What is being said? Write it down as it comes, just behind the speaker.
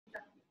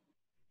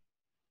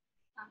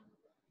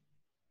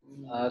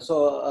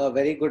A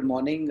very good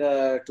morning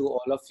to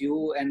all of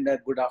you, and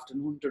good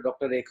afternoon to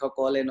Dr. Rekha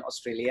Koul in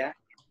Australia.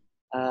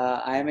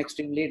 I am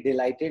extremely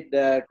delighted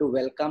to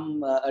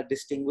welcome a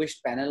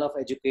distinguished panel of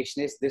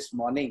educationists this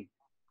morning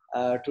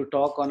to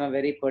talk on a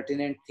very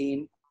pertinent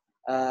theme.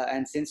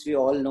 And since we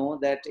all know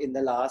that in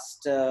the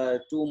last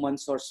 2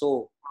 months or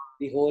so,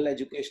 the whole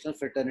educational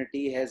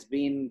fraternity has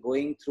been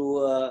going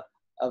through a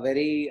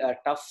very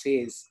tough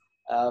phase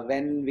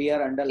when we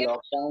are under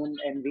lockdown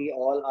and we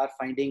all are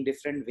finding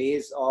different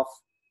ways of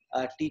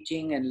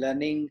teaching and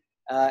learning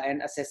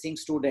and assessing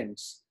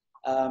students.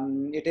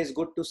 It is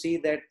good to see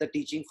that the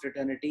teaching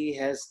fraternity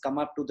has come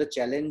up to the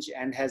challenge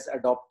and has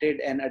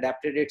adopted and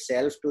adapted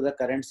itself to the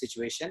current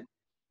situation.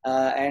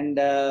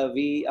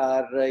 We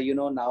are,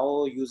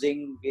 now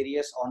using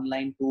various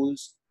online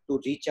tools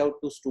to reach out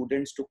to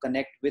students, to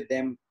connect with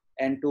them,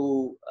 and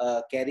to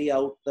carry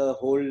out the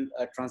whole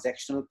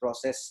transactional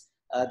process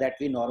that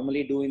we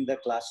normally do in the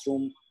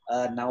classroom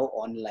now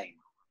online.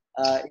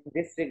 In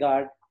this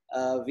regard,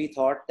 we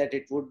thought that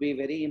it would be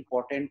very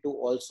important to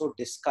also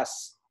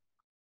discuss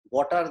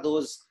what are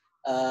those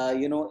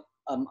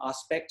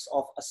aspects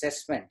of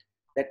assessment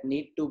that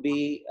need to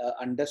be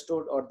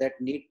understood or that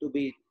need to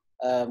be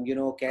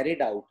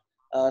carried out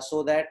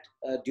so that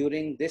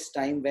during this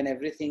time when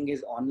everything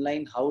is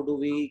online, how do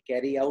we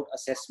carry out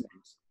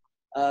assessments?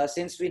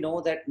 Since we know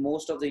that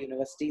most of the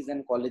universities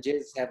and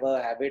colleges have a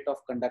habit of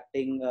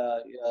conducting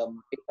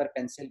paper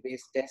pencil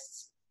based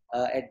tests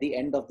at the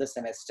end of the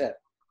semester,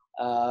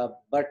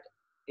 but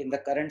in the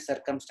current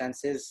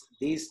circumstances,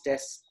 these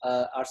tests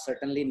are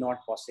certainly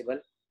not possible,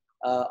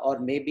 or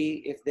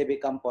maybe if they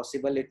become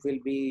possible, it will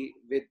be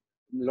with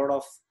a lot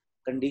of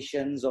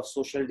conditions of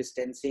social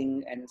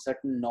distancing and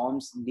certain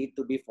norms need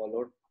to be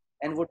followed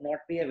and would not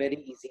be a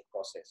very easy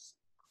process.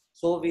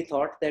 So we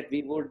thought that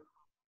we would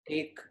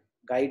take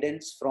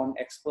guidance from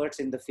experts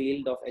in the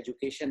field of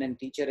education and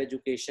teacher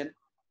education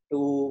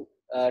to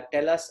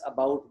tell us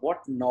about what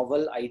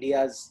novel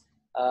ideas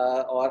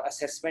or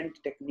assessment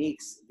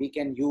techniques we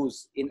can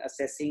use in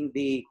assessing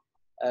the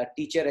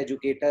teacher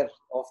educator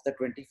of the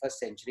 21st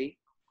century.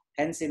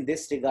 Hence, in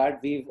this regard,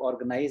 we've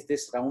organized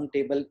this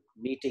roundtable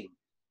meeting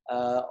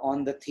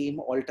on the theme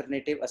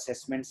alternative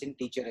assessments in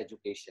teacher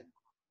education.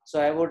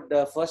 So I would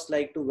first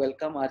like to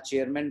welcome our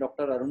chairman,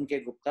 Dr. Arun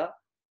K.Gupta,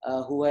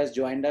 who has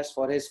joined us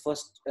for his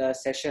first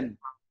session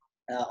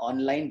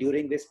online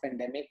during this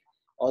pandemic,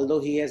 although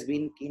he has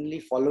been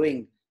keenly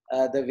following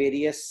the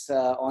various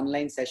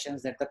online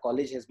sessions that the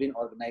college has been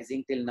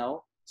organizing till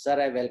now. Sir,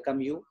 I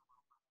welcome you.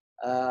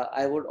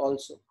 I would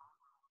also,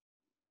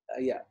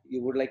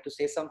 you would like to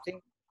say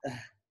something?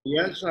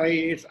 Yes,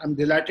 I'm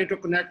delighted to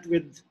connect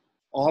with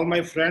all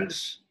my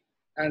friends,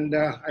 and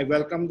I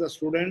welcome the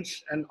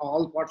students and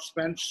all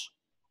participants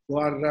who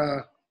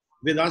are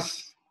with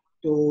us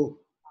to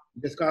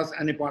discuss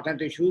an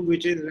important issue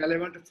which is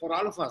relevant for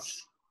all of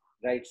us.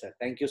 Right, sir.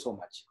 Thank you so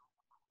much.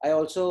 I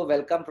also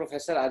welcome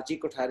Professor R.G.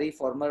 Kothari,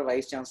 former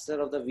Vice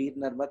Chancellor of the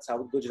VNSG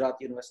South Gujarat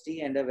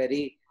University and a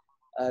very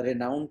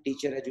renowned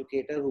teacher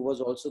educator who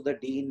was also the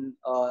Dean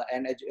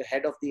and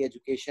Head of the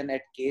Education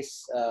at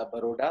Case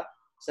Baroda.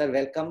 Sir,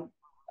 welcome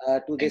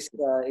to this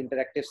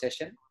interactive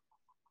session.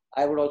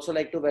 I would also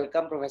like to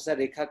welcome Professor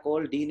Rekha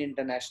Koul, Dean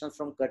International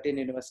from Curtin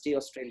University,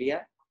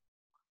 Australia.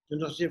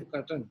 University of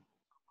Curtin.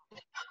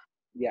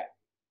 Yeah.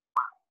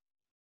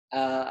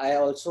 I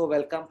also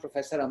welcome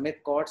Professor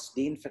Amit,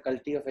 Dean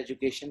Faculty of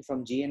Education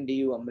from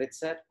GNDU,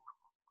 Amritsar.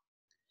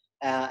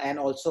 And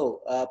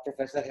also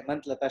Professor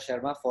Hemant, Lata,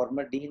 Sharma,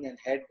 former Dean and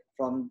Head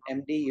from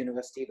MD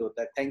University,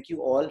 Rohtak. Thank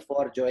you all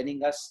for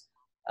joining us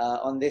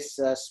on this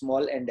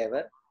small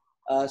endeavor.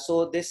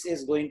 So this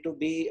is going to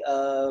be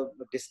a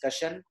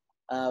discussion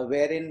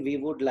wherein we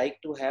would like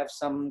to have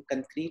some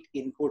concrete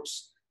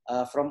inputs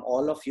from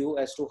all of you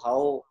as to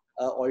how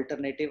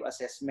alternative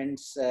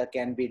assessments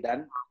can be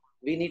done.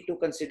 We need to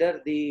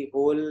consider the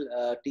whole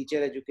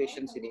teacher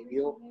education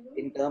scenario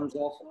in terms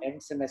of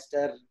end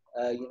semester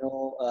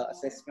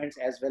assessments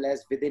as well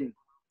as within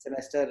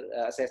semester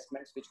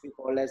assessments, which we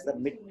call as the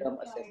midterm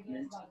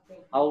assessments,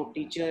 how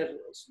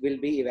teachers will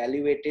be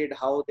evaluated,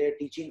 how their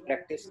teaching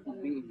practice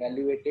will be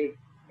evaluated.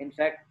 In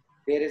fact,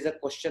 there is a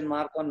question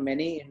mark on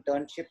many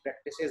internship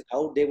practices,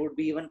 how they would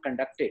be even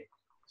conducted.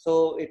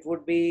 So it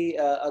would be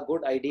a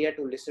good idea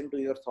to listen to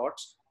your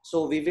thoughts.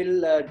 So we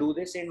will do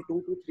this in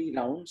 2 to 3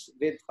 rounds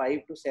with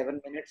 5 to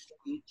 7 minutes to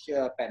each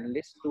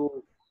panelist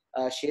to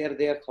share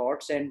their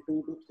thoughts and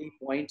 2 to 3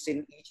 points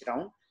in each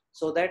round,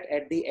 so that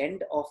at the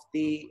end of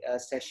the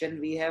session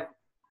we have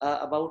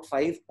about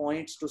 5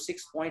 points to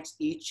 6 points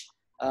each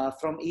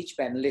from each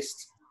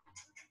panelist.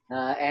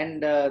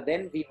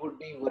 Then we would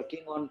be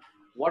working on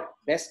what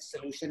best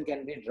solution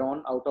can be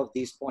drawn out of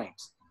these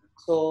points.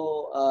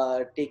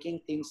 So taking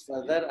things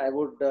further, I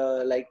would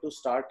like to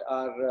start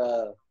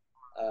our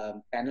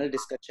panel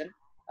discussion.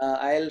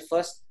 I'll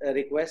first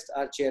request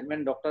our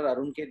chairman, Dr.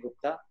 Arun K.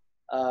 Gupta,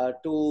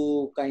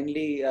 to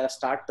kindly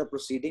start the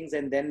proceedings,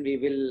 and then we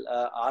will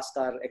ask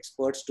our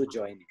experts to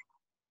join in.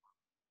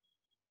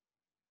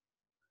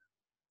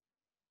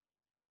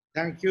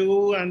 Thank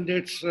you, and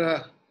it's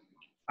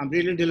I'm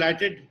really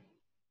delighted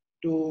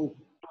to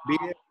be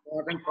a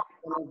important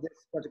part of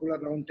this particular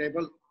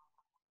roundtable.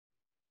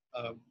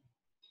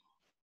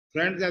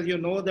 Friends, as you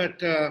know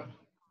that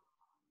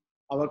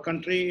our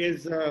country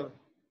is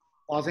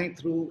passing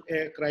through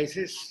a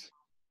crisis,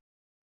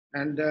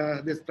 and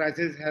this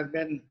crisis has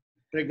been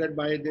triggered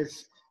by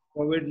this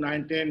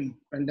COVID-19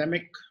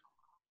 pandemic.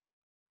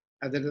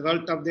 As a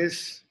result of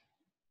this,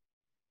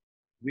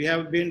 we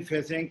have been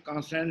facing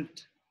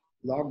constant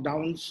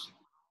lockdowns,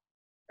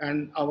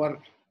 and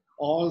our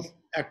all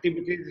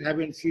activities have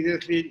been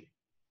seriously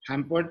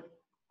hampered.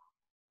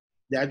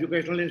 The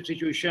educational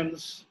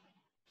institutions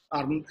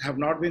have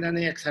not been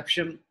any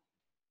exception.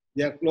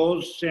 They are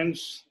closed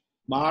since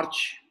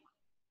March.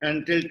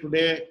 Until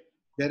today,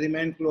 they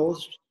remain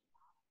closed.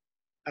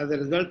 As a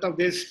result of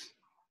this,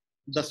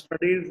 the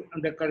studies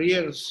and the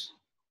careers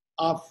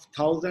of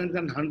thousands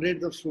and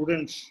hundreds of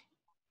students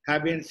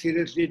have been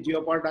seriously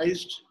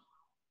jeopardized.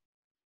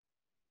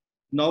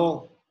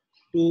 Now,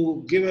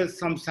 to give us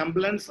some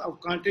semblance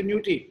of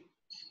continuity,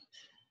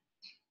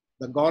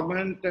 the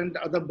government and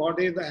other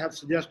bodies have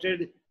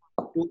suggested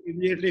to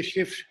immediately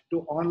shift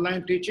to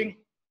online teaching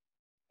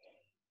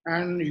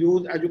and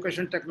use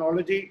education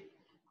technology,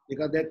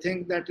 because they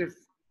think that if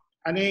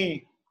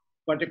any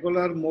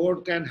particular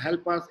mode can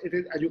help us, it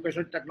is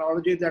education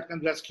technology that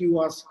can rescue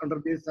us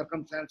under these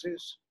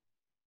circumstances.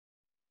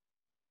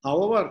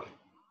 However,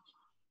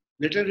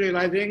 little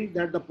realizing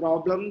that the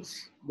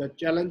problems, the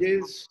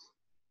challenges,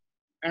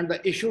 and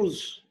the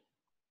issues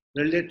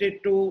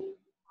related to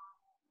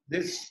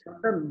this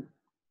sudden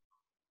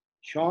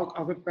shock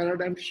of a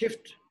paradigm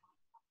shift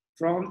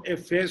from a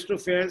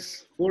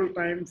face-to-face,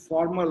 full-time,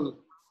 formal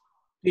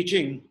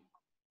teaching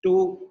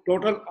to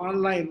total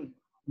online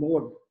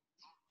mode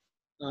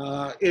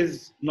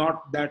is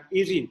not that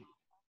easy.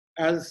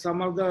 As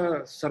some of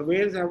the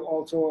surveys have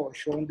also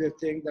shown this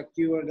thing, the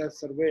Q&A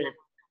survey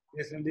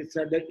recently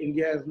said that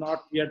India is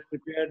not yet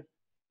prepared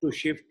to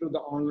shift to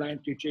the online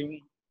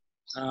teaching.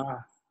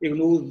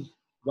 IGNOU's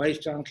Vice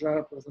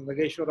Chancellor, Professor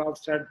Nageshwar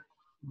said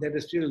there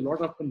is still a lot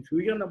of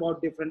confusion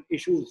about different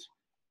issues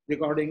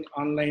regarding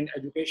online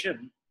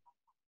education.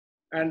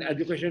 And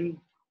education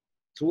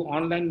through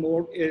online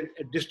mode is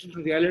a distant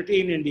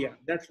reality in India.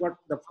 That's what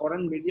the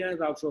foreign media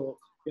has also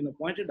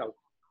pointed out.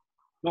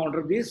 Now,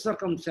 under these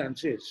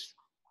circumstances,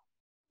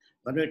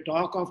 when we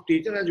talk of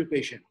teacher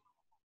education,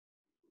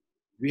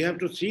 we have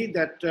to see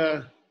that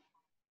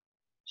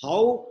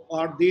how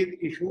are these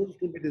issues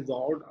to be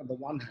resolved on the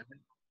one hand?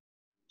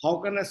 How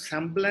can a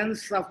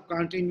semblance of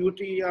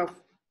continuity of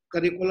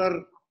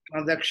curricular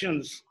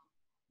transactions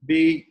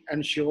be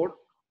ensured?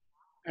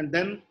 And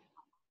then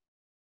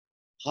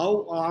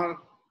how are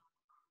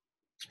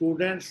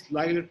students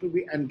likely to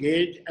be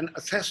engaged and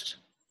assessed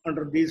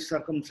under these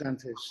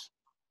circumstances?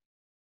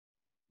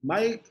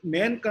 My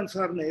main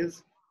concern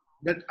is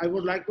that I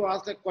would like to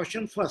ask a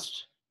question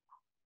first.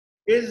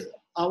 Is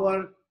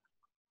our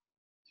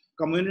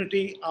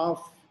community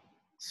of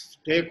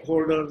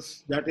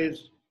stakeholders, that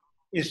is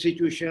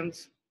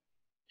institutions,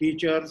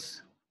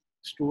 teachers,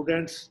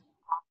 students,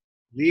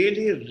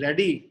 really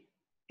ready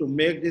to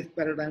make this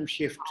paradigm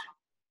shift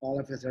all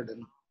of a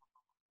sudden?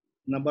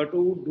 Number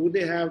two, do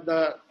they have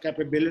the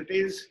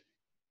capabilities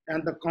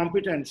and the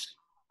competence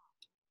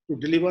to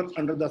deliver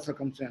under the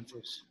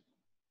circumstances?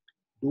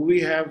 Do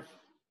we have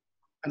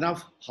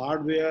enough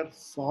hardware,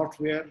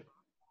 software,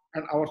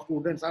 and our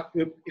students are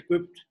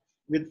equipped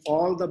with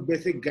all the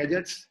basic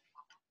gadgets,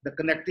 the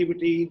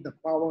connectivity, the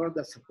power,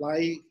 the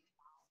supply,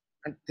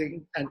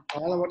 and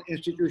all our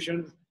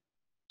institutions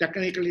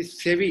technically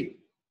savvy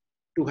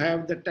to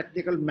have the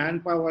technical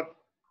manpower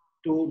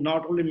to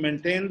not only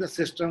maintain the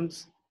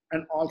systems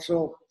and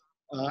also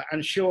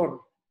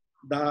ensure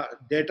the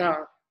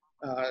data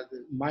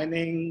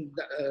mining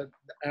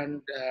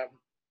and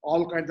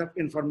all kinds of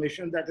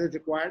information that is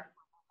required?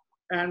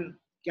 And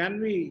can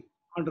we,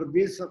 under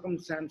these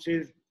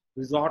circumstances,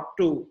 resort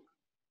to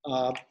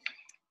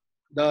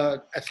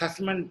the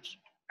assessment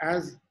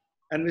as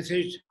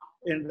envisaged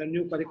in the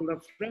new curricular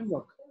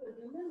framework?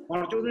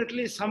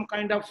 Fortunately, some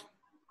kind of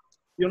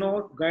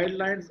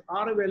guidelines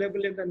are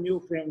available in the new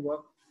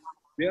framework,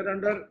 where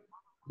under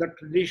the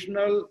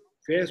traditional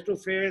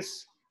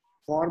face-to-face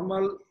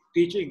formal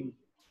teaching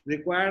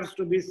requires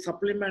to be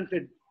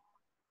supplemented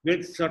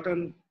with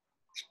certain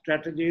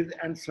strategies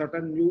and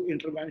certain new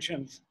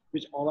interventions,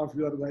 which all of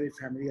you are very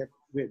familiar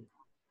with.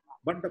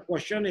 But the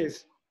question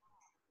is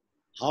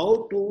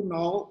how to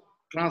now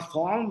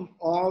transform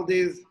all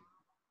these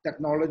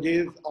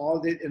technologies, all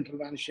these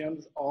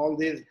interventions, all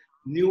these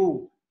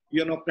new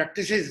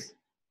practices,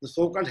 the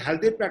so-called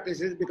healthy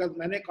practices, because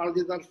many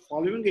colleges are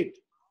following it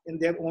in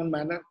their own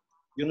manner,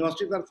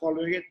 universities are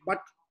following it, but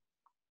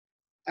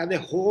as a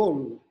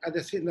whole,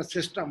 in the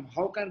system,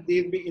 how can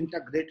these be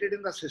integrated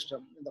in the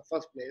system in the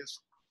first place?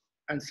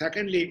 And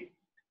secondly,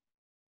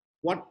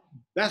 what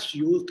best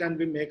use can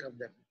we make of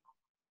them?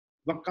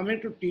 But coming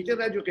to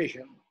teacher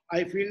education,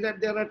 I feel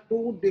that there are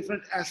two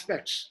different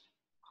aspects.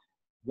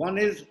 One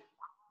is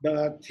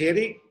the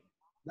theory,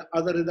 the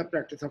other is the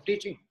practice of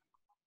teaching.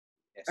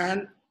 Yes.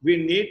 And we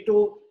need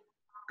to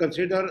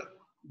consider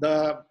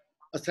the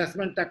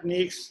assessment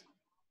techniques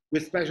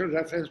with special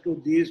reference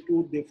to these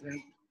two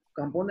different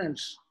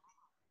components.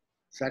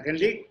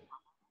 Secondly,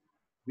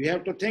 we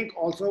have to think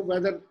also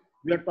whether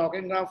we are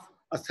talking of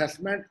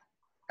assessment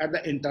at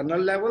the internal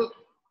level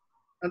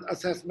and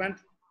assessment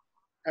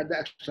at the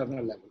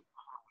external level.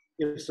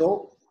 If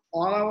so,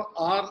 are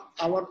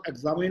our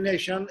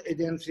examination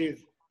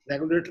agencies,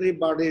 regulatory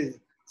bodies,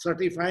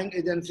 certifying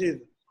agencies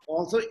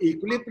also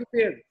equally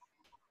prepared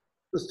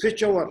to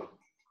switch over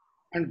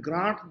and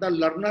grant the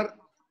learner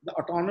the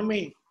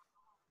autonomy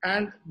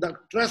and the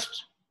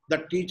trust, the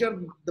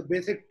teacher, the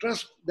basic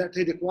trust that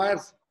he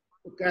requires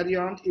to carry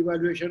on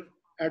evaluation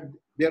at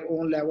their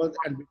own levels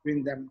and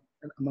between them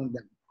and among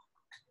them?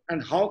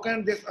 And how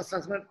can this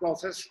assessment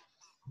process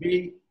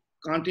be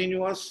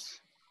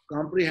continuous,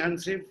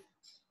 comprehensive,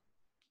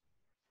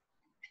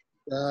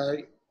 uh,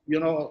 you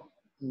know,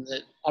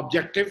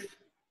 objective,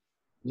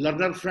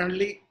 learner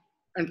friendly,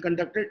 and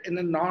conducted in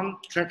a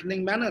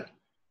non-threatening manner?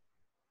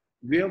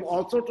 We have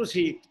also to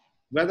see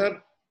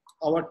whether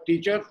our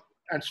teachers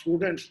and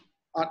students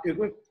are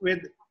equipped with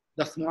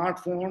the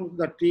smartphones,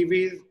 the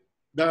TVs,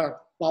 the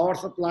power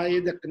supply,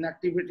 the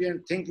connectivity,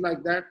 and things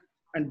like that.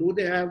 And do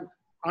they have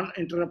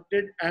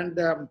uninterrupted and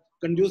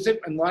conducive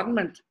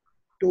environment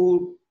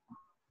to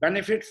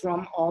benefit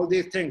from all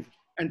these things?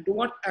 And to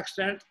what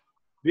extent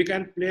we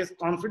can place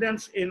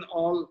confidence in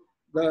all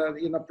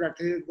the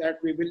practices that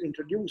we will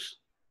introduce.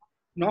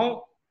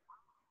 Now,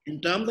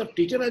 in terms of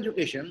teacher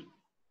education,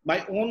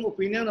 my own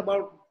opinion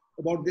about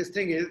this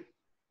thing is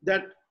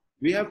that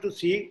we have to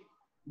see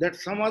that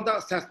some of the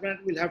assessment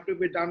will have to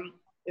be done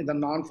in the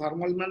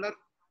non-formal manner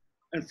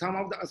and some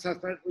of the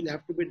assessment will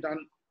have to be done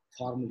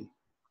formally.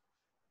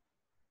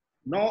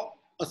 Now,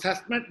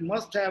 assessment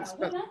must have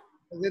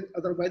specific,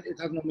 otherwise it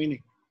has no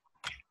meaning.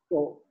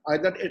 So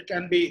either it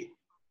can be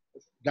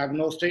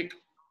diagnostic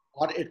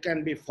or it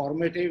can be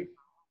formative.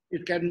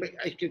 It can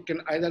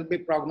either be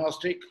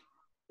prognostic.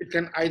 It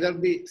can either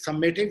be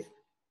summative,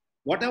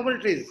 whatever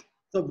it is.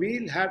 So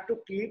we'll have to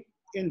keep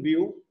in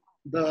view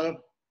the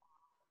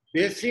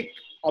basic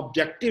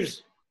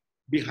objectives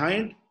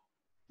behind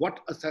what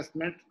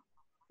assessment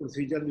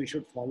procedure we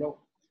should follow,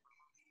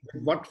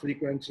 what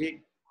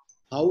frequency,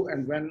 how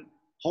and when,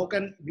 how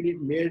can be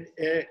made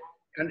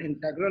an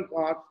integral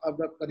part of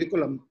the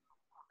curriculum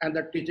and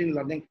the teaching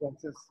learning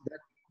process that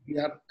we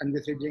are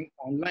envisaging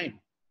online.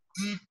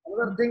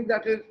 Another thing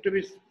that is to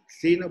be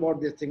seen about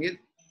this thing is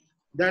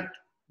that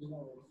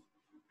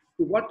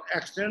to what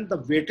extent the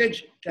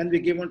weightage can be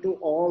given to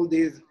all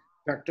these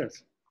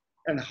factors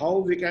and how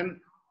we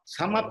can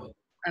sum up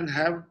and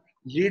have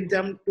lead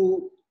them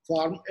to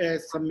form a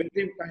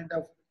summative kind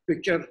of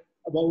picture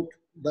about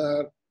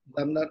the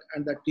learner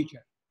and the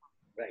teacher.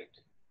 Right.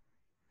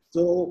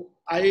 So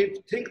I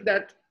think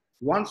that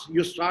once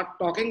you start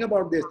talking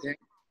about this thing,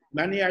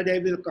 many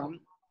ideas will come.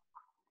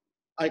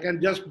 I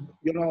can just,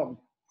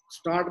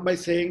 start by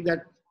saying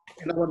that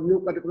in our new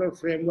curricular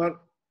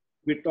framework,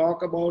 we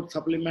talk about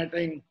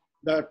supplementing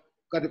the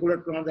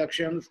curricular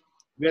transactions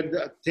with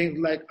things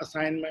like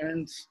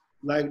assignments,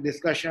 like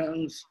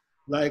discussions,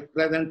 like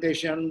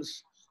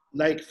presentations,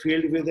 like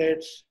field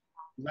visits,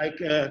 like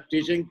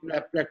teaching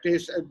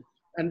practice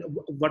and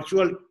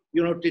virtual,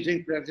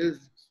 teaching practice,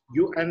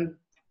 and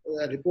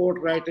report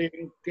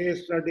writing,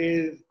 case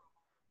studies,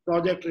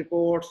 project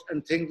reports,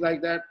 and things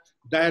like that,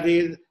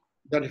 diaries,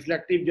 the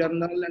reflective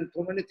journal, and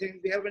so many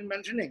things we have been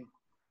mentioning.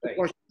 The Right.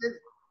 question is,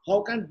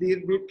 how can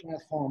these be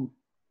transformed?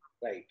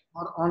 Right.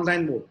 Or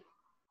online mode?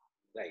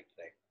 Right.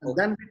 Right. And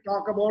then we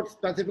talk about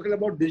specifically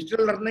about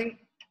digital learning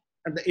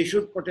and the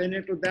issues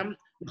pertaining to them.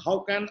 How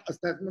can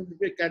assessment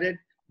be carried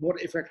more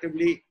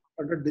effectively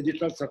under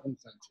digital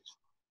circumstances?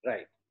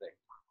 Right. Right.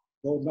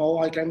 So now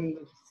I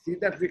can see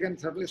that we can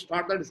certainly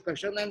start the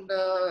discussion and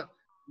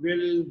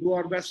we'll do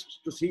our best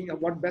to see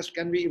what best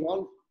can we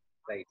evolve.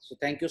 Right. So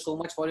thank you so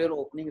much for your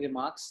opening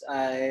remarks.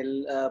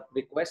 I'll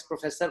request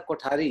Professor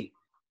Kothari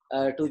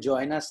to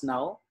join us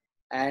now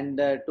and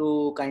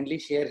to kindly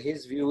share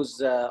his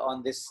views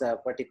on this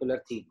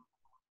particular theme.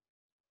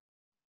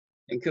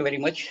 Thank you very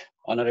much,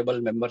 honorable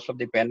members of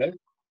the panel.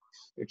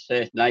 It's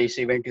a nice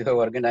event you have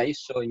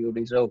organized, so you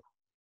deserve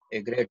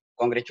a great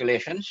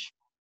congratulations.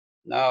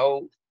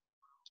 Now,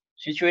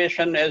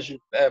 situation as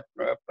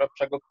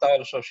Professor Gupta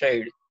also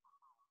said,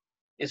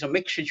 is a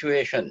mixed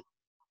situation.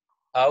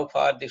 How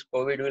far this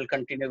COVID will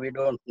continue, we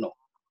don't know.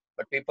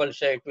 But people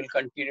say it will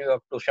continue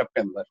up to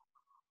September.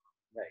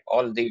 Right.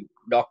 All the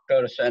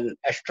doctors and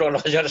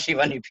astrologers,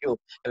 even if you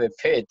have a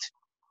faith.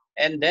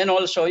 And then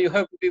also you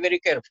have to be very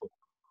careful.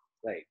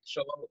 Right.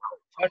 So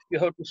first you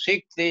have to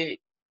seek the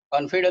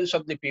confidence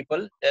of the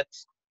people that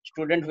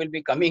student will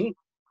be coming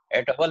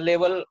at our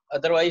level.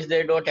 Otherwise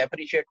they don't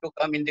appreciate to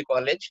come in the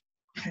college,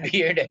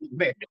 B.Ed and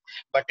M.Ed.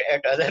 But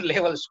at other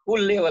level, school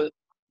level,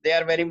 they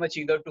are very much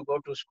eager to go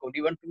to school.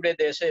 Even today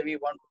they say we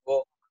want to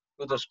go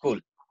to the school.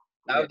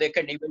 Now Yes. they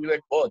can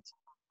evaluate both,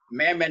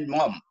 ma'am and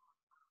mom.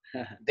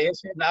 They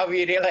say now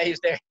we realize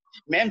that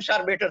ma'ams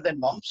are better than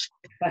moms.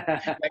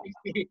 That is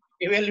the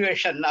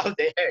evaluation now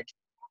they had.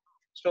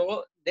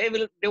 So they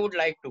would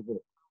like to go.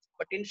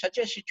 But in such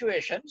a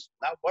situations,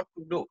 now what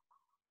to do?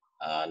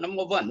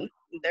 Number one,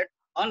 that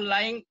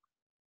online,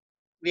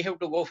 we have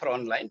to go for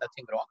online,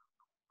 nothing wrong.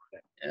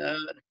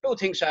 Two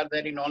things are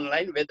there in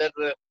online, whether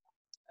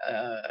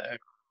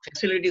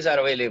facilities are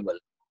available.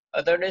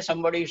 Other day,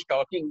 somebody is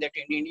talking that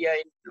in India,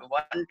 in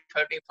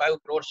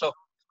 135 crores of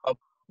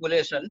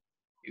population,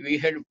 we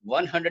had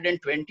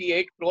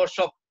 128 crores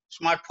of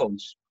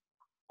smartphones.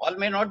 All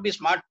may not be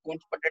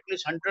smartphones, but at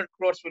least 100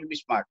 crores will be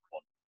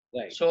smartphones.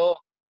 Right. So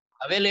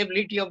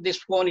availability of this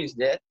phone is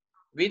there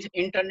with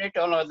internet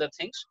and other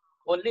things.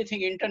 Only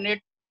thing, internet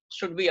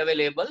should be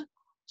available.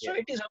 So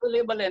it is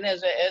available, and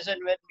as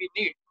and when we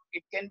need,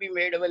 it can be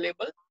made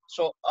available.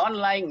 So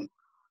online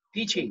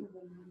teaching,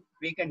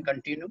 we can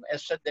continue.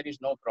 As such, there is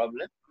no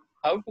problem.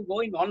 How to go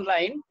in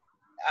online?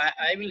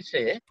 I will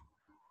say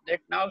that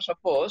now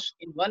suppose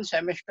in one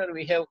semester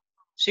we have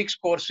 6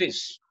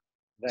 courses,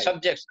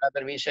 subjects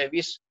rather we say,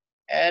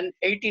 and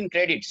 18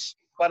 credits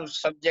per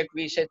subject,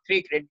 we say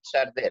 3 credits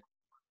are there.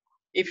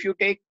 If you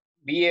take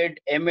B.Ed,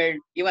 M.Ed,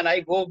 even I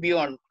go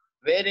beyond,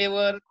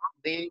 wherever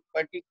the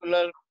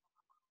particular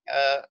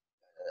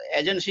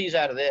agencies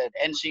are there,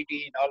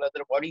 NCT and all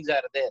other bodies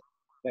are there,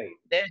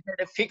 they had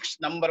a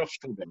fixed number of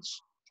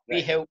students.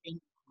 We have in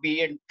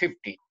B.Ed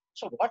 50.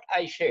 So what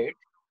I said,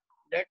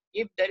 that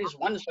if there is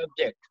one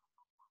subject,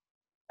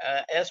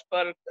 as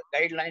per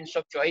guidelines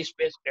of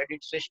choice-based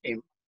credit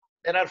system,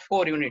 there are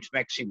 4 units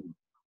maximum.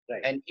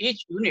 And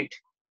each unit,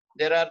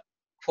 there are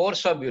 4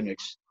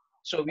 sub-units.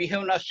 So we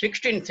have now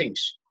 16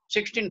 things,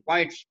 16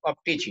 points of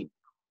teaching.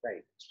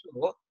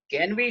 So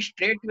can we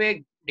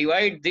straightway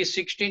divide these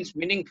 16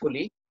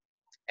 meaningfully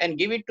and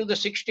give it to the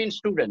 16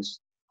 students,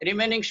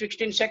 remaining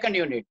 16 second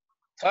unit,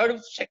 third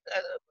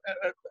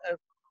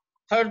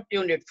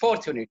unit,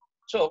 fourth unit.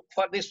 So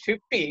for this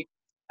 50,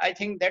 I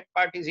think that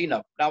part is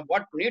enough. Now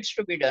what needs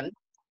to be done,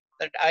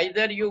 that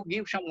either you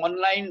give some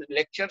online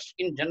lectures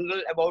in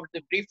general about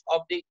the brief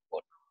of the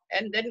course,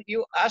 and then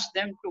you ask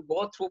them to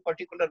go through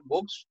particular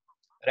books,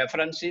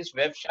 references,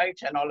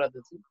 websites and all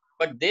other things.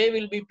 But they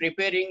will be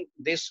preparing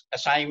this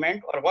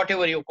assignment or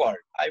whatever you call.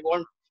 I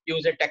won't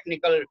use a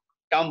technical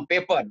term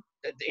paper.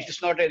 It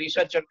is not a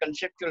research or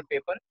conceptual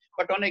paper,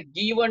 but on a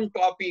given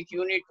topic,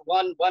 unit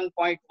 1,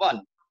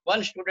 1.1,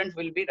 one student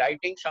will be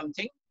writing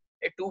something,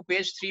 a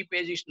 2-page,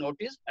 3-page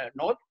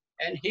note,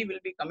 and he will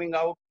be coming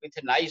out with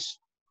a nice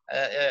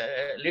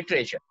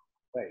literature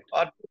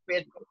or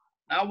 2-page note.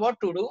 Now what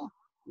to do?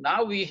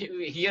 Now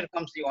here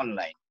comes the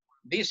online.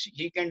 This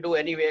he can do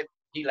anywhere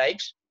he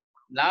likes.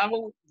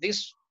 Now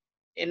this,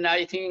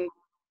 I think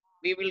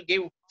we will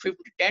give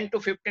 10 to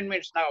 15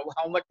 minutes now.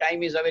 How much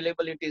time is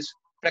available? It is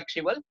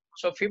flexible.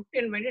 So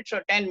 15 minutes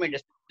or 10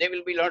 minutes. They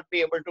will not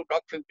be able to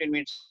talk 15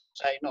 minutes.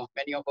 I know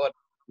many of our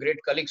great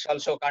colleagues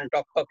also can't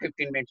talk for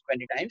 15 minutes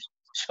many times.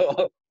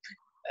 So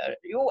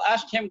you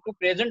ask him to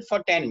present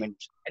for 10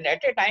 minutes. And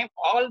at a time,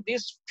 all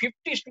these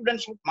 50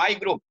 students of my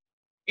group,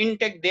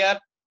 intake,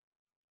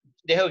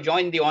 they have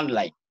joined the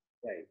online.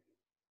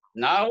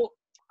 Now,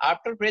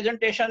 after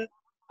presentation,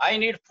 I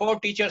need 4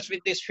 teachers with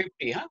this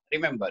 50,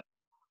 remember.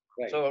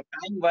 So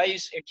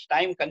time-wise, it's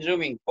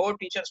time-consuming. 4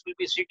 teachers will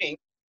be sitting.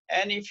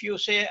 And if you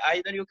say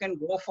either you can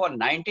go for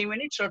 90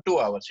 minutes or 2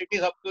 hours, it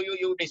is up to you,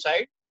 you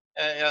decide.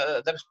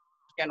 Others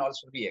can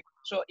also react.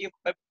 So if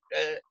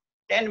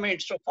 10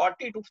 minutes, so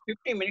 40 to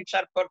 50 minutes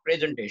are for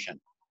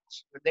presentation.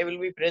 So they will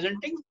be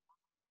presenting,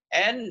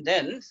 and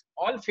then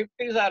all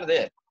 50s are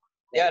there.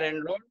 They are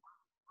enrolled,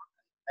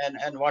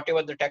 and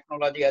whatever the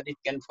technology Adit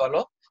can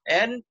follow.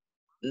 And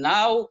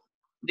now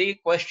the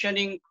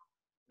questioning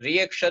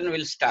reaction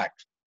will start.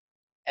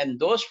 And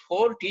those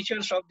 4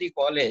 teachers of the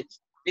college,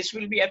 this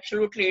will be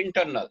absolutely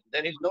internal.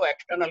 There is no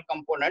external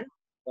component.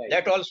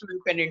 That also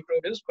you can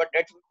introduce, but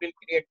that will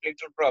create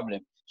little problem.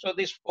 So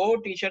these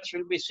 4 teachers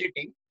will be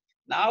sitting.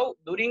 Now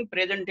during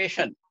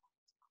presentation,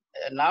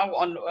 now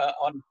on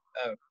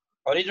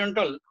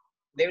horizontal,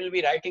 they will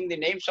be writing the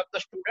names of the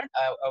student.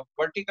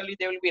 Vertically,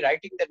 they will be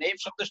writing the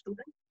names of the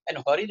student. And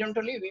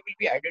horizontally, we will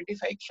be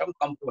identifying some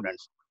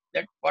components.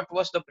 That what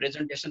was the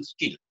presentation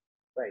skill.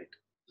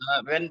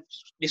 When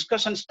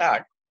discussion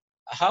start,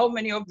 how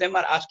many of them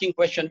are asking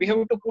questions? We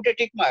have to put a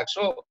tick mark.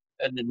 So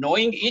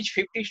knowing each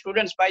 50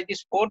 students by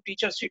these 4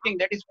 teachers sitting,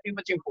 that is very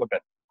much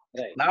important.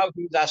 Now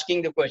he is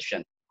asking the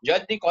question.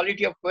 Judge the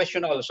quality of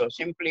question also.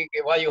 Simply,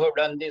 why you have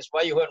done this,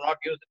 why you have not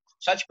used.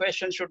 Such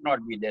questions should not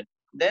be there.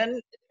 Then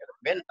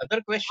when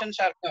other questions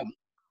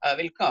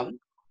will come,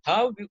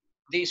 how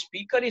the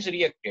speaker is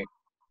reacted,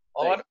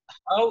 or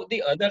how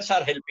the others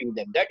are helping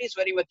them. That is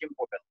very much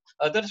important.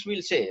 Others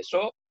will say,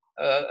 so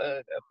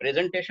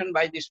presentation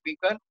by the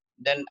speaker,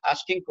 then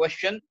asking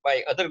question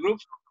by other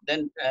groups,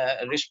 then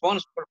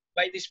response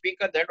by the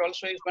speaker, that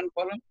also is one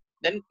column.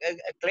 Then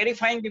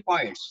clarifying the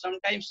points.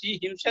 Sometimes he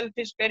himself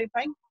is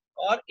clarifying,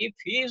 or if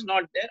he is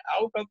not there,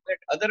 out of that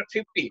other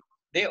 50,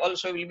 they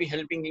also will be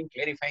helping in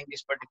clarifying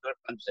this particular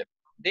concept.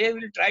 They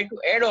will try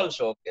to add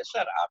also. Okay,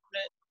 sir,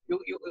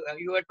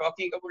 you are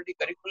talking about the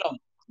curriculum,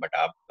 but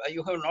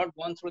you have not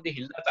gone through the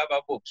Hilda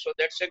Taba book. So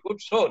that's a good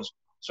source.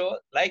 So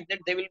like that,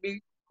 they will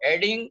be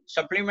adding,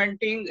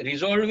 supplementing,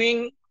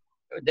 resolving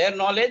their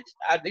knowledge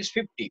at this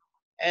 50.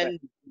 And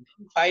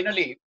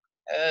finally,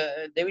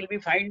 they will be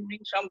finding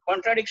some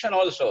contradiction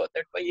also.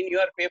 That in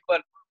your paper,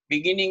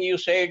 beginning you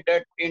said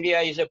that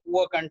India is a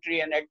poor country,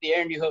 and at the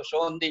end you have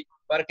shown the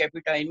per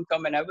capita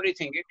income and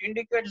everything. It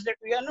indicates that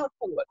we are not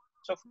poor.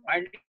 So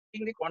finding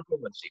the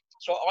controversy.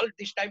 So all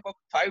this type of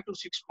 5 to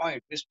 6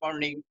 points,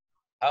 responding,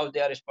 how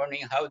they are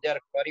responding, how they are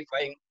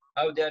clarifying,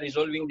 how they are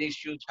resolving the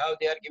issues, how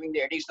they are giving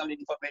the additional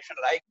information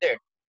like that.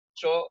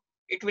 So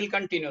it will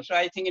continue. So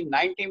I think in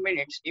 90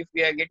 minutes, if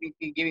we are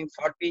giving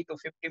 40 to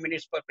 50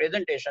 minutes for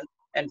presentation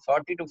and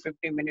 40 to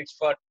 50 minutes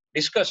for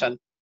discussion,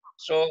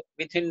 so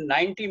within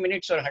 90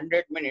 minutes or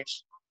 100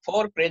 minutes,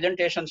 4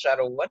 presentations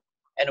are over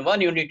and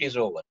 1 unit is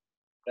over.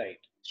 Right.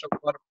 So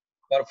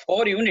for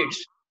 4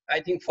 units, I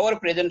think 4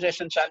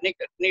 presentations are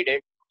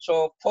needed.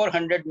 So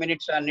 400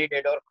 minutes are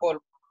needed, or 4,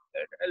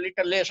 a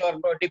little less or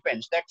more,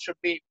 depends. That should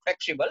be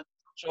flexible.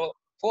 So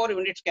 4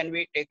 units can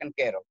be taken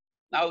care of.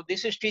 Now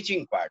this is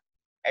teaching part.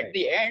 At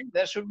the end,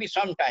 there should be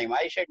some time.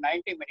 I said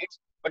 90 minutes,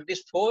 but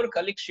these 4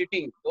 colleagues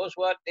sitting, those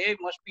who are, they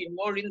must be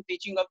involved in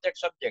teaching of that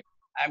subject.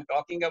 I'm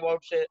talking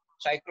about, say,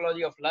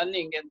 psychology of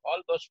learning, and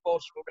all those 4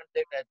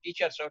 students,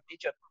 teachers,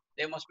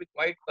 they must be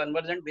quite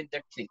conversant with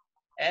that thing.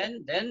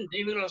 And then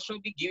they will also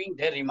be giving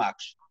their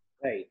remarks.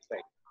 Right.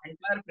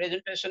 Entire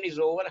presentation is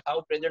over,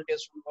 how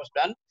presentation was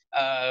done,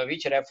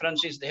 which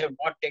references they have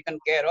not taken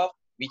care of,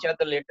 which are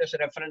the latest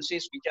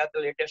references, which are the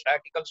latest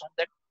articles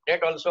on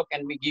that also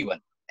can be given.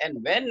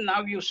 And when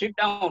now you sit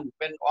down,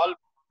 when all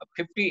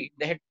 50,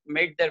 they had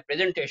made their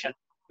presentation,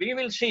 we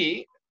will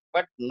see,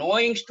 but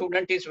knowing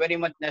student is very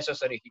much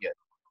necessary here.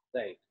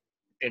 Right.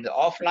 The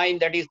offline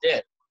that is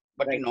there,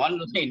 but Right. in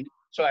online,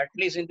 so at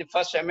least in the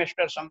first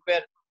semester,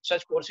 somewhere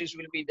such courses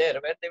will be there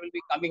where they will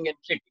be coming and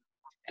sitting.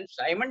 And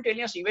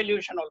simultaneous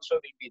evaluation also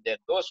will be there.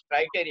 Those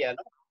criteria,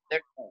 no,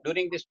 that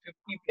during this 50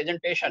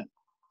 presentation,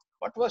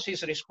 what was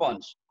his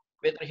response?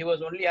 Whether he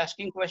was only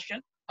asking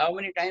question, how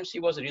many times he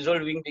was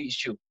resolving the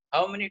issue,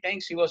 how many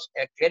times he was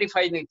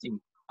clarifying anything,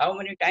 how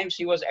many times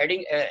he was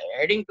adding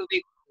to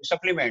the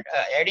supplement,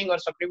 adding or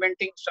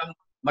supplementing some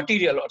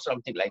material or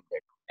something like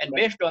that. And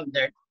based on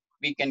that,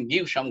 we can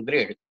give some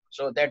grade.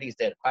 So that is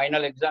there.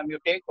 Final exam you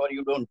take or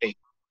you don't take.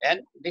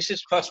 And this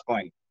is first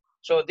point.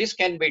 So this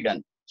can be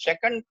done.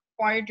 Second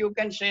point, you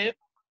can say,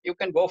 you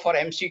can go for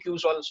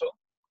MCQs also.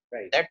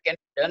 Right. That can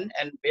be done,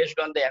 and based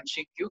on the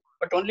MCQ,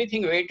 but only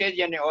thing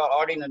weightage and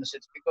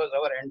ordinances, because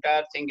our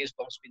entire thing is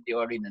goes with the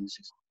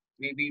ordinances.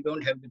 We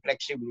don't have the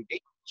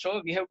flexibility.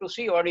 So we have to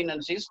see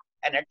ordinances,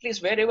 and at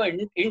least wherever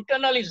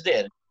internal is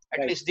there,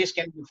 at least this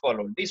can be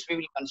followed. This we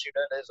will consider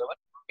as our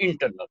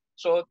internal.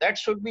 So that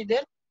should be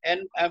there.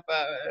 And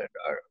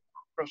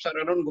Professor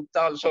Arun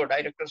Gupta also,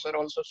 director sir,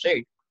 also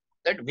said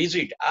that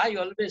visit. I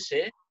always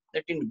say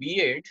that in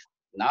B.Ed,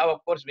 now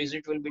of course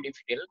visit will be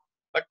difficult,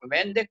 but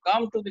when they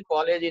come to the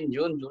college in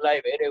June,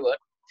 July, wherever,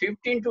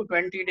 15 to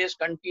 20 days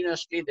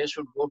continuously, they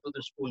should go to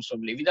the schools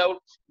only. Without,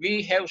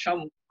 we have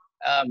some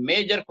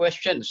major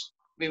questions,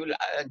 we will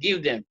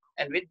give them.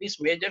 And with this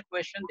major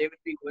question, they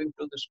will be going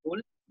to the school.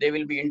 They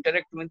will be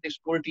interacting with the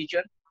school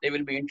teacher. They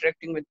will be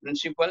interacting with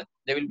principal.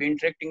 They will be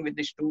interacting with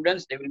the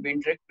students. They will be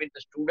interacting with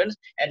the students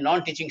and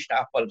non-teaching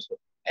staff also.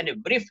 And a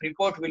brief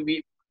report will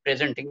be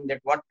presenting that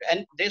what,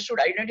 and they should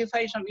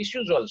identify some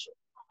issues also.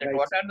 That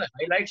what are the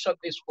highlights of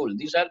the school?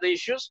 These are the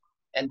issues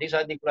and these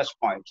are the plus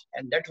points.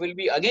 And that will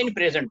be again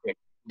presented.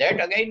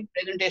 That again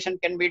presentation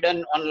can be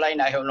done online.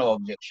 I have no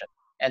objection.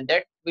 And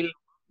that will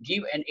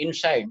give an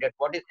insight that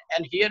what is,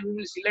 and here we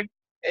will select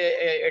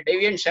a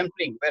deviant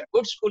sampling where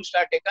good schools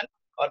are taken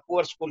or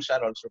poor schools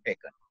are also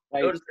taken.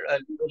 Don't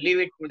leave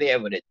it to the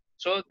average.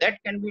 So that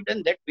can be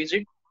done. That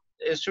visit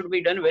should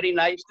be done very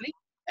nicely.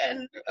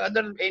 And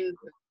other in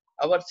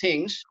our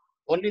things,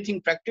 only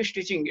thing practice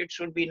teaching, it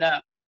should be in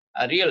a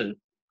real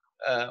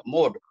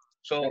mode.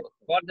 So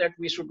for that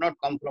we should not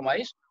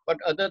compromise, but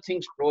other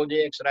things,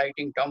 projects,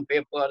 writing term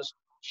papers,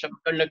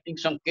 conducting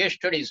some case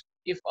studies,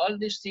 if all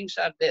these things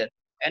are there,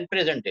 and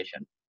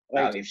presentation.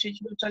 Now, if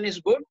situation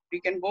is good,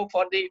 we can go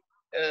for the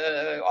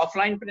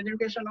offline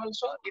presentation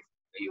also. If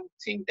you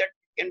think that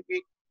can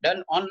be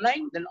done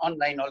online, then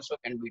online also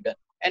can be done.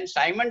 And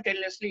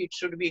simultaneously, it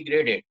should be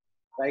graded.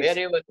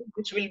 Wherever,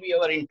 this will be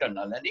our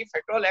internal. And if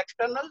at all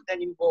external,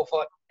 then you go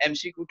for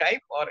MCQ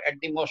type, or at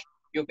the most,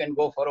 you can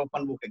go for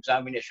open book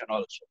examination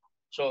also.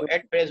 So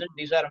at present,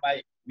 these are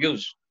my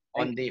views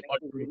on the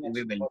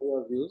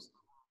your views.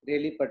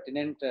 Really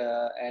pertinent,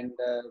 and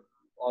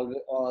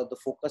the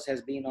focus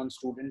has been on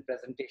student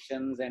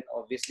presentations and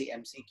obviously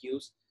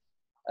MCQs.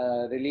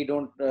 Really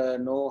don't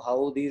know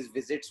how these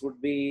visits would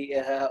be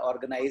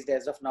organized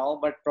as of now,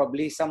 but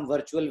probably some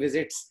virtual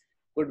visits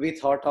could be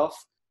thought of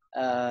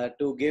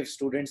to give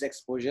students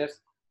exposure.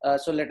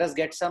 So let us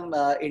get some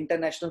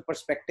international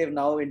perspective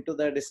now into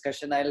the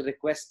discussion. I'll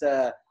request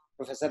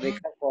Professor Rekha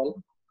Koul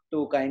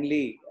to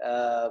kindly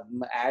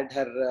add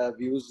her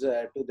views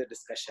to the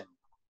discussion.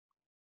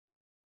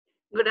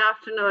 Good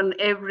afternoon,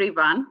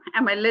 everyone.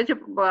 Am I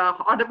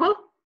audible?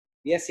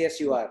 Yes,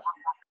 you are.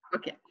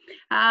 Okay.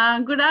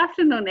 Good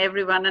afternoon,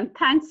 everyone, and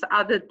thanks,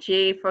 Adit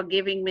J, for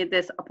giving me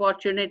this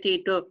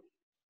opportunity to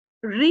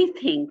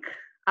rethink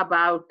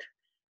about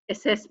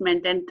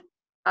assessment. And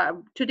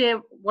today,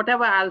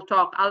 whatever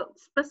I'll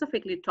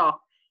specifically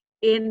talk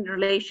in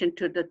relation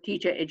to the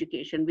teacher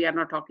education. We are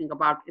not talking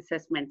about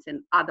assessments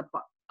in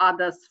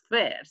other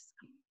spheres.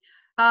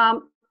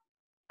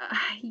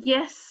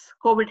 Yes,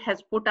 COVID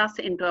has put us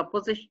into a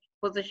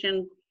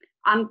position,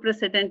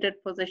 unprecedented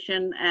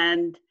position,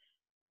 and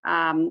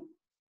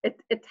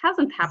it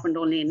hasn't happened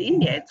only in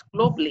India, it's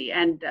globally.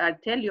 And I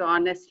tell you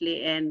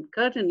honestly, in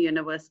Curtin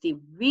University,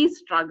 we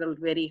struggled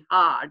very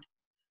hard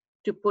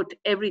to put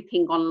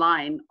everything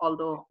online,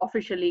 although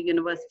officially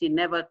university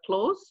never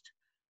closed.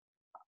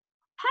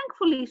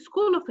 Thankfully,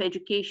 School of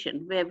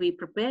Education, where we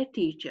prepare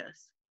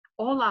teachers,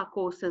 all our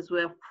courses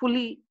were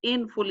fully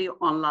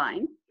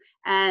online,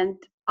 and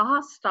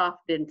our staff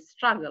didn't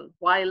struggle,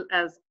 while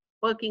as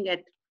working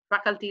at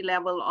faculty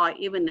level or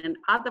even in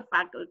other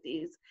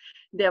faculties,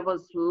 there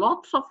was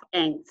lots of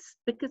angst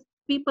because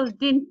people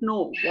didn't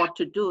know what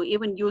to do,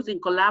 even using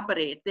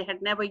Collaborate. They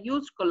had never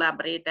used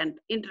Collaborate and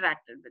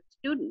interacted with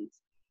students.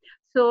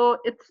 So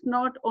it's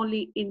not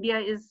only India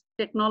is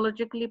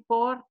technologically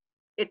poor,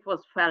 it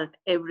was felt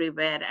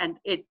everywhere, and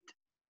it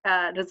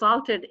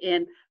resulted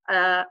in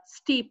a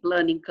steep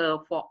learning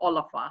curve for all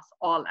of us,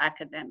 all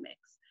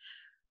academics.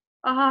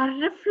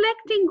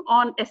 Reflecting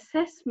on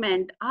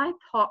assessment, I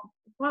thought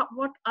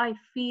what I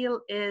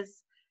feel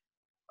is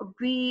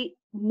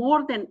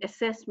more than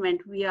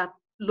assessment, we are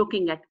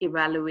looking at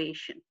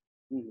evaluation.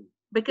 Mhm.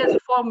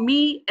 Because for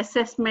me,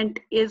 assessment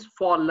is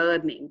for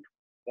learning.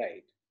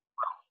 Right.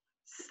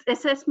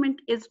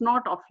 Assessment is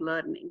not of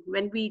learning.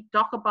 When we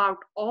talk about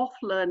off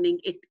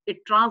learning,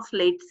 it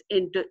translates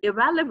into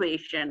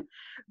evaluation,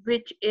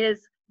 which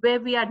is where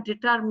we are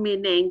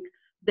determining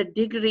the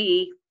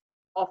degree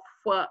of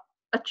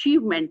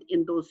achievement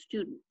in those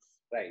students.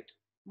 Right.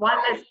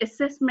 While as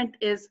assessment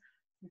is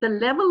the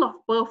level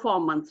of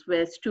performance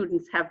where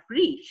students have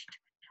reached.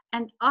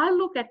 And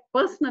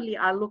personally,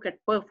 I look at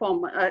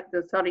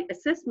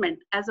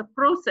assessment as a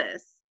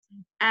process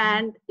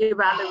and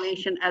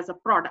evaluation as a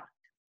product.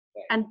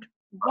 Right. And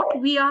what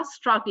we are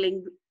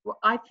struggling,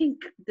 I think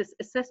this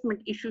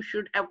assessment issue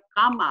should have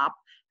come up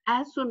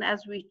as soon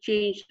as we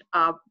changed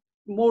our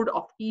mode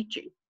of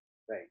teaching.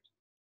 Right.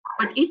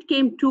 But it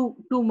came two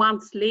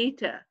months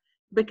later,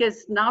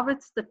 because now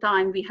it's the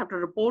time we have to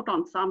report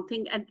on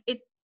something. And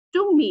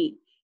to me,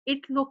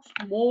 it looks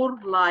more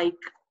like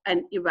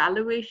an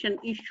evaluation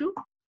issue,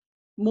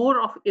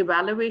 more of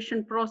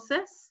evaluation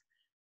process.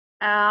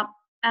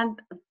 And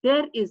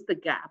there is the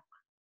gap.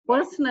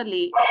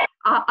 Personally,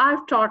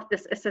 I've taught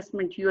this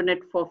assessment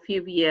unit for a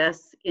few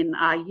years in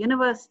our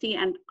university,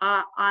 and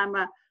I'm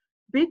a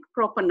big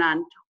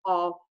proponent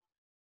of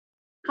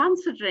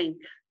considering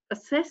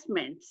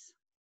assessments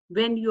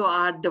when you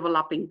are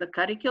developing the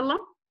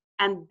curriculum,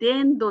 and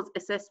then those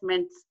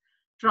assessments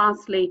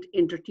translate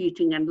into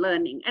teaching and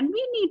learning. And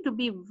we need to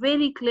be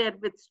very clear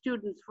with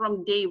students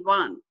from day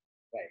one,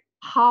 right,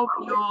 how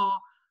your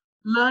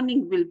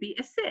learning will be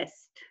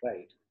assessed.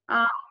 Right.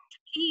 To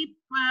keep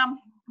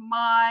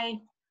my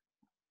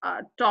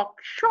talk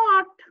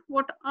short,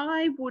 what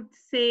I would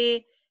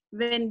say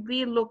when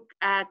we look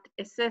at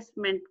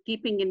assessment,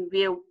 keeping in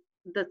view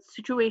the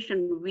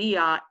situation we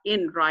are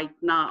in right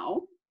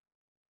now,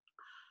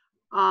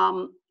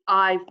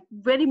 I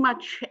very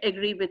much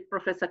agree with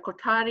Professor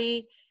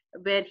Kothari,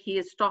 where he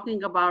is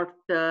talking about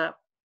the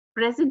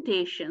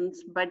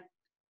presentations, but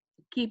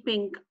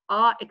keeping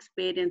our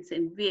experience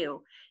in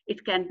view,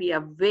 it can be a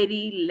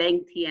very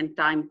lengthy and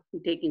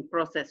time-taking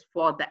process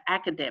for the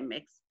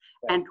academics,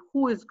 right.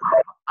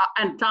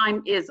 And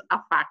time is a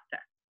factor.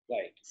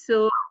 Right.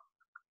 So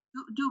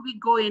do we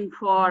go in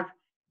for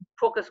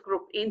focus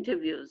group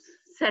interviews,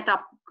 set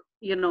up,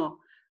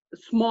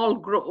 small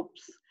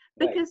groups,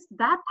 because right.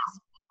 that is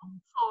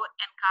also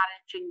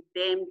encouraging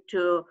them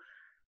to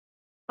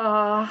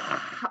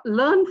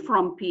learn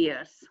from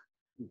peers.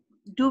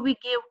 Do we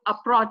give a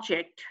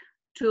project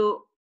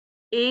to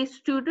a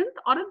student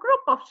or a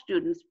group of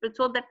students, but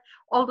so that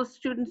all the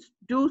students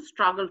do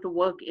struggle to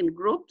work in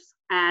groups,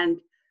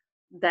 and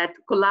that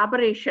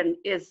collaboration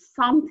is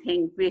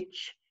something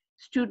which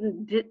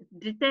students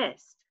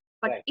detest.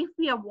 But right. if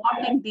we are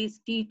wanting these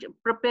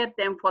prepare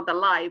them for the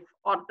life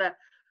or the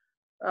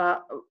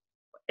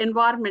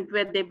environment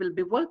where they will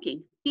be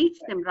working, teach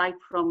them right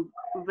from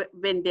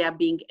when they are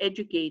being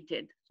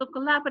educated. So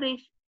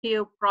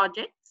collaborative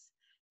projects,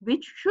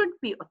 which should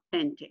be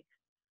authentic.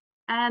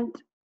 And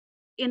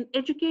in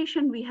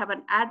education, we have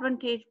an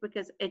advantage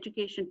because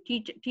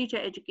teacher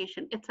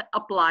education, it's an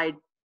applied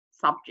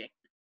subject.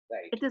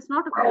 Right. It is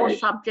not a core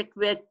subject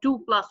where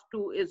 2 +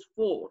 2 is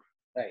 4,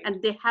 right.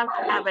 and they have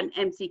to have an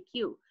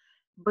MCQ.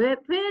 Where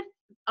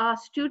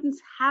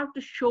students have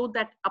to show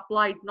that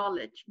applied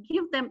knowledge,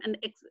 give them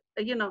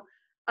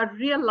a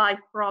real life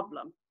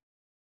problem,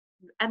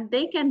 and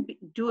they can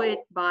do it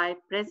by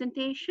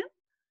presentation.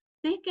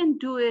 They can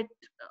do it.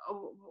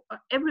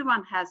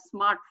 Everyone has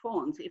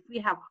smartphones. If we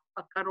have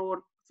a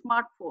crore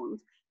smartphones,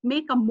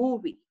 make a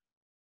movie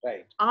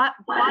Right.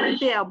 While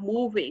they are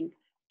moving,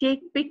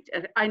 take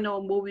pictures. I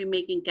know movie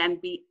making can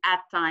be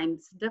at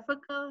times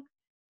difficult.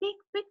 Take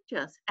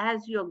pictures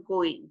as you're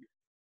going.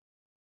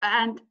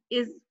 And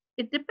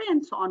it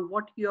depends on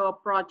what your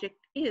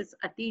project is.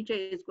 A teacher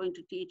is going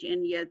to teach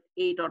in year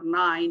 8 or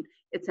 9.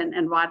 It's an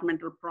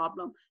environmental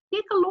problem.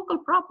 Take a local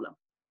problem.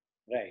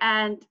 Right.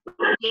 And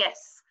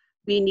yes,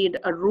 we need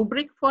a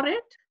rubric for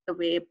it, the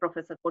way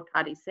Professor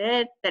Kothari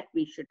said that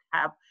we should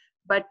have.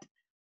 But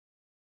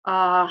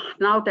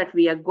now that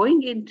we are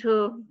going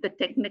into the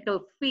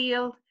technical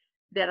field,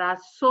 there are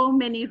so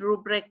many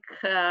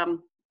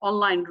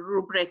online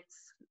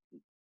rubrics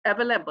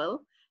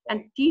available,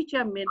 and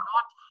teacher may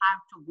not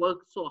have to work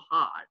so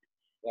hard.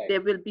 Right.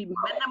 There will be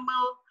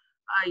minimal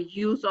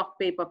use of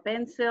paper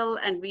pencil,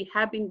 and we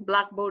having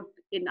Blackboard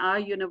in our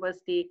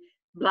university.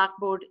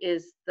 Blackboard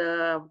is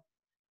the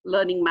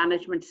learning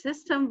management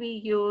system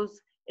we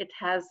use. It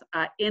has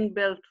an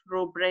inbuilt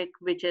rubric,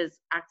 which is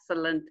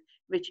excellent,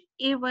 which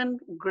even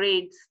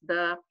grades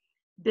the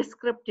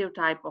descriptive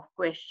type of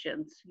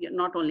questions,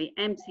 not only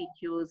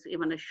MCQs,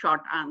 even a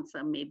short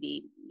answer,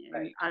 maybe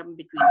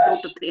between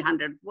 200 to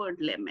 300 word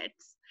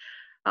limits.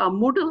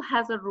 Moodle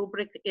has a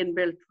rubric,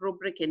 inbuilt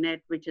rubric in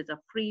it, which is a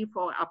free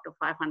for up to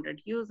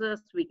 500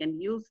 users. We can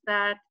use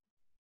that.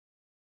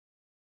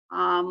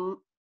 And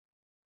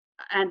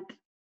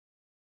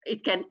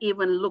it can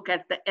even look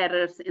at the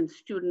errors in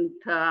student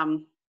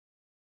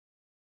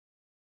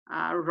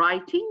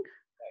writing.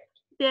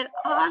 There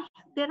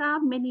are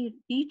many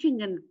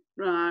teaching and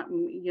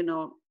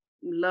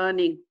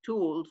learning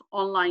tools,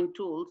 online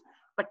tools,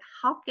 but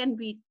how can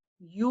we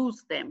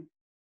use them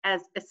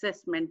as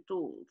assessment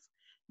tools?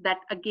 That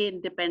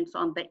again depends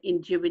on the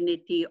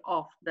ingenuity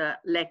of the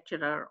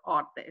lecturer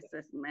or the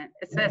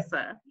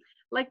assessor.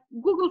 Like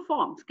Google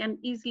Forms can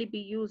easily be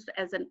used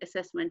as an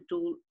assessment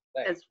tool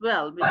as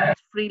well, which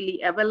is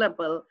freely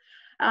available.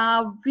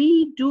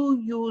 We do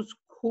use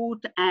Koul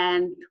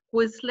and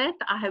Quizlet.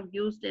 I have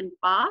used in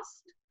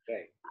past.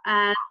 Right.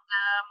 And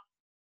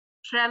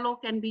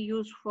Trello can be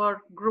used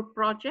for group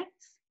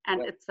projects,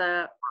 and it's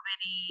a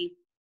very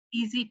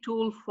easy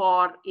tool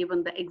for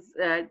even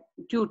the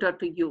tutor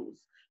to use.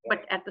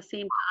 But at the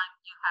same time,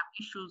 you have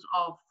issues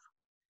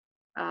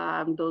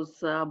of those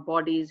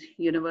bodies,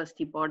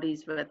 university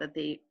bodies, whether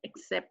they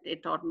accept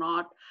it or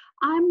not.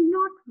 I'm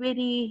not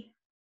very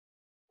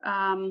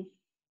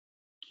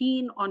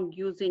keen on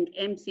using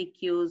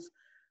MCQs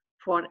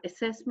for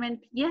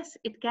assessment. Yes,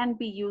 it can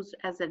be used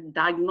as a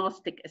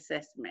diagnostic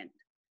assessment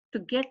to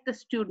get the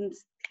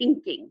students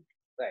thinking.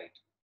 Right.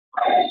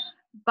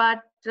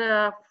 But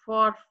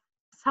for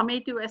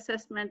summative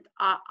assessment,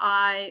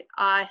 I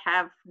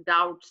have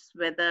doubts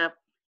whether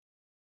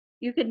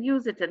you can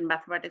use it in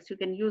mathematics, you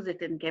can use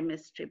it in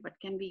chemistry, but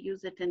can we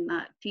use it in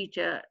a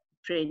teacher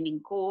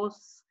training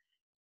course?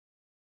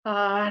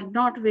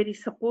 Not very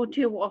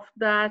supportive of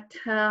that.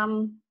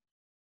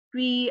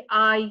 We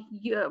are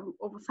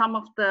some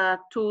of the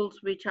tools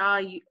which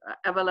are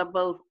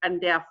available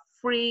and they are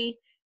free.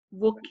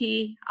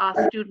 Wookie,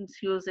 our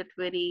students use it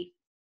very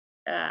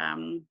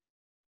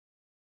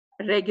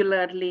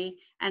regularly,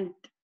 and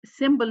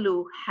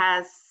Symbaloo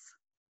has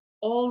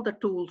all the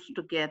tools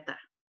together.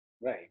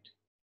 Right.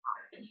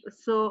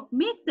 So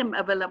make them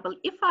available.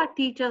 If our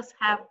teachers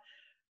have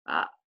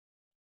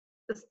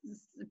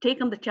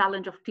taken the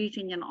challenge of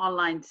teaching an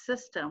online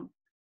system,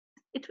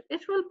 it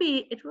will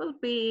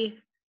be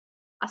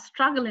a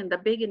struggle in the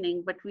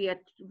beginning, but we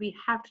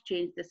have to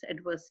change this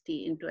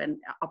adversity into an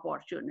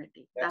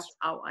opportunity. That's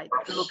how I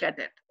look at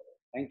it.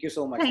 Thank you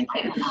so much. Thank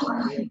you.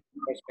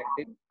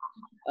 Perspective.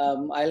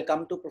 I'll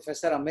come to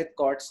Professor Amit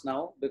Kauts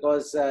now,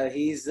 because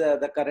he's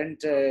the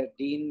current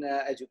Dean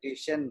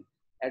Education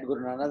at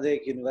Guru Nanak Dev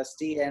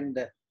University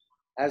and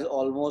has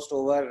almost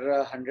over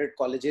 100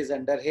 colleges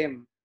under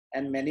him,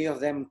 and many of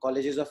them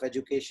colleges of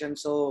education.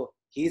 So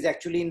he's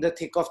actually in the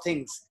thick of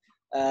things,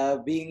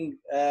 being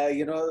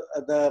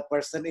the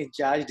person in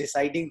charge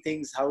deciding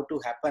things how to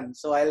happen.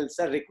 So I'll,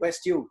 sir,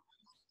 request you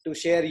to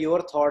share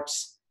your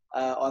thoughts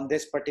on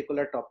this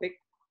particular topic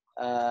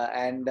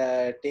and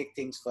take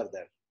things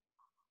further.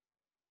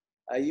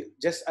 You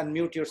just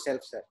unmute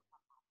yourself, sir.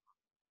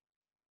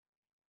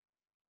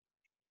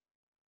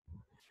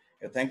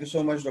 Yeah, thank you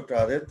so much, Dr.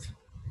 Adit.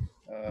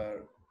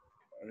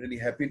 Really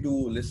happy to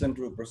listen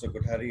to Professor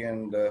Kothari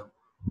and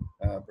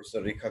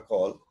Professor Rekha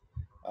Koul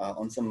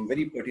on some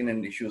very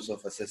pertinent issues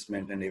of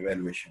assessment and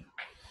evaluation.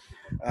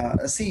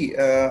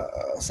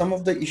 Some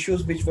of the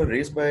issues which were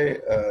raised by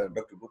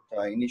Dr.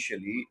 Gupta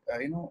initially,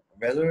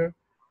 whether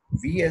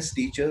we as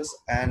teachers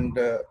and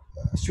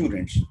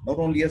students, not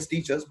only as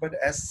teachers, but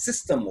as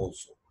system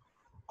also,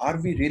 are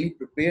we really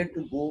prepared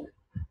to go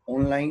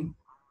online?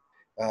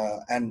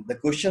 And the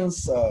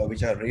questions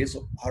which are raised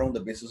are on the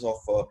basis of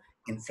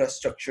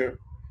infrastructure.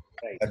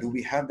 Right. Do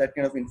we have that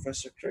kind of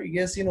infrastructure?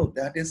 Yes,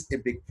 that is a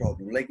big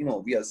problem. Like,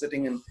 we are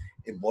sitting in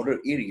a border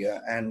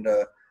area, and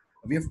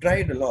we have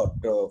tried a lot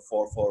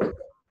for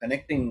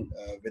connecting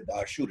with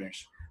our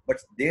students, but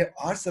there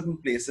are certain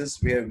places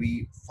where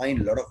we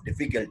find a lot of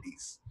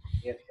difficulties.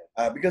 Yes, sir.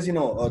 Because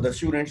the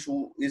students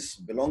who is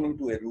belonging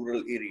to a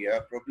rural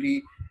area,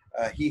 probably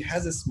he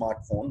has a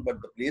smartphone,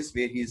 but the place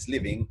where he is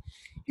living,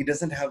 he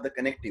doesn't have the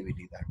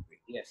connectivity that way.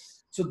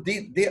 Yes. So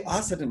there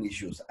are certain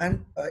issues,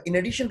 and in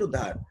addition to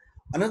that,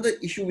 another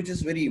issue which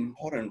is very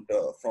important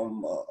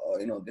from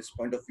this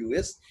point of view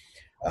is,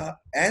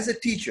 as a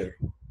teacher,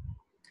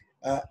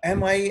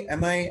 am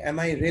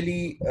I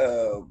really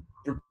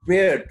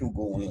prepared to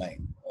go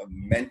online,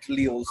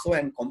 mentally also,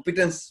 and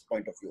competence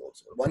point of view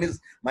also. One is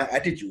my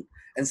attitude,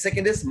 and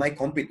second is my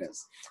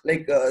competence.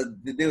 Like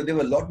there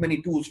were a lot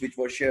many tools which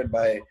were shared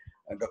by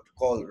Dr.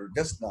 Koul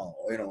just now.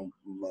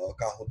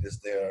 Kahoot is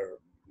there,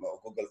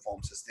 Google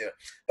Forms is there.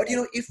 But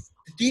if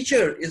the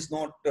teacher is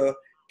not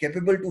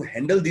capable to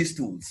handle these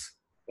tools,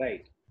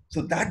 right,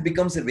 so that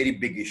becomes a very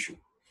big issue.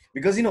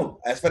 Because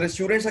as far as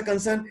students are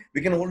concerned,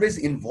 we can always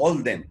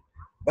involve them.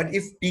 But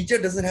if teacher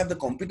doesn't have the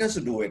competence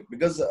to do it,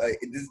 because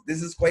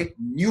this is quite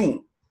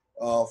new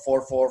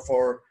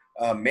for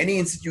many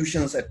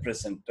institutions at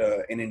present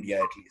in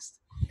India at least.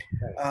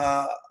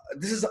 right.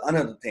 This is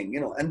another thing,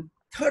 and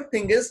third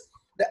thing is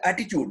the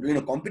attitude,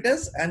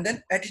 competence, and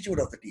then attitude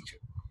of the teacher,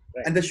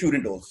 Right. and the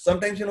student also.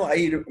 Sometimes,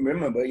 I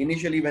remember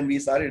initially when we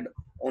started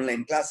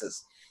online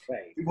classes,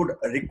 Right. we would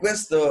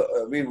request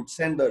we would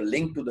send the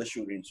link to the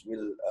students.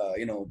 We'll,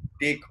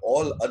 take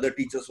all other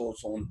teachers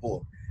also on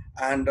board.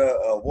 And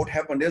what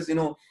happened is,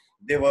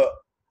 they were,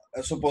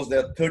 suppose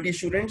there are 30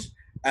 students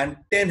and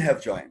 10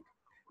 have joined.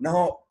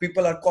 Now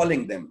people are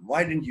calling them,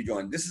 why didn't you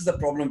join? This is the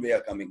problem we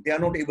are coming. They are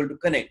not able to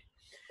connect.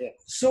 Yes.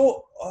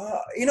 So,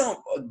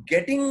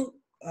 getting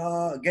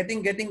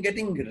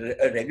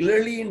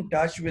regularly in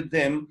touch with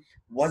them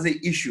was an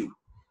issue.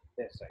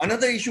 That's right.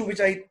 Another issue which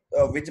I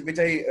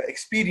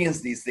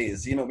experience these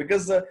days,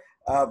 because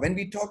when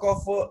we talk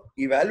of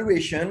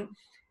evaluation,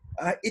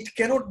 it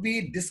cannot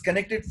be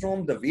disconnected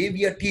from the way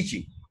we are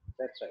teaching.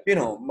 That's right.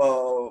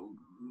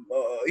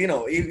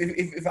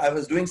 If I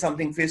was doing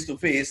something face to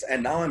face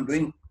and now I'm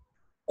doing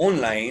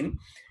online,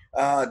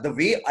 the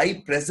way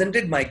I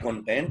presented my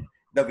content,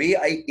 the way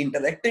I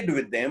interacted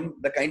with them,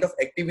 the kind of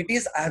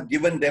activities I have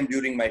given them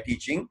during my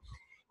teaching,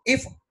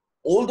 if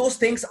all those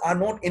things are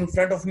not in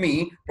front of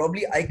me,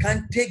 probably I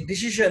can't take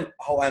decision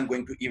how I'm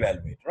going to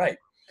evaluate, right?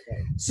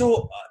 Right.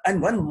 So,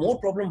 and one more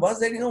problem was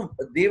that,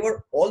 they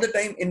were all the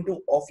time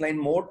into offline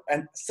mode,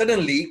 and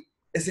suddenly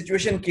a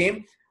situation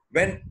came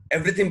when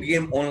everything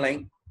became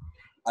online.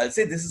 I'll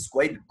say this is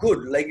quite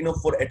good,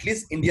 for at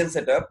least Indian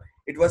setup,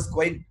 it was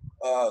quite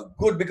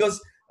good, because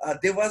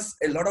there was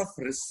a lot of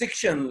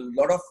restriction,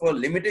 lot of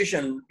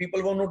limitation.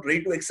 People were not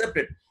ready to accept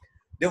it.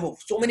 There were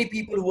so many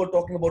people who were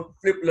talking about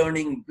flipped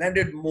learning,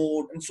 blended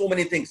mode, and so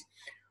many things,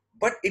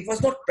 but it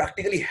was not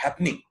practically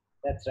happening.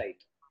 That's right.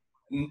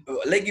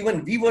 Like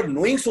even we were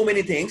knowing so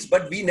many things,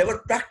 but we never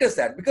practiced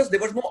that because there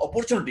was no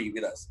opportunity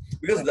with us,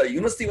 because the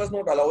university was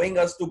not allowing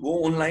us to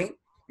go online.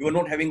 We were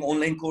not having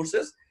online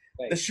courses.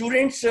 Right. The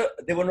students,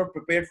 they were not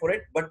prepared for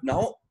it, but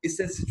now it's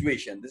a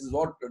situation. This is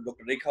what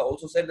Dr. Rekha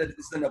also said, that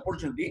it's an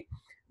opportunity.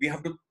 We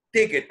have to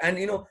take it. And,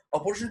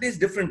 opportunity is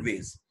different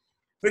ways.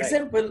 For Right.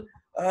 example,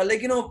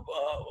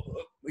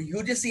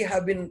 UGC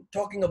have been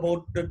talking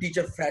about the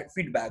teacher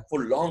feedback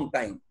for a long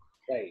time.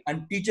 Right.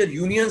 And teacher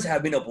unions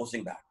have been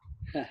opposing that.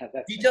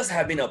 That's Teachers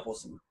have been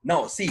opposing.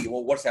 Now, see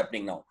what's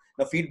happening now.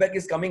 The feedback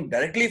is coming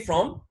directly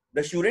from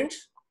the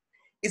students,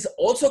 is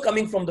also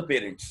coming from the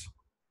parents,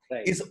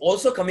 right. is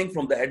also coming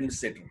from the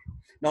administrator.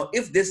 Now,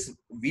 if this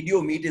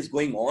video meet is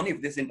going on,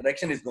 if this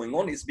interaction is going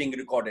on, it's being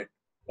recorded.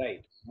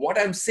 Right. What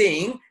I'm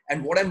saying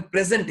and what I'm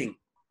presenting,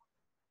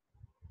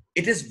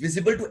 it is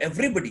visible to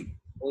everybody.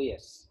 Oh,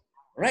 yes.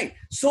 Right.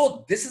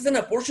 So this is an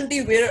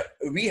opportunity where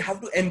we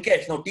have to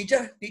encash. Now,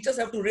 teachers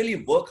have to really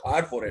work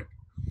hard for it.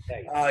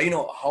 Right.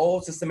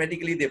 How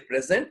systematically they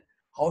present,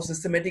 how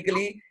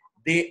systematically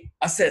they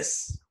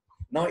assess.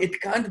 Now, it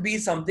can't be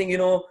something,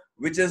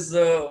 which is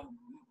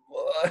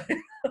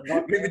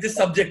which is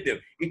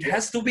subjective. It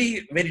has to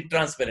be very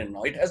transparent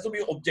now. It has to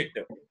be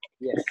objective.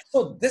 Yes.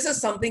 So this is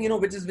something,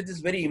 which is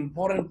very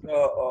important,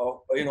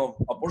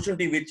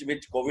 opportunity which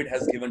COVID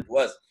has given to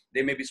us.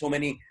 There may be so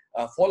many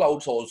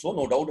fallouts also,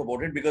 no doubt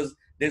about it, because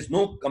there's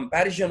no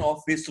comparison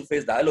of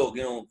face-to-face dialogue,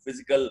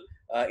 physical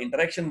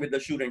interaction with the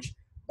students.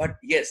 But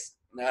yes,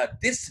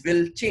 this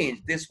will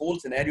change. This whole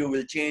scenario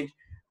will change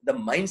the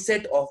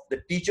mindset of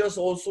the teachers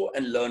also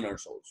and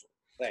learners also.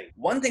 Right.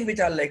 One thing which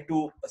I'd like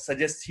to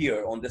suggest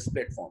here on this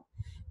platform,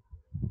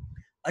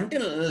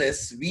 until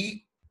unless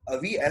we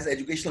as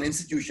educational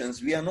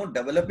institutions, we are not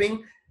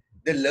developing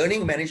the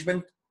learning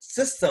management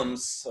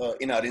systems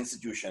in our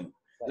institution,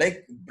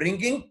 like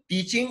bringing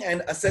teaching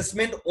and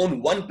assessment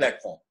on one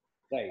platform.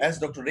 Right. As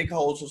Dr. Rekha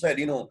also said,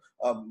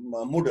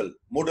 Moodle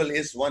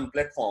is one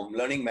platform,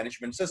 learning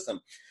management system.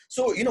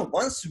 So,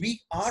 once we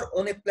are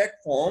on a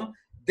platform,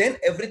 then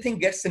everything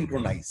gets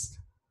synchronized.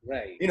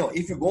 Right.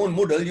 If you go on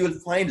Moodle, you will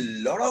find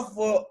a lot of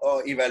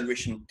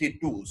evaluation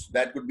tools.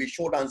 That could be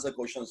short answer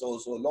questions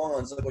also, long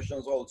answer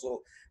questions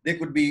also. There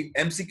could be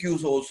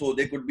MCQs also.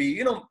 There could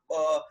be,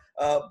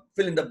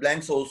 fill in the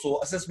blanks also,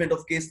 assessment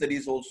of case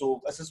studies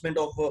also, assessment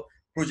of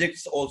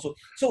projects also.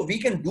 So we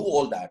can do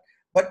all that.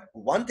 But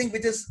one thing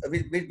which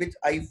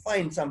I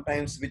find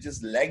sometimes which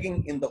is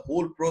lagging in the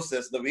whole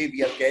process, the way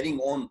we are carrying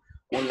on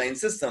online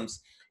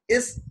systems,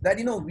 is that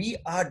we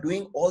are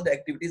doing all the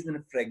activities in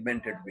a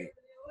fragmented way.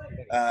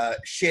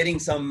 Sharing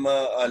some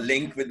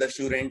link with the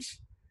students.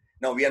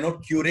 Now we are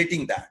not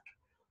curating that.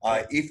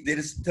 If there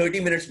is 30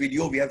 minutes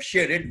video, we have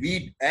shared it.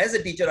 We, as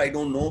a teacher, I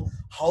don't know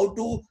how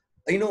to,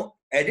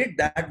 edit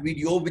that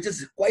video, which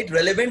is quite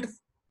relevant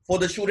for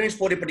the students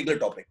for a particular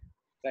topic.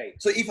 Right.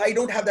 So if I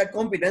don't have that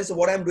competence,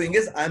 what I'm doing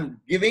is I'm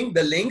giving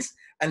the links,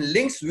 and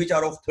links which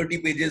are of 30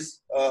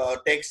 pages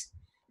text,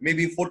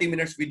 maybe 40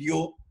 minutes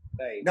video.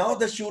 Right. Now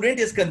the student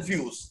is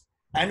confused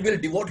and will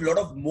devote a lot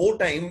of more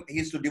time. He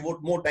has to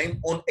devote more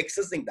time on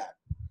accessing that.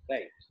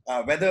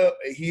 Right. Whether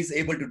he's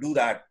able to do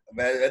that,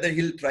 whether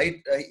he'll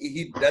try,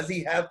 does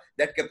he have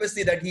that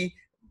capacity that he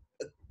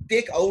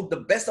take out the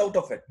best out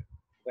of it.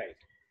 Right.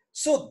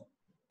 So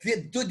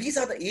these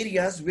are the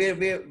areas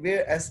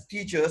where as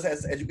teachers,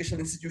 as educational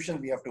institutions,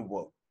 we have to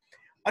work.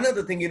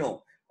 Another thing,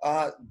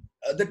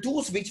 the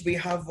tools which we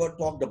have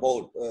talked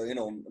about,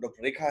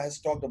 Dr. Rekha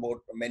has talked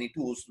about many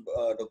tools.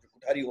 Dr.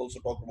 Kothari also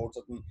talked about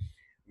certain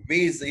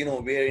ways,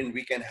 wherein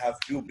we can have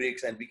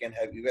rubrics and we can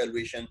have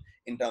evaluation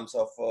in terms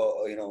of,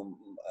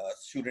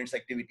 students'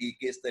 activity,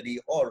 case study,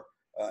 or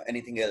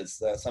anything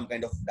else, some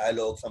kind of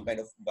dialogue, some kind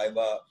of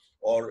viva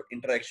or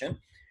interaction.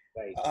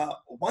 Right.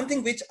 One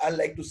thing which I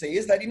like to say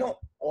is that,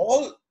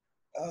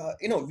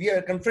 we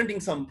are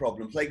confronting some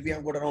problems. Like we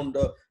have got around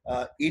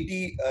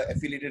 80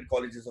 affiliated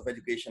colleges of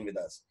education with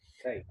us.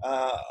 Right.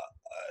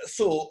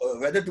 So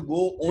whether to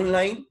go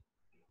online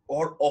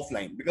or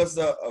offline, because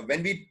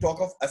when we talk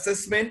of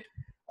assessment,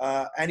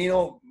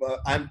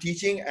 I'm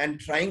teaching and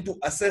trying to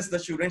assess the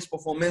students'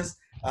 performance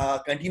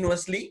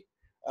continuously.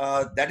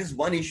 That is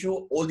one issue.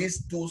 All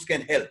these tools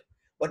can help.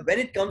 But when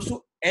it comes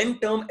to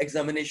end-term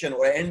examination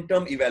or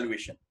end-term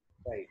evaluation,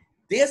 right,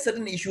 there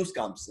certain issues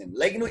comes in.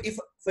 Like, if,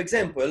 for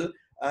example,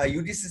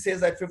 UGC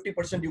says that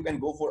 50% you can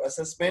go for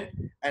assessment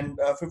and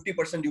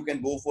 50% you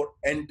can go for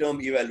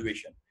end-term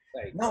evaluation.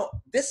 Right. Now,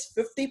 this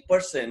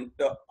 50%,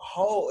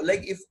 how,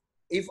 like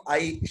if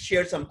I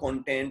share some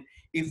content,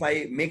 if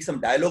I make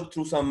some dialogue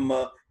through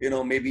some,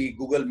 maybe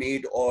Google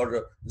Meet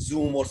or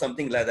Zoom or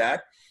something like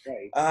that,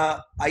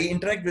 right, I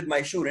interact with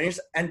my students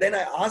and then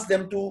I ask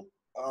them to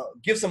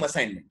give some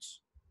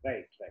assignments.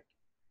 Right, right.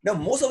 Now,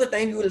 most of the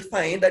time you will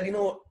find that,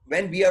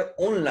 when we are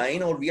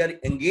online or we are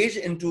engaged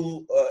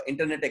into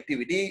internet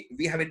activity,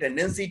 we have a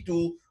tendency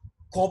to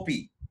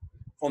copy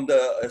from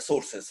the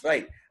sources,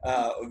 right?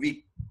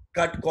 We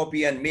cut,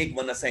 copy and make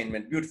one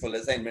assignment, beautiful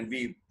assignment.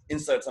 We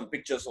insert some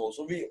pictures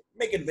also, we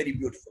make it very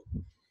beautiful.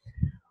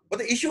 But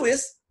the issue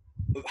is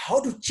how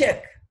to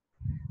check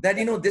that,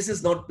 this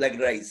is not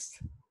plagiarized.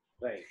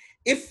 Right.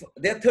 If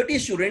there are 30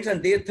 students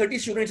and 30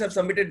 students have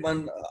submitted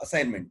one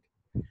assignment,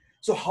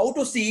 so how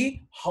to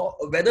see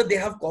whether they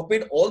have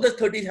copied, all the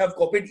 30 have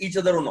copied each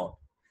other or not.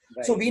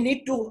 Right. So we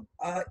need to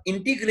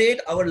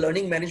integrate our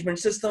learning management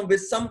system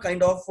with some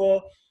kind of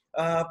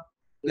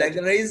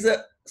plagiarized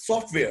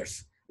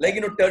softwares. Like,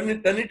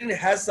 Turnitin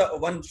has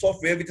one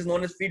software which is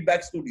known as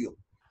Feedback Studio.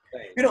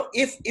 Right.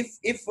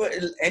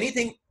 If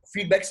anything,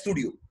 Feedback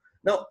Studio.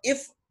 Now,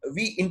 if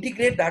we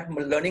integrate that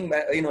learning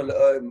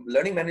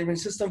management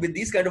system with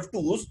these kind of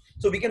tools,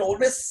 so we can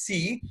always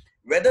see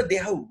whether they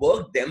have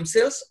worked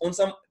themselves on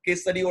some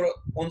case study or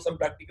on some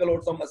practical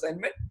or some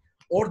assignment,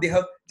 or they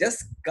have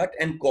just cut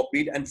and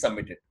copied and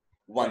submitted.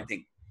 One right.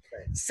 thing.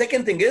 Right.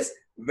 Second thing is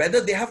whether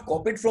they have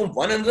copied from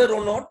one another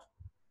or not.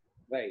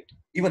 Right.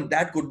 Even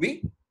that could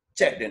be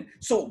checked in.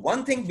 So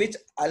one thing which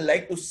I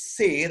like to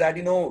say that,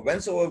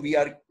 whensoever we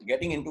are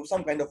getting into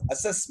some kind of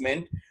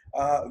assessment,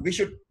 we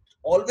should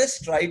always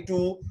try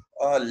to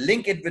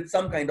link it with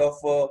some kind of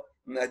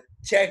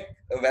check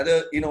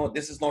whether,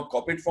 this is not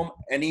copied from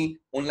any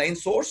online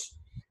source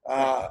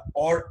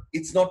or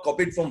it's not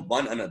copied from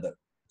one another.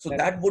 So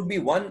that would be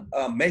one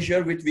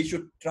measure which we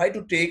should try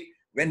to take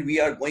when we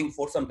are going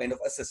for some kind of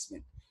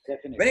assessment.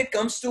 Definitely. When it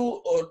comes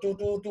to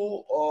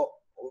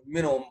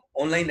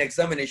online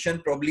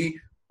examination, probably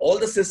all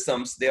the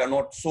systems, they are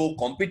not so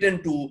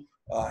competent to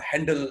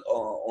handle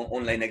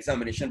online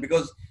examination,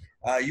 because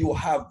you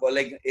have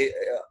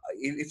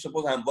if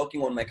suppose I'm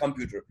working on my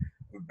computer,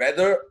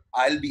 whether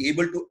I'll be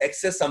able to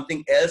access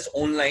something else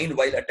online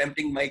while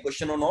attempting my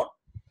question or not,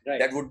 right.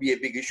 That would be a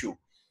big issue.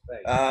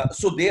 Right.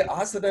 So there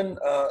are certain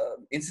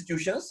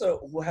institutions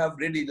who have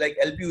really, like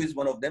LPU is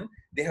one of them.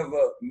 They have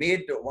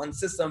made one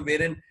system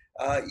wherein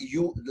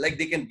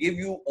they can give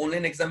you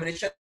online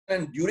examination,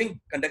 and during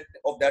conduct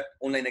of that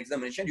online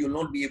examination, you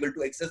will not be able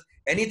to access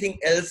anything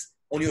else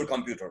on your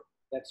computer.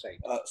 That's right.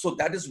 So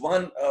that is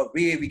one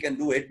way we can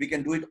do it. We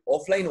can do it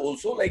offline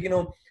also.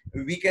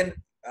 We can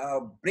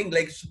bring,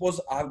 suppose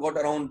I've got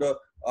around,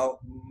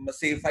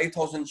 say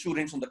 5,000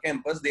 students on the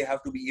campus, they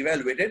have to be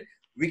evaluated.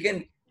 We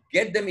can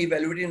get them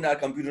evaluated in our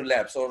computer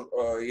labs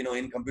or,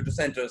 in computer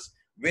centers,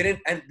 wherein,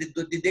 and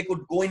they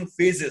could go in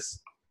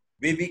phases,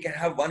 where we can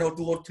have 1 or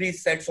 2 or 3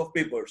 sets of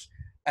papers.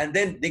 and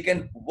then they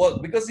can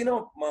work, because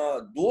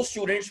those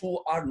students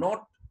who are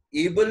not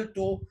able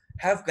to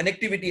have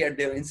connectivity at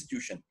their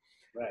institution,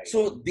 Right.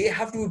 so they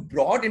have to be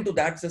brought into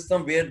that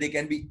system where they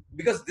can be,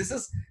 because this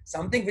is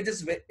something which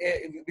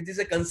is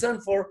a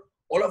concern for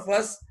all of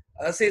us,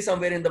 say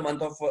somewhere in the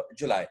month of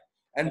July,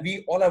 and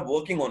we all are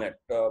working on it.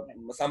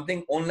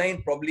 Something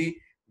online, probably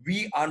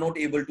we are not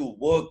able to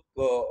work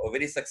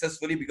very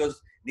successfully,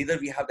 because neither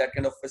we have that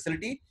kind of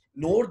facility,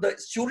 nor the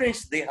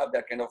students, they have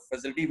that kind of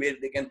facility where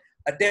they can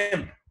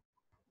attempt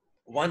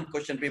one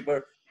question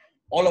paper,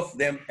 all of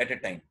them at a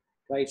time.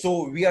 Right.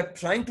 So we are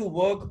trying to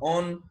work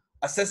on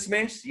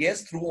assessments,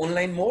 yes, through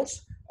online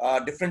modes,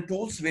 different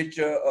tools which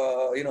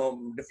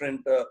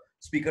different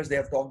speakers they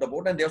have talked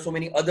about, and there are so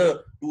many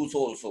other tools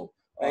also,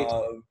 Right.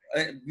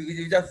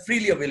 which are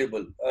freely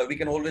available. We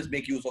can always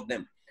make use of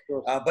them.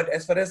 Sure. But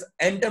as far as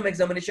end-term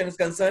examination is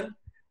concerned,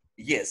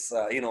 yes,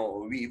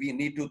 we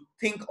need to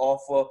think of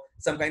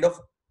some kind of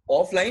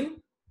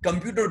offline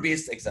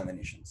computer-based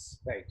examinations.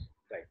 Right.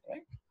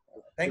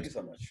 Thank you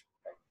so much.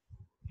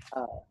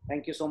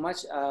 Thank you so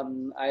much.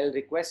 I'll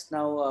request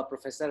now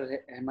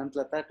Professor Hemant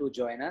Lata to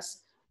join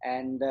us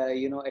and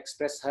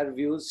express her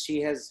views.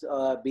 She has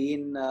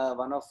been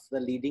one of the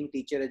leading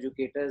teacher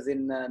educators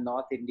in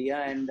North India,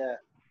 and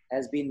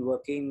has been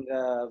working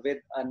with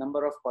a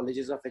number of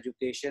colleges of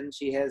education.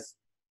 She has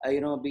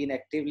been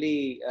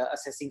actively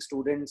assessing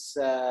students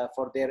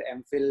for their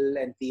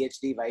MPhil and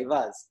PhD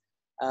vivas,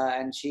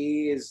 and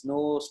she is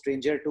no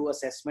stranger to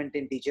assessment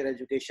in teacher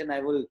education.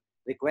 I will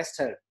request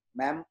her,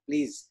 ma'am,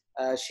 please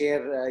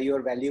share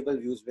your valuable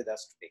views with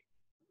us today.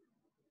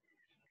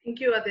 Thank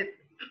you, Adit.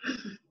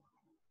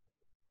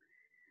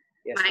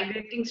 Yes, my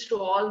greetings to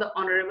all the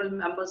honorable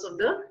members of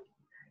the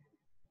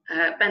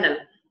panel.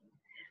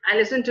 I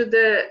listened to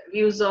the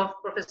views of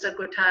Professor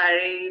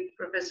Kothari,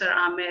 Professor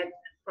Amit,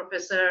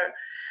 Professor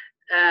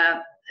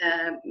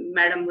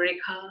Madam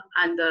Rekha,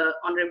 and the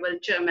Honorable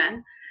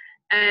Chairman.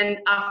 And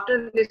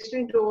after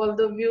listening to all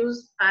the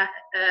views,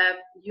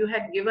 you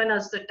had given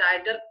us the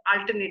title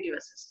Alternative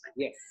Assessment.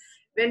 Yes.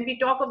 When we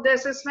talk of the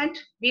assessment,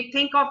 we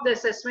think of the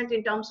assessment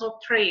in terms of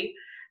three,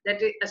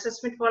 that is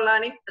assessment for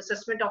learning,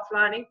 assessment of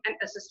learning, and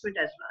assessment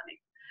as learning.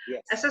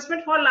 Yes.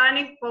 Assessment for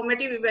learning,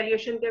 formative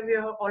evaluation, we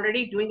are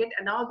already doing it.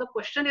 And now the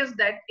question is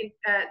that in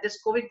this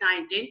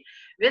COVID-19,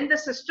 when the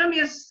system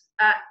is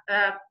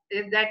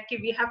that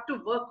we have to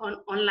work on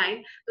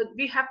online, so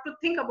we have to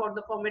think about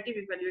the formative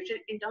evaluation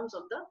in terms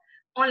of the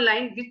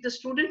online, which the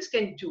students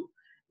can do.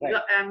 Right.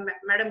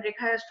 Madam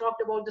Rekha has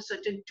talked about the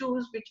certain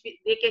tools which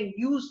they can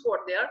use for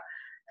their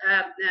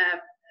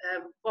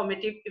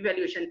formative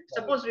evaluation. Right.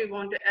 Suppose we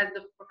want to, as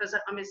the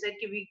Professor Amit said,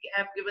 we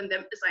have given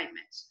them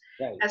assignments.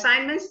 Right.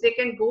 Assignments, they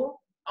can go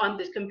on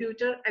this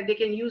computer and they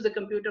can use the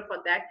computer for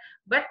that.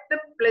 But the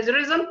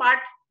plagiarism part,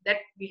 that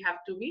we have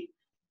to be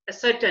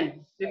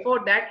certain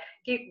before that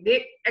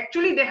they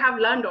have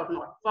learned or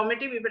not.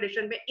 Formative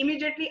evaluation,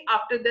 immediately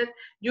after that,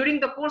 during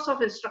the course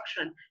of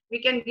instruction,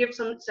 we can give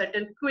some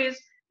certain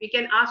quiz. We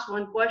can ask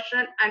one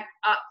question and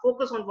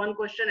focus on one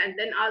question, and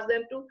then ask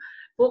them to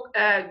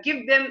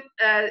give them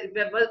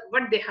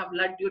what they have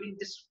learned during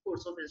this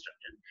course of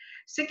instruction.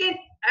 Second,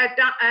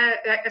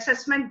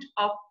 assessment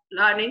of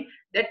learning,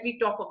 that we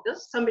talk of the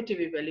summative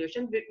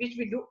evaluation, which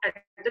we do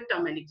at the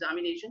term and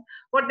examination.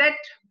 For that,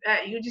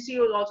 UGC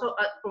was also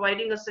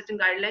providing us certain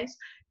guidelines,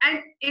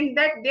 and in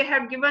that they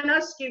have given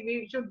us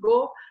we should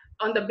go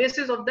on the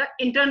basis of the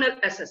internal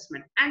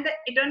assessment. And the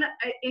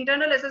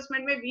internal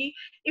assessment may be,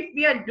 if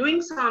we are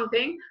doing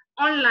something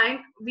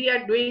online, we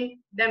are doing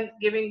them,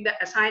 giving the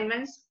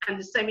assignments and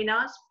the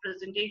seminars,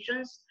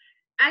 presentations,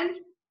 and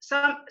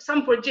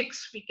some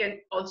projects we can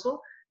also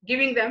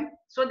giving them,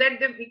 so that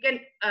we can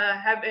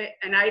have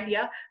an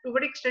idea to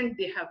what extent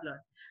they have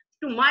learned.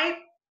 To my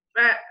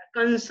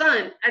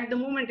concern at the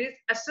moment is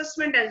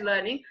assessment as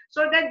learning,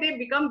 so that they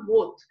become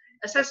both.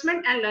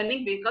 Assessment and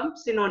learning become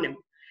synonym.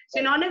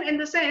 Synonym in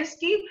the sense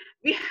that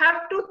we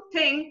have to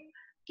think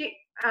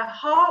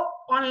how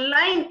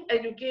online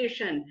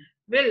education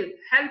will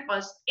help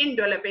us in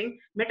developing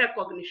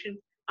metacognition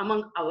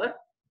among our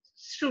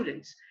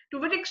students. To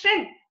what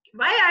extent?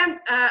 Why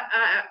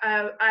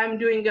I am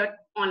doing it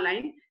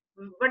online?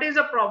 What is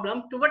the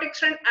problem? To what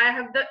extent I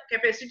have the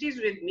capacities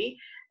with me,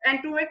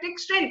 and to what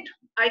extent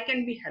I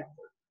can be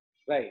helpful?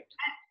 Right.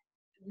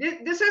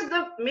 This is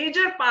the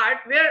major part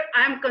where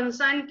I am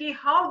concerned कि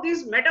how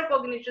these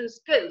metacognition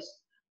skills,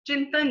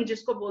 चिंतन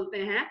जिसको बोलते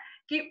हैं,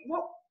 कि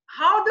वो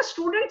how the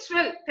students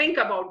will think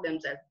about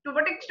themselves, to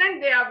what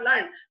extent they have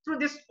learned through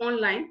this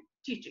online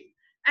teaching.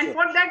 And sure.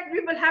 For that, we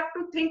will have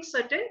to think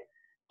certain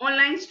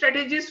online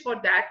strategies for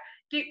that,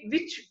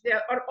 which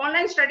are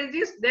online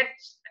strategies that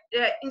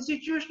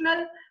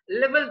institutional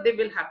level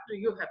you have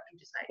to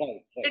decide.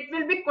 Right. It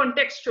will be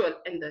contextual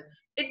in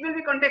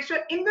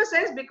the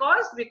sense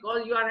because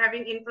you are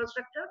having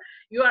infrastructure,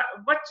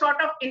 what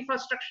sort of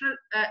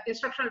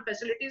instructional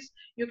facilities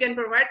you can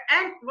provide,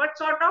 and what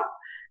sort of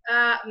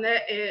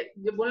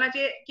बोलना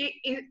चाहिए कि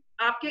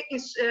आपके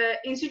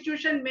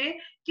institution में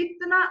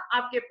कितना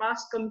आपके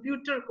पास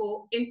computer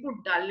को input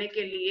डालने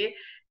के लिए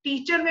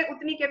टीचर में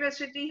उतनी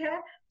कैपेसिटी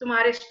है,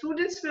 तुम्हारे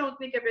स्टूडेंट्स में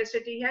उतनी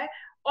कैपेसिटी है,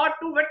 or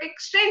to what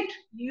extent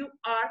you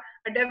are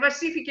a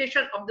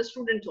diversification of the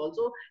students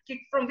also,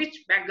 from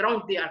which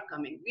background they are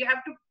coming. We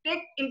have to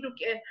take into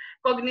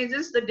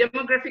cognizance the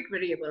demographic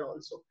variable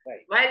also,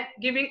 right, while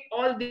giving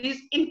all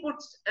these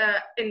inputs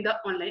in the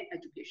online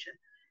education.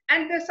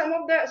 And some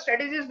of the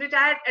strategies which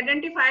I had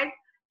identified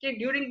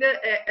during the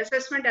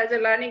assessment as a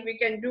learning we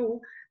can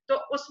do. So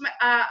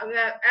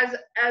as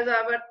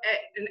our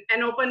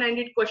an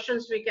open-ended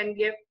questions we can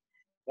give,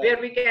 where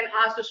we can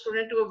ask the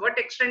student to what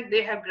extent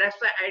they have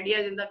grasped the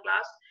ideas in the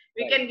class.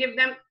 We can give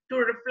them to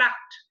reflect,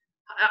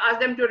 ask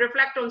them to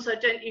reflect on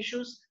certain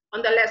issues,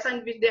 on the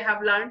lesson which they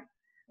have learned.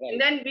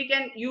 And then we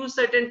can use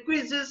certain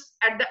quizzes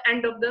at the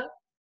end of the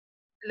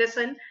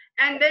lesson,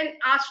 and then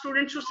ask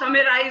students to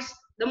summarize.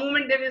 The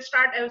moment they will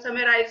start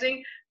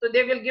summarizing, so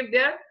they will give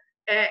their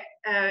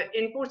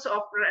inputs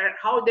of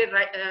how they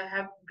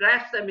have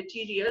grasped the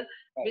material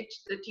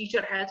which the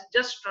teacher has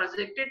just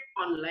translated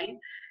online.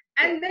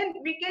 And then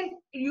we can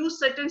use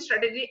certain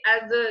strategy,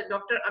 as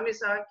Dr. Amit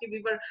said,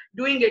 we were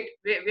doing it.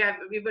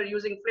 We were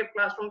using flipped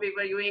classroom. We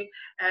were using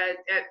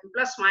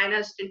plus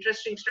minus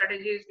interesting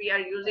strategies. We are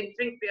using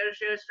think pair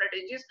share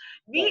strategies.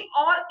 We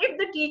all, if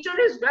the teacher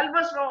is well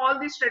versed on all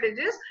these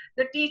strategies,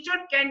 the teacher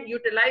can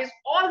utilize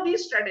all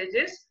these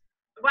strategies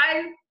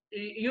while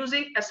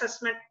using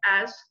assessment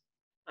as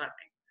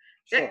learning.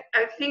 That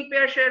I think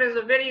pair share is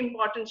a very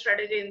important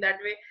strategy in that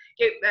way.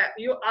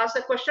 You ask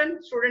a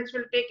question, students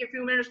will take a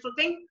few minutes to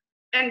think,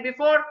 and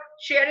before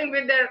sharing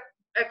with their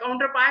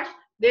counterparts,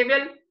 they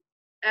will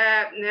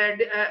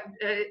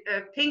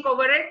think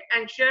over it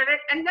and share it,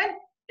 and then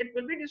it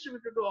will be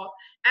distributed to all.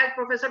 As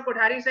Professor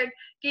Kothari said,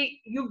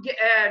 you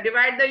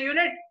divide the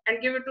unit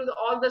and give it to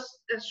all the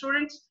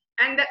students,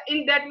 and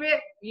in that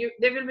way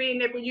they will be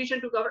in a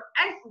position to cover.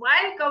 And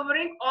while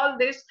covering all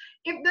this,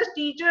 if the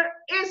teacher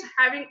is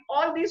having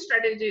all these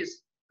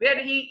strategies, where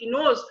he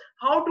knows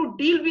how to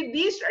deal with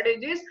these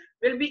strategies,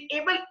 will be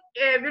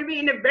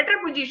in a better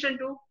position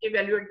to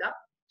evaluate the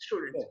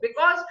students.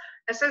 Because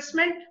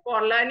assessment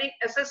for learning,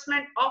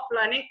 assessment of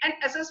learning, and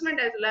assessment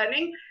as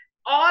learning,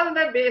 all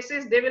the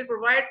basis they will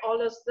provide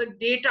all us the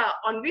data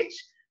on which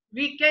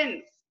we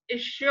can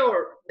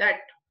assure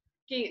that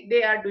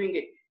they are doing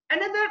it.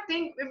 Another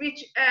thing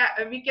which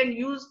we can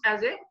use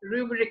as a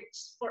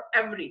rubrics for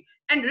every,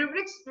 and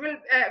rubrics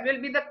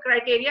will be the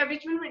criteria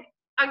which will be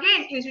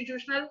again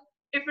institutional.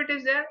 If it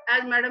is there,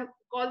 as Madam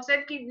Koul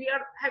said, we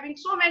are having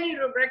so many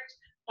rubrics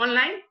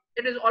online,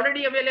 it is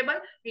already available.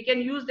 We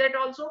can use that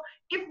also.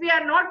 If we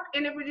are not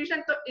in a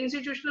position, to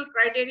institutional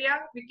criteria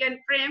we can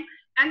frame,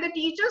 and the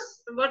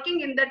teachers working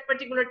in that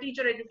particular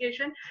teacher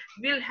education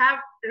will have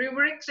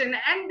rubrics in,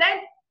 and then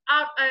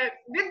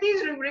with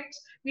these rubrics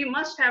we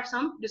must have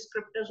some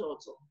descriptors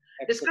also.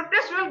 Excellent.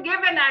 Descriptors will give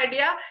an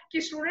idea.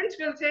 Students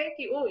will say,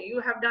 oh, you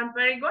have done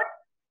very good.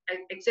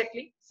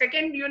 Exactly.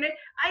 Second unit,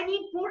 I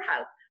need more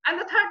help. And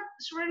the third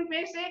student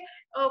may say,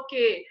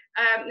 okay,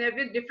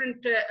 with different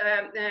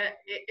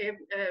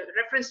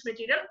reference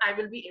material, I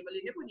will be able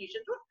in a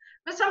position to,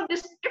 but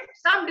if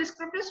some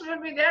descriptors will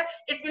be there,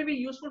 it will be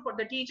useful for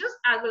the teachers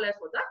as well as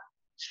for the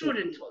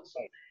students also.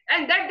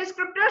 And that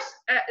descriptors,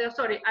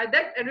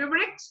 that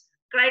rubrics,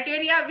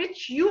 criteria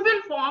which you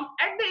will form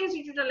at the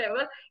institutional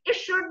level, it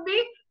should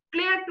be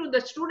clear to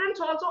the students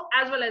also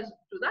as well as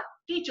to the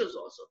teachers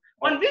also,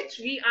 on which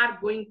we are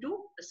going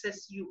to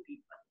assess you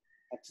people.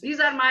 These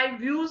are my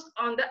views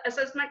on the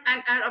assessment,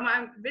 and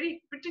I'm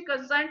very pretty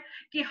concerned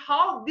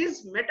how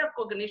this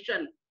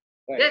metacognition,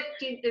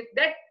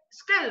 that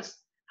skills,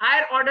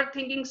 higher order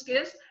thinking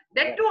skills,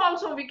 that too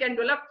also we can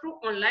develop through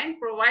online,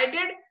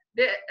 provided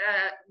the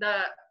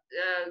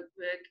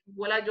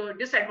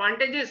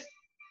disadvantages.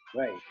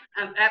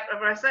 And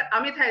Professor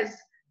Amit has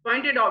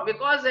pointed out,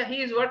 because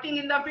he is working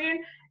in the field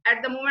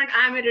at the moment.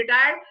 I am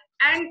retired,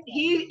 and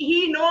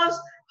he knows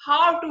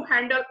how to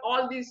handle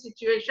all these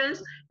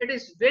situations. It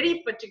is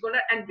very particular,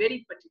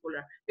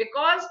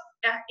 because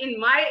in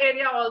my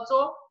area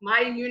also, my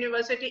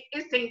university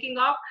is thinking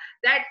of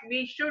that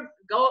we should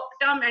go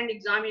term and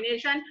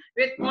examination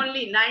with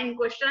only 9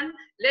 questions.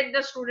 Let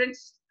the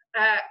students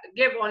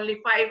give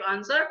only 5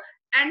 answers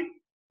and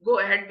go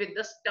ahead with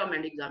the term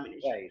and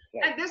examination.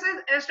 And this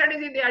is a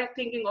strategy they are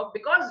thinking of,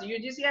 because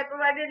UGC has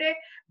provided a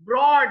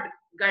broad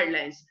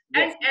guidelines.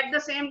 And at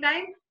the same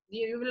time,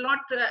 you will not,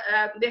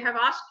 they have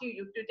asked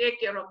you to take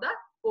care of the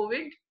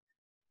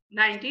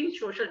COVID-19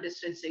 social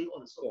distancing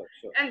also.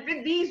 And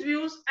with these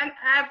views, and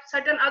I have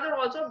certain other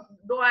also,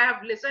 though I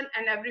have listened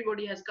and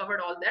everybody has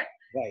covered all that.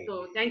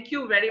 So thank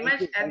you very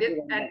much, Adit,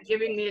 and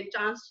giving me a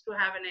chance to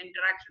have an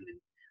interaction with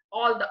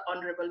all the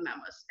honorable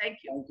members. Thank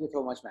you. Thank you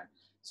so much, ma'am.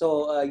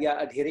 So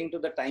adhering to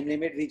the time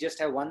limit, we just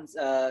have one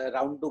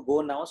round to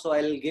go now. So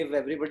I'll give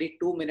everybody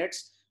 2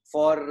 minutes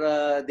for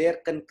their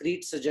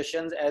concrete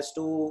suggestions as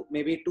to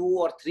maybe 2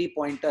 or 3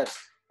 pointers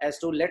as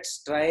to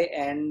let's try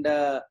and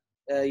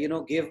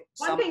give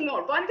one thing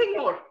more.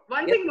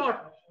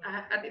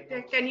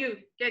 Can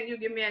you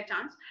give me a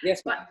chance?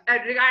 Yes, ma'am.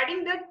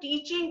 Regarding the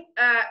teaching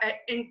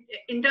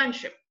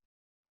internship.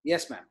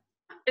 Yes, ma'am.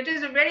 It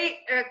is a very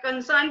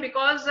concern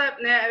because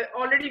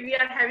already we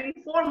are having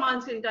 4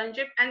 months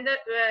internship, and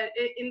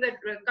in the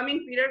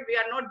coming period we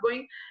are not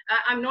going.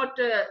 I'm not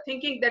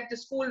thinking that the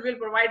school will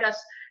provide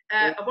us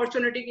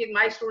opportunity with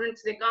my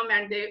students. They come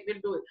and they will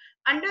do it.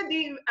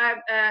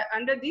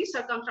 Under these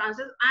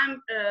circumstances,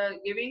 I'm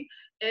giving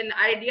an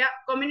idea: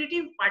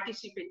 community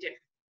participative.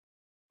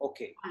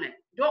 Okay.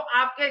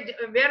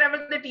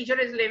 Wherever the teacher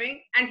is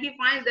living and he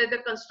finds that the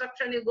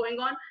construction is going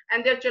on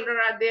and their children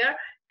are there,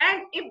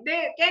 and if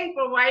they can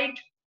provide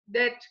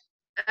that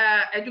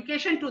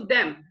education to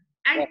them,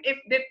 and if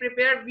they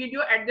prepare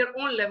video at their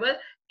own level,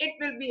 it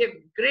will be a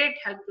great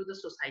help to the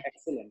society.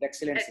 Excellent,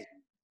 excellent.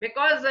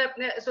 Because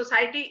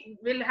society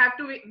will have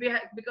to,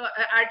 because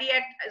RT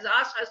Act has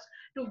asked us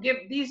to give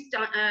these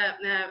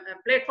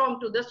platform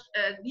to this,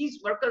 these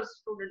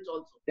workers, students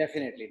also.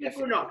 Definitely. We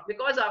could not,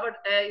 because our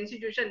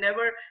institution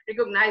never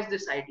recognized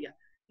this idea.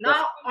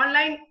 Now,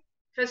 online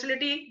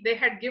facility they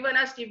had given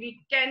us,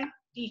 we can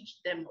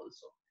teach them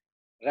also.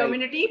 Right.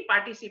 Community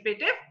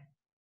participative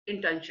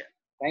internship.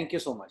 Thank you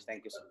so much.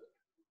 Thank you so much.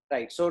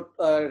 Right. So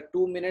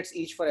 2 minutes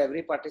each for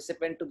every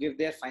participant to give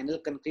their final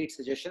concrete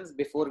suggestions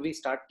before we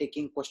start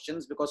taking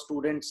questions, because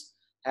students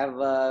have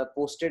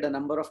posted a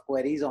number of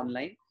queries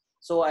online.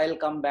 So I'll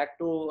come back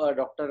to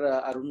Dr.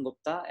 Arun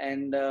Gupta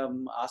and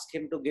ask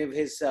him to give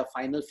his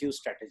final few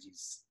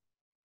strategies.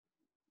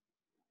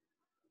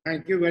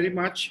 Thank you very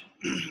much.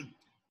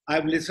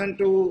 I've listened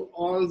to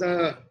all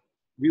the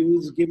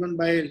views given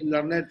by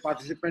learned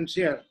participants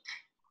here,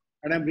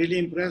 and I'm really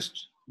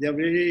impressed. They're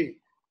really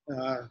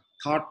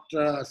thought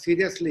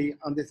seriously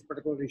on this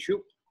particular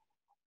issue.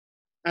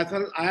 As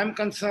far as I am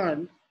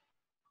concerned,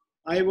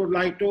 I would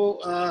like to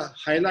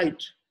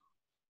highlight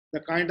the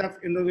kind of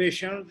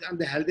innovations and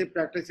the healthy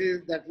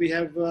practices that we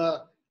have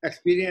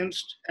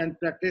experienced and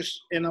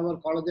practiced in our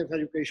College of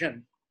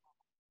Education.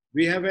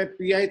 We have a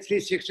PI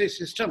 360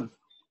 system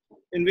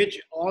in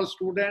which all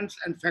students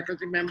and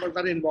faculty members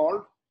are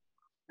involved,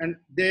 and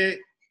they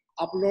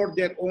upload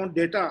their own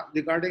data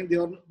regarding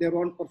their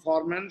own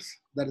performance,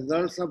 the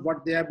results of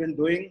what they have been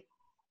doing.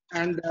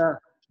 And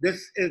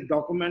this is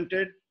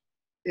documented,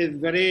 is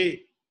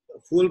very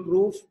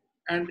foolproof,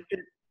 and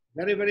it's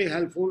very, very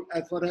helpful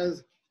as far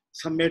as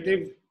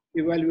summative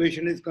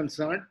evaluation is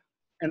concerned,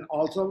 and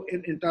also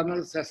in internal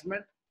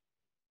assessment.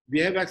 We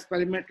have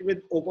experimented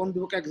with open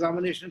book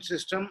examination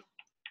system,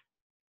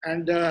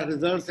 and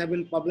results have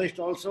been published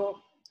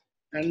also.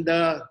 And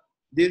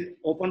these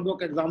open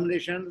book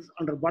examinations,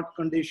 under what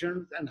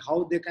conditions and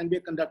how they can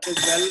be conducted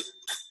well,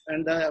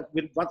 and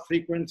with what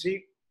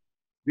frequency.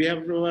 We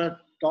have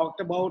talked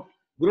about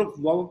group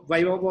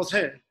viva voce,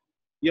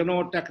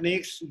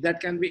 techniques that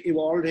can be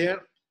evolved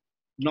here,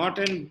 not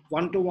in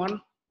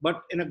one-to-one,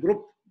 but in a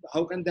group.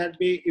 How can that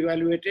be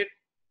evaluated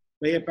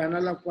by a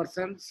panel of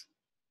persons?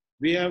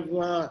 We have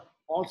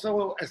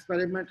also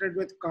experimented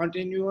with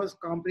continuous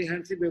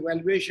comprehensive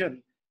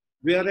evaluation,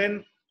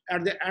 wherein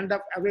at the end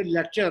of every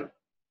lecture,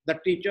 the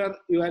teacher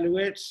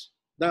evaluates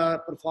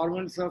the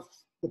performance of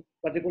the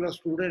particular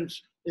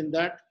students in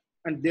that,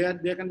 and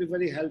they can be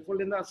very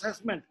helpful in the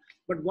assessment.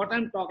 But what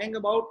I'm talking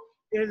about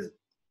is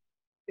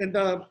in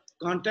the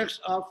context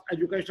of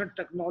educational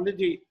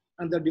technology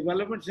and the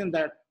developments in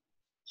that,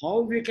 how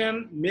we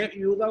can make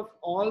use of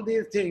all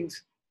these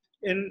things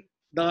in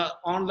the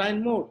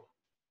online mode.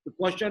 The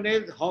question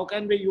is, how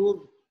can we use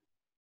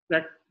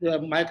that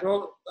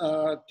micro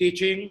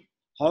teaching?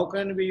 How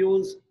can we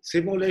use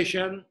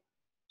simulation?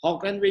 How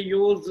can we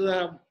use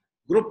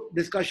group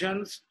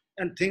discussions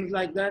and things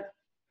like that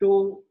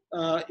to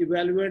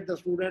evaluate the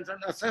students and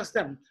assess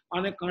them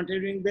on a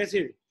continuing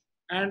basis?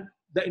 And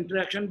the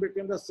interaction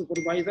between the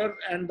supervisor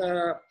and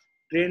the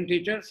trained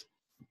teachers.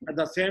 At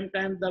the same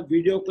time, the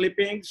video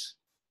clippings,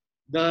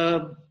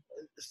 the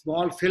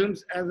small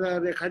films, as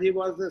Rekha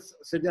was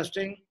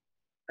suggesting.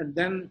 And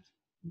then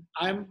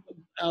I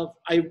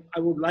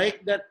would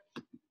like that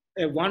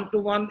a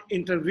one-to-one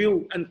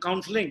interview and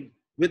counseling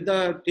with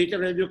the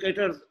teacher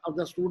educators of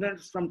the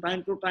students from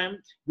time to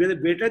time, with a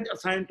weightage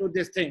assigned to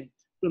this thing,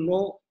 to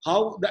know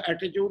how the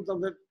attitudes of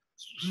the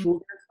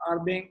students are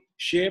being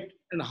shaped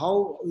and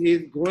how he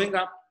is growing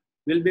up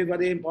will be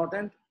very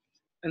important.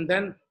 And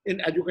then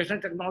in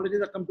educational technology,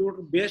 the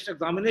computer-based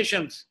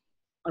examinations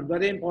are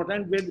very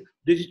important, with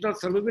digital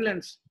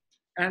surveillance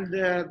and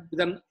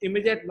the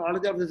immediate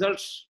knowledge of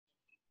results.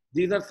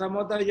 These are some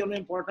of the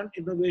important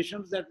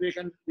innovations that we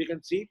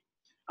can see.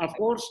 Of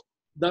course,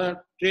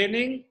 the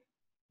training,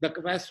 the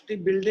capacity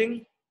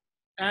building,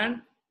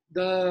 and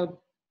the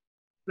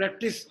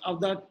practice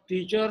of the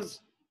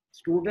teachers,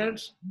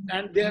 students,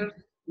 and their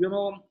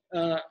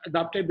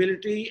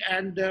adaptability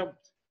and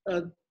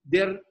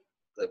their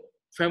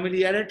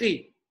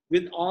familiarity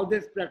with all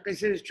these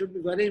practices should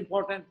be very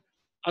important.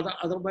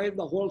 Otherwise,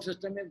 the whole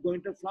system is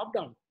going to flop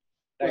down.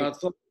 Right.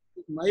 So,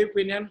 in my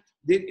opinion,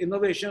 these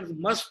innovations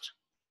must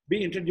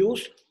be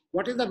introduced.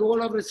 What is the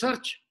role of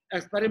research,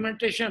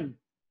 experimentation,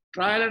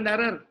 trial and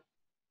error?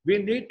 We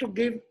need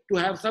to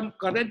have some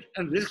courage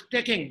and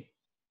risk-taking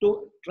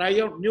to try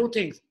out new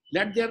things.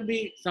 Let there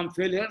be some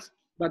failures,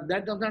 but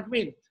that does not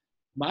mean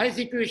My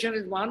situation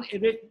is one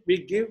in which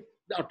we give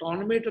the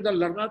autonomy to the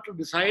learner to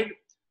decide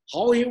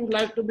how he would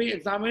like to be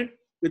examined,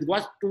 with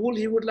what tool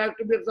he would like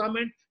to be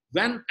examined,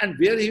 when and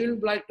where he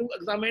would like to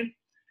examine,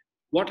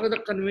 what are the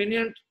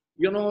convenient,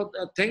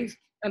 things,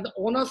 and the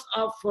onus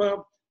of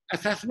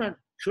assessment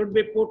should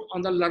be put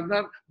on the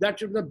learner. That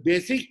should be the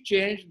basic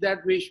change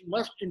that we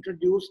must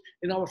introduce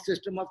in our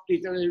system of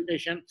teacher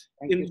education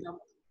in the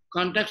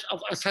context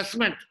of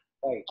assessment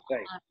Right,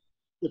 right.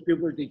 the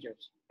pupil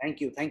teachers.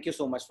 Thank you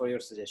so much for your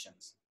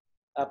suggestions.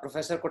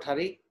 Professor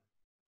Kothari?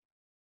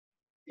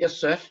 Yes,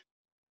 sir.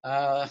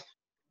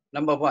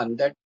 Number one,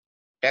 that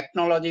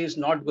technology is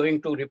not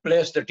going to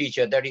replace the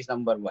teacher. That is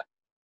number one.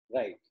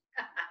 Right.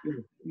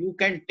 You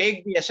can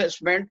take the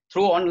assessment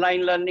through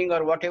online learning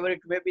or whatever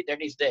it may be,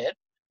 that is there.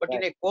 But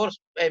Right. in a course,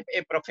 a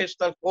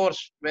professional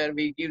course where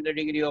we give the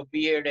degree of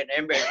B.Ed and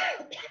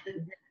M.Ed,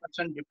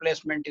 100%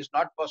 replacement is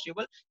not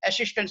possible.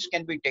 Assistance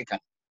can be taken.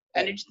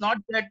 And Right. it's not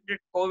that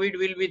COVID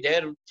will be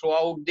there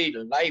throughout the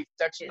life.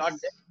 That's not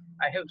Yes. there.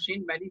 I have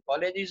seen many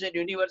colleges and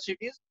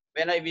universities.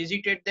 When I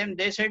visited them,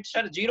 they said,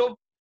 "Sir,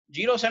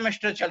 zero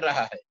semester chal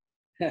raha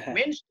hai."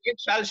 Means एक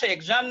साल से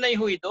exam नहीं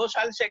हुई, 2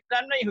 साल से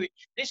exam नहीं हुई.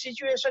 This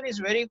situation is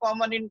very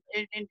common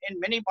in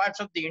many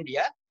parts of the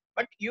India.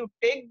 But you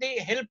take the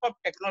help of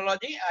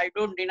technology, I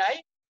don't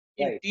deny,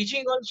 in Right.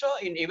 teaching also,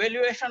 in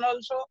evaluation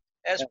also.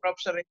 As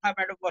Professor Rekha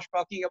madam was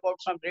talking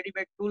about some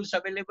ready-made tools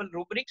available,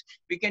 rubrics,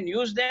 we can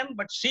use them,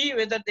 but see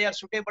whether they are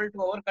suitable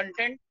to our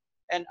content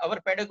and our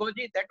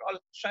pedagogy. That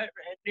also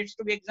needs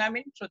to be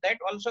examined. So that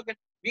also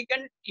we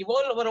can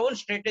evolve our own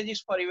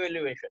strategies for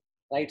evaluation.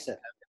 Right, sir.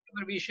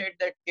 We said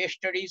that case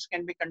studies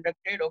can be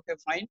conducted. Okay,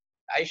 fine.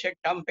 I said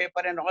term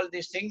paper and all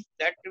these things.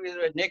 That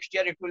will, next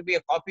year it will be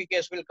a copy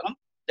case will come.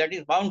 That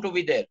is bound to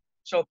be there.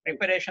 So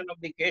preparation of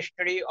the case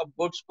study of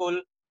good school,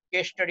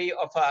 case study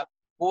of a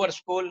poor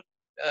school,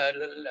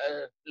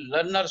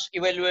 learners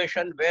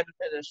evaluation where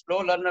slow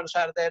learners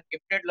are there,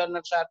 gifted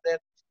learners are there.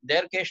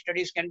 Their case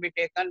studies can be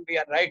taken. We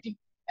are writing,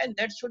 and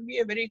that should be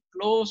a very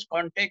close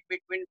contact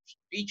between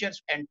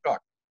teachers and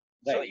taught.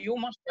 So Right. you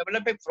must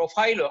develop a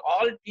profile.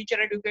 All teacher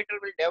educator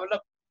will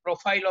develop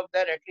profile of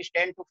their at least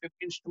 10 to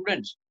 15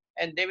 students,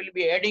 and they will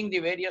be adding the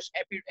various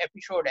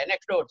episode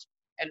anecdotes,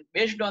 and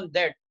based on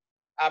that,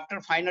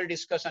 after final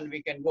discussion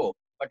we can go.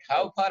 But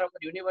how far our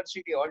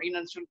university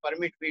ordinance will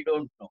permit, we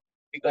don't know,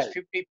 because Right.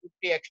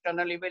 50-50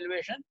 external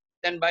evaluation,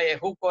 then by a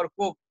hook or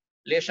crook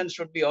lessons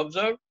should be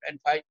observed. And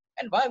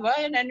why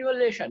an annual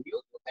lesson?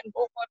 You can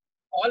go for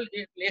all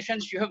the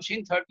lessons you have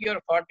seen 30 or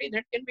 40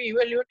 that can be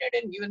evaluated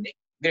and given the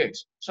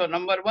grades. So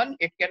number one,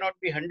 it cannot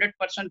be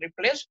 100%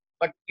 replaced,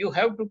 but you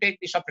have to take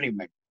the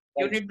supplement.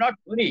 You Right. need not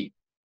worry.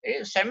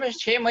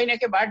 Semester 6 महीने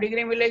के बाद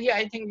degree मिलेगी,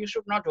 I think you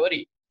should not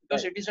worry,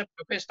 because Right. it is a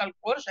professional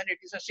course and it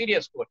is a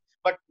serious course.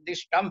 But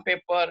this term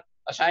paper,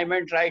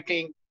 assignment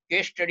writing,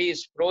 case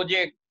studies,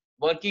 project,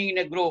 working in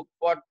a group,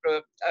 what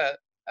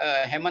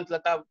Hemant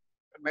Lata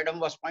madam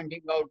was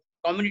pointing out,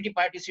 community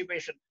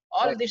participation,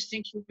 all Right. these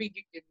things should be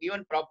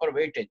given proper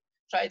weightage.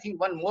 So I think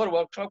one more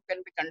workshop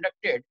can be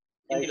conducted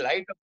in the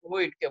light of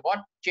COVID. What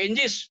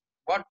changes,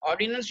 what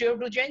ordinance you have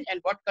to change,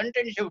 and what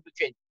content you have to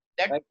change.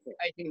 That Right.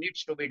 I think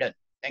needs to be done.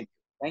 Thank you.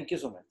 Thank you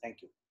so much. Thank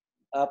you.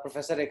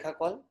 Professor Rekha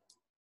Koul?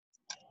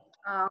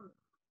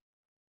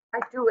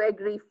 I do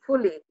agree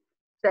fully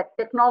that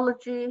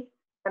technology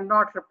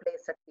cannot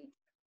replace a teacher.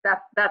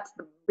 That's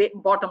the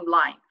bottom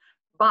line.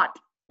 But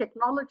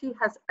technology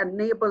has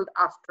enabled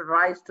us to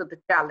rise to the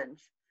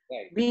challenge.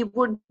 Right. We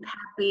wouldn't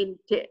have been,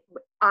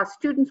 our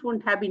students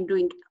wouldn't have been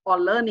doing or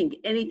learning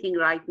anything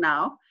right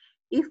now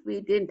if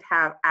we didn't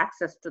have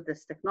access to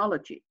this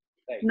technology.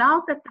 Right.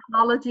 Now that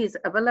technology is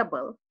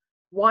available,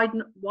 why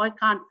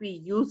can't we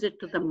use it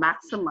to the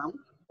maximum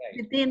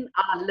within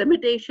our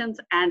limitations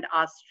and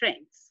our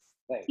strengths?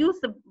 Right.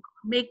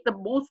 Make the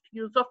most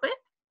use of it.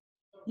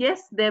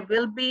 Yes, there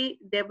will be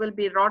a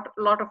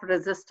lot of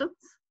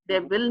resistance.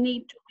 There will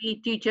need to be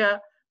teacher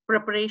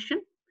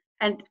preparation.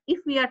 And if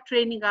we are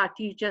training our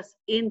teachers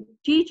in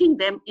teaching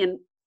them in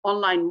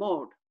online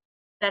mode,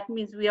 that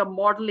means we are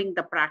modeling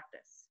the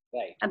practice.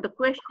 Right. And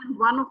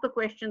one of the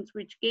questions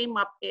which came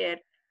up here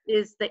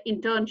is the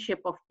internship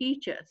of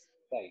teachers.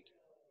 Right.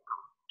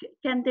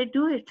 Can they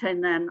do it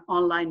in an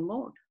online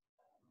mode?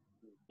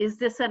 Is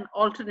this an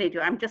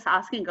alternative? I'm just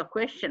asking a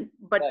question,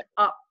 but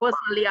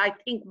personally, I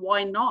think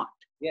why not?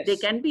 Yes. They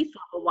can be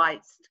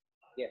supervised.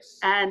 Yes.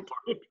 And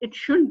it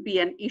shouldn't be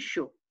an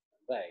issue.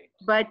 Right.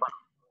 But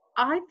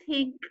I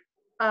think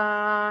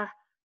the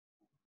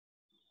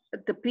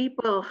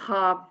people,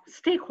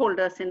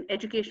 stakeholders in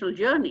educational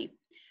journey,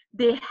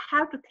 they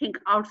have to think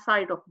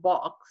outside of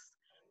box.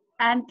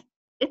 And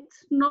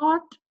it's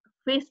not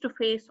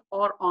face-to-face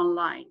or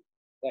online.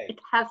 Right. It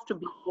has to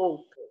be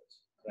both.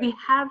 Right. We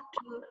have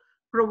to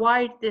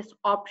provide this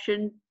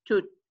option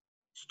to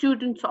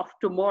students of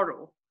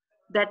tomorrow,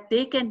 that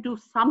they can do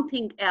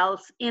something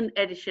else in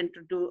addition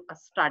to do a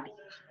study,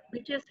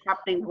 which is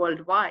happening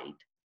worldwide.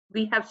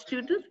 We have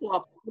students who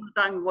are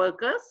full-time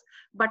workers,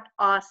 but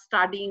are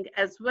studying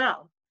as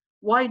well.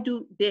 Why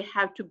do they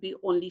have to be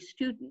only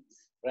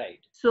students? Right.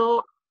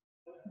 So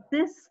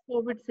this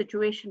COVID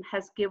situation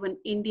has given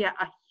India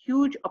a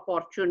huge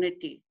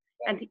opportunity,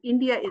 and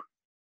India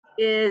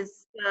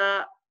is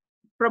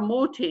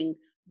promoting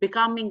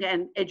becoming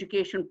an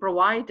education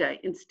provider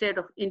instead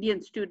of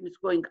Indian students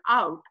going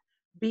out,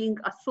 being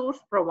a source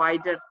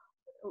provider,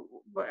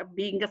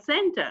 being a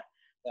center.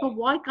 So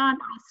why can't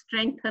we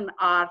strengthen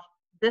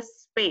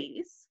this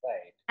space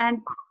and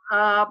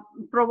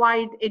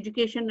provide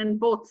education in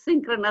both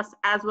synchronous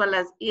as well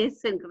as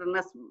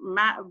asynchronous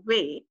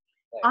way?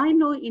 I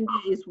know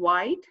India is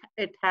wide.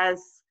 It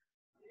has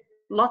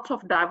lots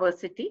of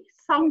diversity.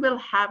 Some will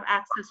have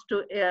access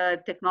to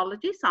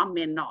technology, some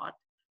may not.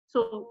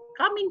 So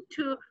coming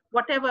to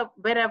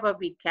wherever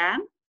we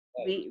can,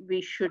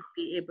 we should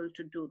be able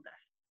to do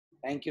that.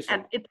 Thank you so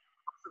much.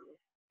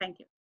 Thank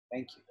you.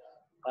 Thank you.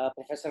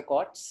 Professor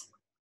Kauts?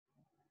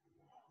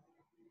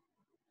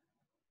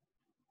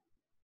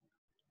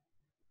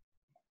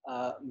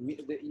 I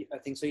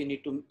think so you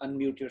need to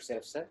unmute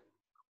yourself, sir.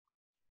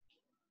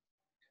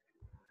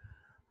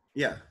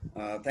 Yeah,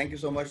 thank you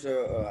so much,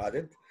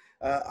 Adit.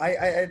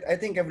 I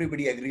think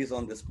everybody agrees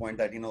on this point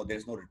that,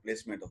 there's no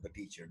replacement of the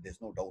teacher.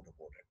 There's no doubt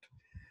about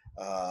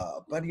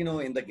it. But,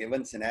 in the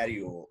given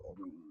scenario,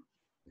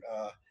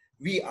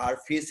 we are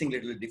facing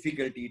little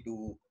difficulty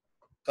to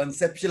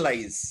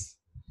conceptualize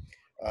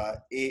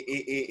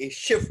a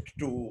shift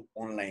to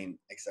online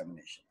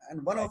examination.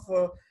 And one of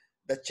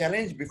the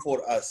challenge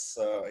before us,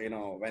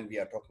 when we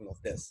are talking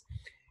of this,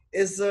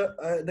 is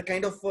the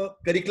kind of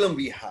curriculum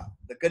we have.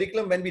 The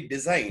curriculum, when we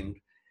designed,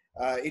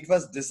 it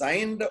was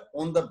designed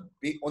on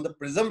the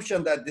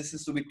presumption that this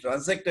is to be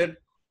transacted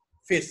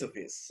face to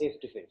face.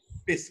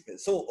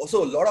 So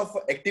a lot of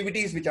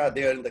activities which are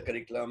there in the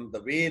curriculum,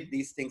 the way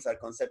these things are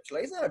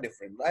conceptualized are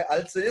different.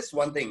 I'll suggest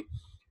one thing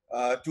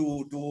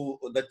to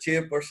the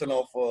chairperson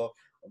of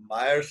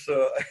MIER's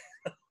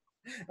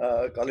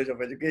College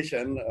of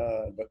Education,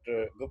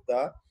 Dr.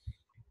 Gupta.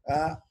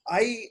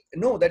 I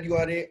know that you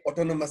are an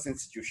autonomous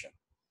institution,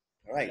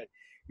 right?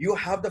 You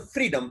have the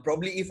freedom.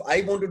 Probably if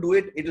I want to do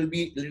it, it will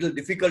be a little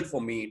difficult for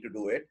me to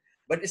do it,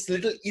 but it's a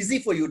little easy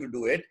for you to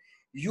do it.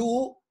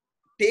 You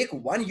take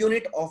one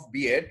unit of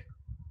B.Ed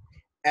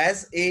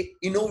as a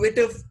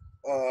innovative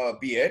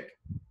B.Ed,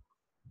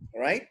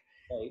 right?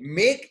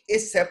 Make a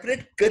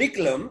separate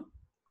curriculum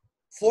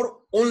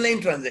for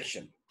online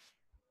transaction.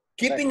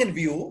 Keeping in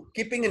view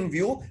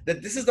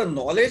that this is the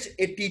knowledge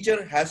a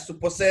teacher has to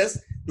possess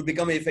to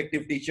become an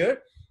effective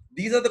teacher.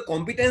 These are the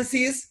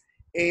competencies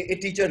a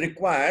teacher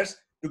requires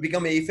to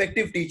become an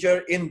effective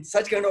teacher in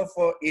such kind of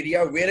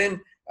area wherein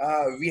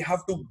we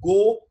have to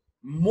go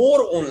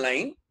more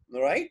online,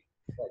 right?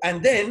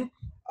 And then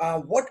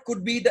what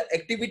could be the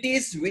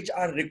activities which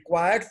are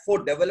required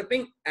for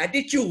developing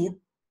attitude,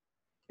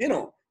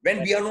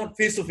 when we are not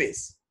face to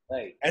face.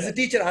 As a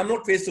teacher, I'm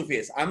not face to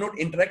face. I'm not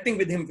interacting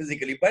with him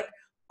physically, but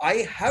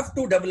I have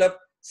to develop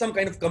some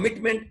kind of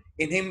commitment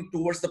in him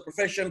towards the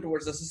profession,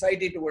 towards the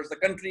society, towards the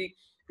country,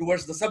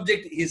 towards the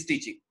subject he's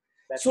teaching.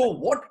 So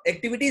what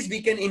activities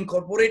we can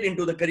incorporate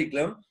into the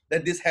curriculum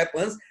that this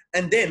happens,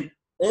 and then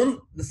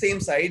on the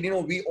same side,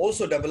 we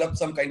also develop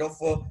some kind of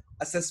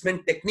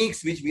assessment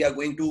techniques which we are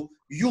going to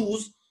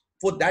use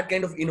for that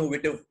kind of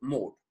innovative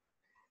mode.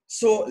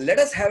 So let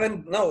us have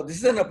now this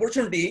is an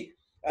opportunity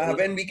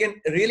when we can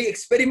really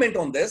experiment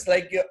on this.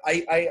 Like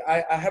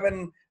I have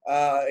an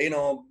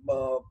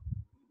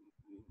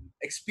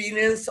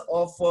experience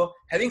of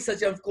having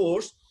such a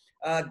course.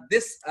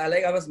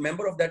 Like I was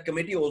member of that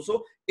committee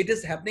also. It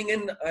is happening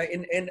in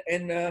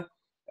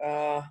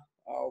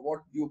what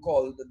you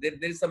call, there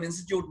is some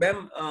institute,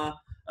 ma'am,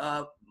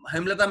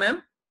 Hemlata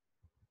ma'am.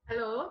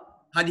 Hello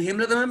हाँ जी,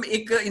 Hemlata ma'am,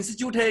 एक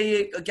institute है,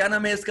 ये क्या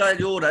नाम है इसका,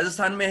 जो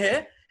राजस्थान में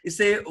है,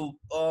 इसे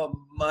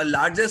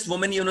largest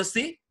women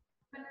university,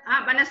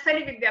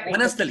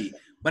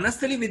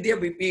 Banastali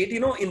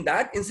Vidyapeeth. In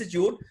that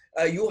institute,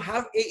 you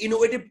have a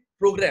innovative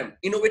program,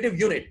 innovative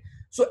unit.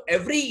 So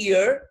every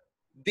year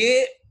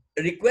they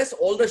request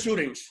all the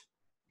students,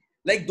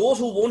 like those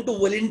who want to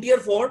volunteer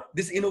for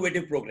this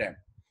innovative program.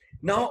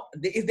 Now,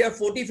 if there are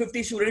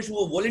 40-50 students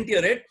who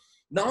volunteer it,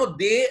 now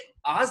they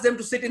ask them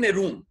to sit in a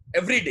room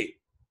every day.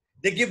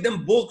 They give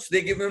them books,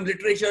 they give them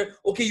literature.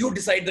 Okay, you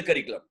decide the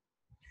curriculum.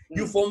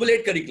 You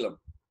formulate curriculum.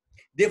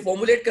 They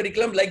formulate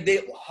curriculum like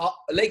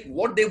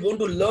what they want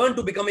to learn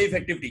to become an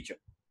effective teacher.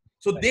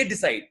 So they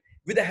decide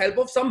with the help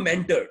of some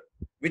mentor,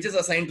 which is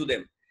assigned to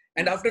them.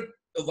 And after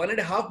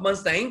 1.5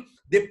 months time,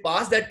 they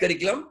pass that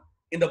curriculum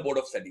in the board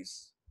of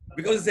studies.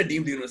 Because it's a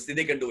deemed university,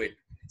 they can do it.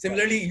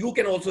 Similarly, you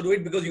can also do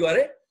it because you are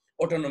a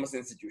autonomous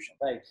institution.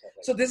 Right.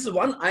 So this is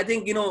one, I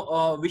think,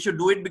 we should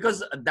do it,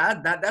 because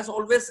that's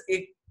always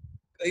a,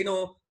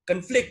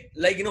 conflict.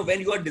 Like,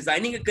 when you are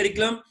designing a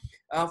curriculum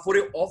for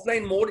an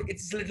offline mode,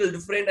 it's a little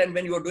different. And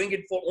when you are doing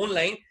it for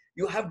online,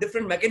 you have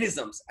different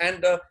mechanisms.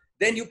 And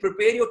then you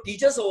prepare your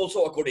teachers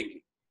also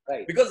accordingly.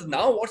 Right. Because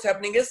now what's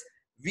happening is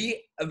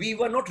we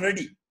were not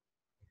ready.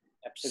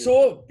 Absolutely.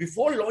 So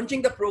before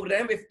launching the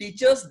program, if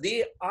teachers,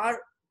 they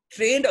are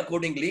trained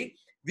accordingly,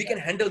 we can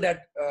handle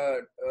that,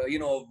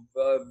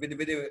 with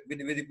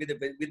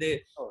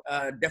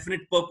a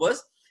definite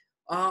purpose.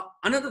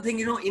 Another thing,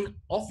 in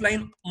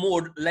offline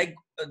mode, like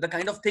the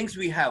kind of things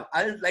we have,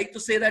 I'd like to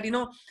say that,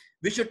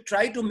 we should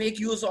try to make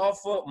use of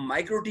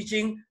micro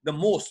teaching the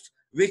most,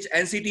 which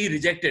NCT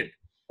rejected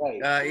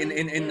Right. in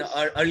Yes,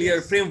 our earlier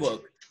yes.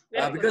 framework.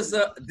 Very good. Because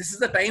this is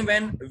the time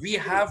when we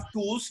have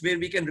tools where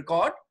we can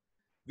record,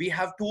 we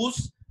have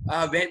tools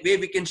where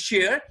we can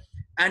share,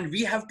 and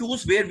we have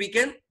tools where we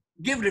can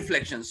give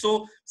reflections.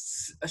 So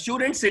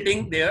students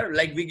sitting there,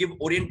 like we give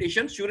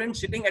orientation, students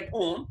sitting at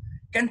home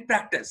can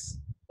practice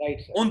Right,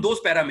 sir. on those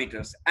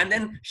parameters and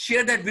then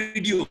share that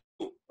video.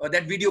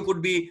 That video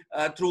could be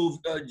through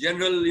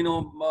general,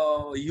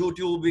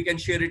 YouTube. We can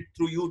share it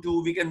through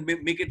YouTube. We can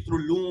make it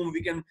through Loom.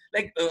 We can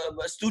like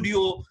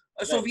studio.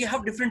 So Right. we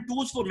have different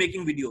tools for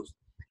making videos.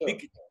 Sure.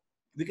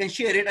 We can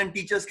share it, and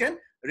teachers can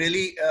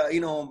really,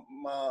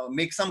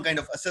 make some kind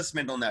of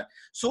assessment on that.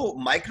 So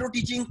micro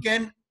teaching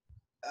can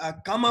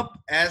come up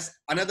as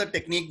another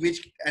technique which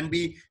can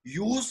be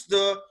used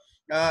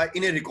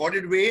in a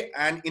recorded way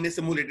and in a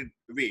simulated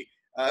way.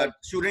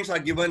 Students are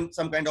given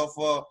some kind of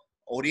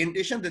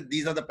orientation that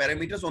these are the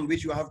parameters on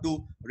which you have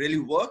to really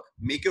work,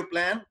 make your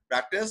plan,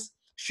 practice,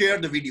 share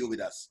the video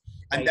with us.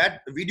 And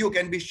that video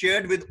can be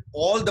shared with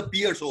all the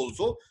peers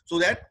also, so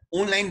that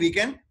online we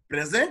can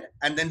present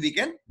and then we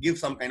can give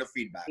some kind of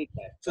feedback.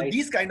 So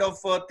these kind of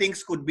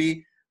things could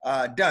be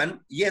done.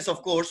 Yes,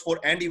 of course, for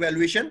end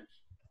evaluation,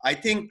 I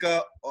think,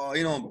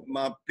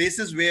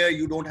 places where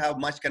you don't have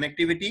much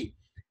connectivity,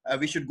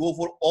 we should go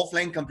for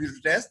offline computer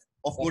test,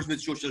 of course,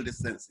 with social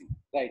distancing.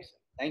 Right.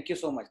 Thank you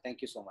so much.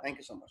 Thank you so much. Thank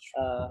you so much.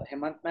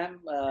 Hemant ma'am,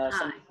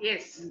 some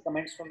Yes.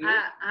 comments from you?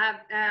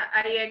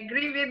 I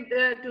agree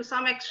with, to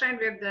some extent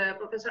with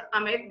Professor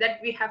Amit, that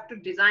we have to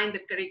design the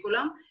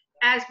curriculum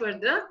as per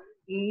the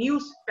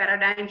new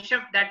paradigm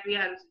shift that we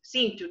are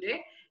seeing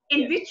today,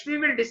 in which we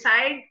will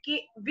decide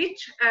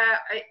which,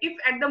 if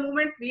at the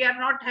moment we are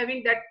not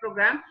having that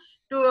program,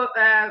 to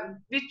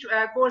which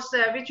course,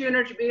 which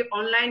unit should be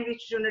online,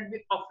 which unit be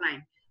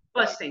offline.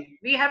 First thing,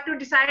 we have to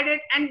decide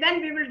it, and then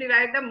we will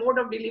divide the mode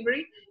of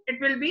delivery. It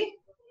will be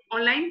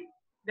online.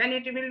 Then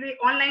it will be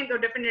online, so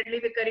definitely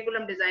the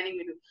curriculum designing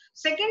will do.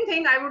 Second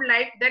thing, I would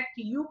like that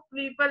you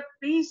people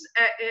please,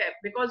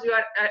 because you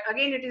are,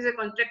 again, it is a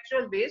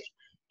contractual based,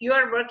 you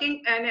are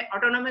working in an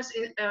autonomous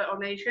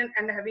organization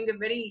and having a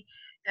very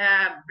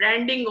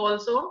branding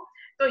also.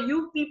 So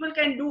you people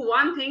can do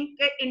one thing,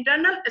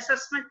 internal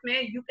assessment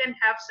may you can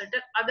have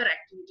certain other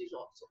activities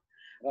also.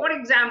 For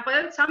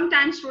example,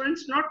 sometimes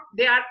students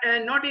they are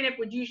not in a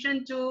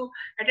position to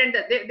attend,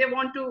 they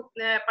want to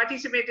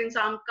participate in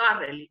some car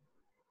rally.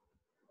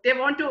 They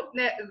want to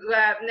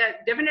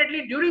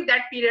definitely during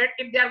that period,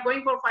 if they are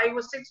going for 5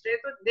 or 6 days,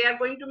 so they are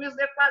going to miss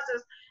their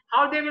classes.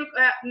 How they will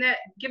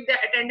give their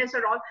attendance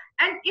at all?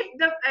 And if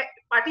the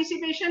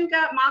participation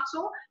marks,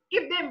 so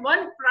if they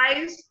won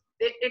prize,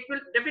 it will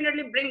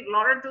definitely bring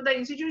laurel to the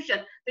institution.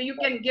 So you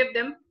can give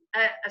them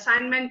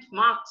assignment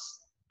marks,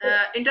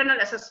 internal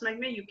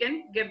assessment, you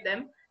can give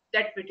them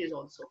that is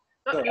also.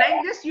 So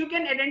like this, you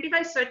can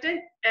identify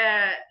certain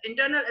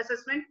internal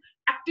assessment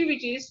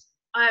activities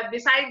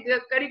beside the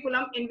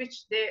curriculum in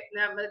which they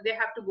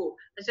have to go.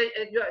 So,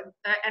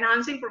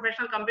 enhancing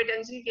professional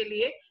competency ke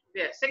liye.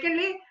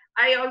 Secondly,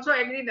 I also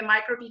agree the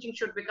micro teaching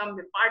should become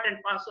the part and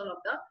parcel of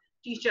the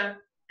teacher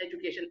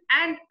education.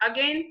 And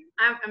again,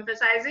 I'm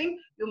emphasizing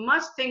you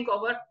must think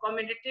over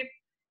community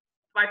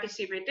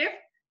participative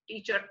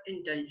teacher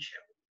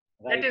internship.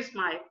 That is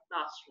my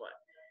last word.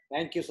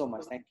 Thank you so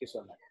much. Thank you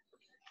so much.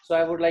 So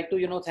I would like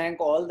to, thank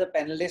all the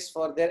panelists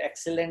for their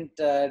excellent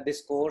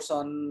discourse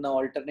on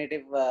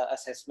alternative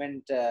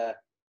assessment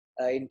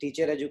in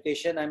teacher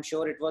education. I'm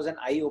sure it was an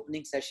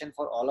eye-opening session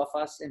for all of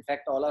us. In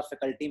fact, all our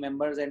faculty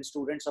members and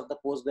students of the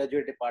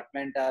postgraduate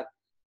department are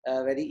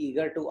very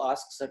eager to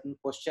ask certain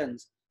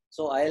questions.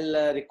 So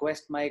I'll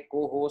request my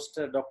co-host,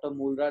 Dr.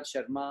 Mulraj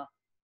Sharma,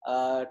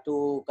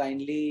 to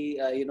kindly,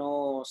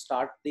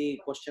 start the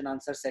question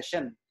answer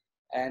session.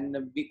 And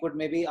we could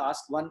maybe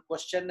ask one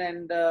question,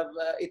 and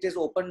it is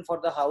open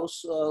for the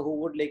house who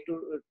would like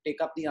to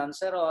take up the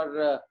answer,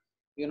 or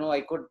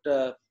I could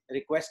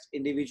request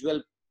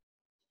individual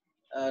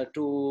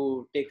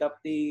to take up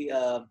the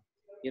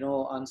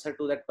answer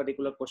to that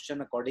particular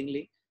question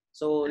accordingly.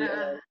 So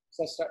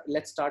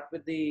let's start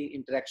with the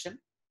interaction.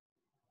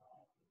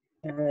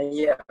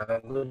 Yeah,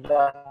 good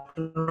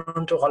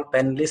afternoon to all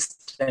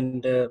panelists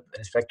and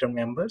respected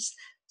members.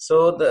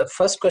 So the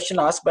first question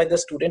asked by the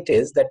student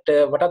is that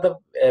what are the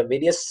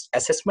various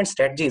assessment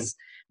strategies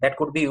that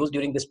could be used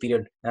during this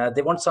period?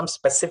 They want some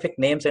specific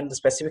names and the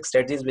specific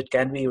strategies which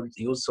can be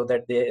used so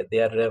that they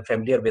are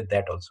familiar with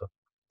that also.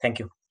 Thank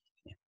you.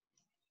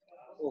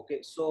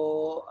 Okay,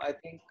 so I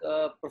think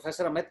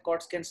Professor Amit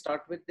Kauts can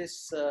start with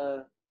this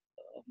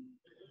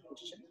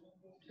question.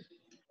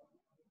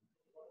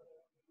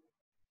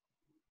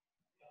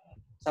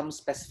 Some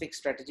specific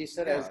strategies,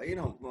 sir, as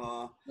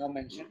now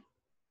mentioned.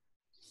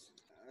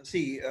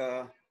 See,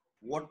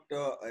 what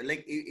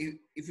like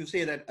if you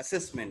say that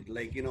assessment,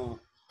 like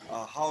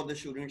how the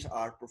students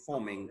are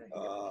performing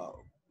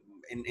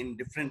in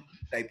different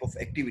type of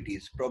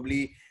activities.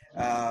 Probably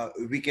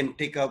we can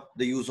take up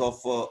the use of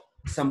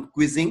some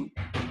quizzing,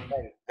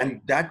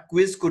 and that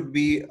quiz could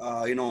be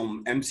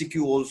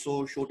MCQ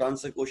also, short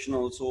answer question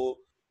also,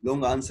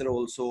 long answer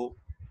also.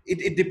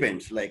 It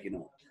depends, like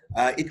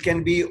it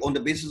can be on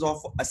the basis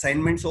of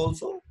assignments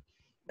also.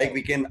 Like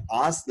we can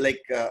ask,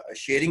 like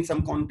sharing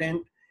some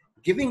content,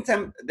 giving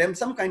them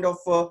some kind of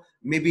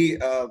maybe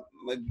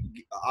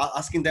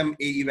asking them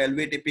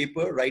evaluate a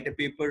paper, write a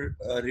paper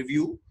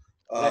review,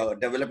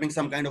 developing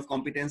some kind of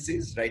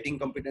competencies, writing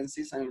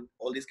competencies, and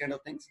all these kind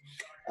of things.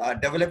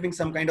 Developing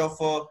some kind of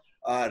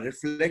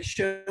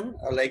reflection,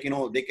 like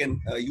they can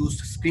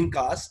use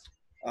screencast,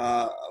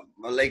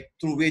 like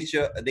through which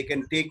they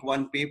can take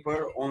one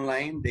paper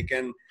online, they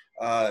can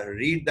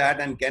read that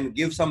and can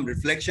give some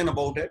reflection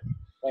about it.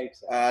 Right,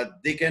 sir.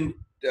 They can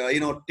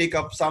take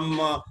up some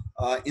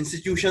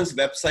institutions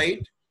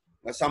website,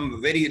 some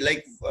very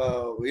like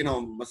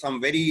some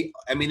very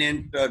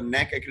eminent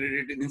NAC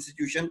accredited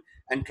institution,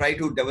 and try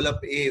to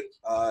develop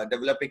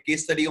a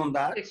case study on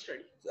that.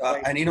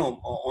 And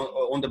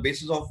on the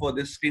basis of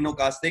this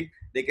screencasting,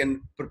 they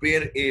can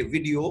prepare a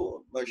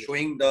video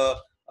showing the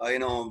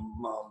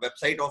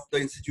website of the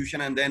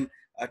institution, and then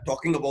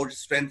talking about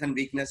strengths and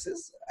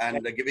weaknesses,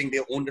 and giving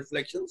their own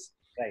reflections.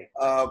 Right.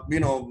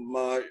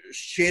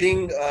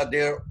 Sharing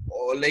their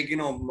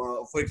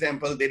for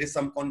example, there is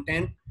some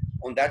content.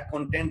 On that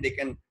content, they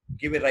can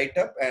give a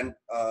write-up, and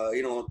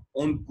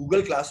on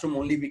Google Classroom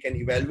only we can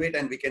evaluate,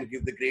 and we can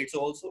give the grades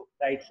also.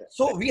 Right, sir.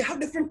 So we have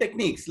different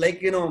techniques,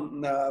 like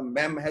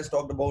ma'am has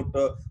talked about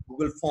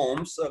Google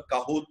Forms,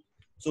 Kahoot.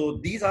 So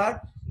these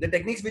are the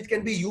techniques which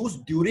can be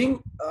used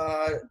during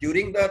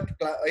the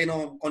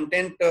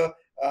content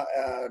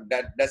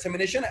that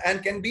dissemination,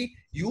 and can be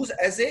used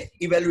as a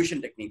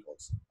evaluation technique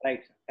also.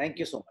 Right. Thank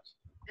you so much.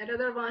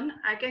 Another one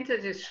I can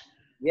suggest.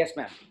 Yes,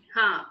 ma'am.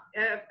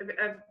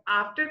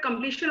 After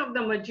completion of the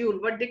module,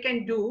 what they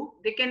can do,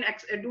 they can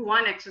do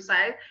one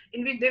exercise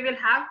in which they will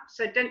have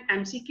certain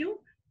MCQ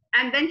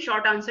and then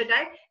short answer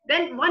type,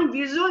 then one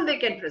visual they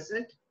can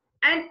present.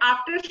 And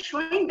after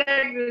showing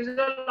that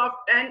visual of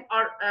 10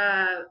 or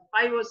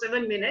 5 or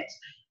 7 minutes,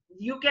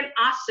 you can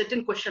ask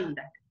certain question on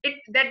that.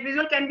 That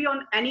visual can be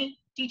on any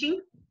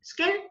teaching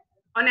skill,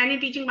 on any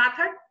teaching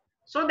method,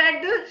 so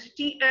that the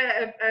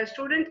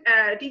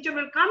teacher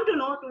will come to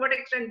know to what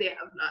extent they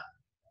have learned.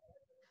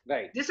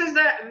 Right. This is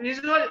the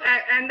visual,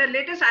 and the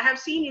latest I have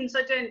seen in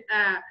certain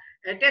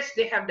tests,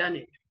 they have done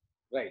it.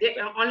 Right.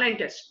 Online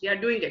tests, they are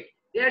doing it.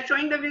 They are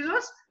showing the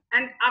visuals,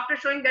 and after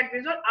showing that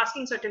visual,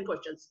 asking certain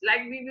questions,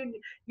 like we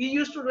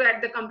used to do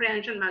at the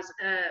comprehension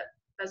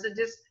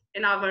passages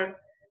in our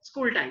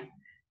school time.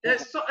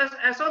 So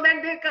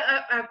that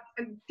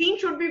the theme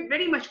should be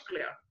very much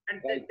clear,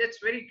 and that's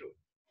very true.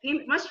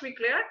 Theme must be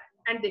clear,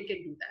 and they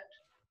can do that.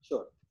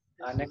 Sure.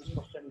 Next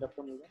question,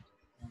 Dr. Muga.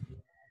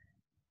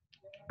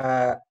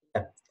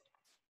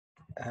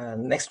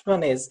 Next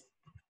one is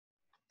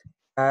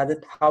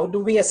that how do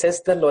we assess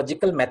the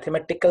logical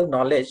mathematical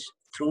knowledge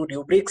through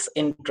rubrics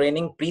in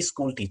training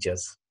preschool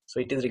teachers?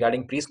 So it is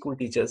regarding preschool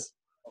teachers.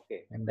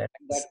 Okay. And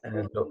that's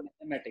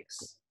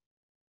mathematics.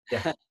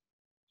 Yeah.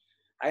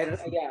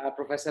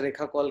 Professor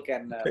Rekha Koul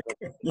can.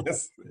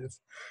 Yes.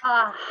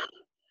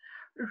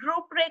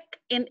 Rubric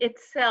in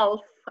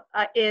itself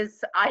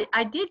is,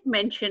 I did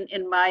mention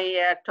in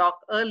my talk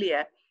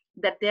earlier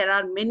that there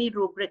are many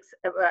rubrics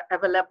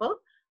available,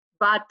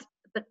 but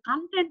the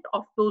content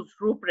of those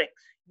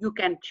rubrics you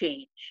can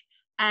change.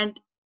 And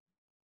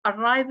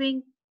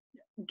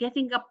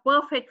getting a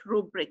perfect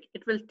rubric,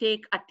 it will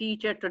take a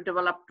teacher to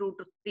develop 2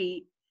 to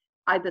 3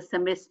 either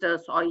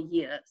semesters or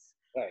years.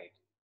 Right.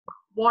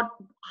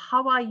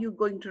 How are you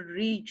going to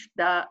reach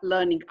the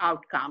learning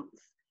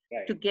outcomes?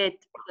 Right. To get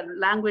the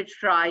language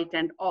right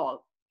and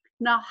all?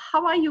 Now,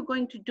 how are you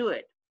going to do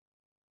it?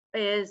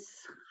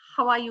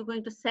 How are you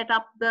going to set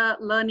up the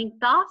learning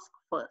task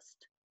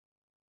first?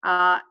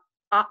 I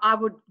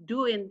would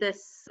do in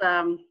this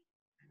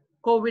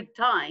COVID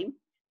time,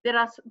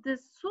 there's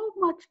so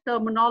much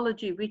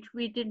terminology which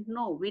we didn't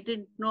know.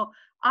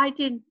 I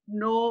didn't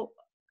know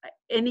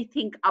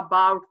anything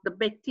about the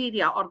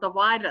bacteria or the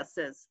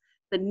viruses,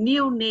 the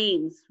new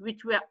names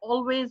which were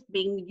always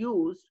being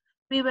used.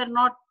 We were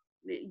not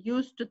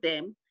used to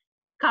them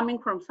coming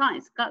from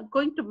science.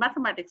 Going to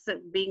mathematics,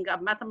 being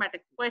a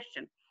mathematics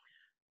question,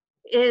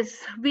 is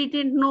we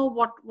didn't know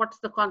what's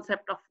the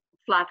concept of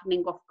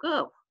flattening of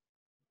curve.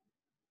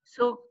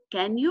 So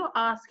can you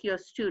ask your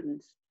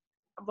students,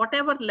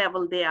 whatever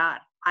level they are,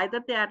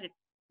 either they are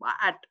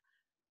at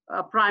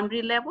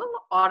primary level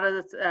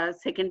or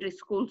secondary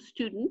school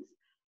students,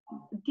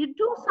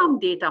 do some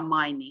data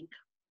mining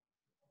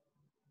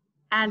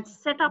and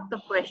set up the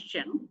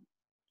question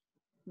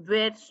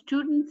where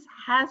students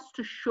has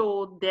to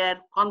show their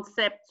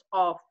concepts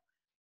of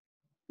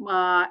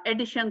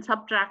addition,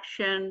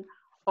 subtraction,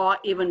 or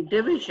even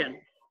division,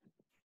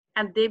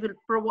 and they will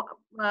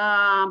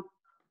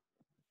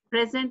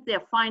present their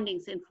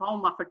findings in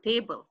form of a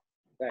table.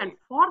 Right. And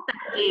for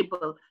that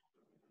table,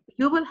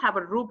 you will have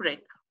a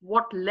rubric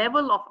what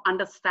level of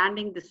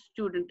understanding the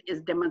student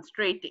is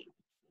demonstrating.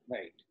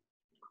 Right.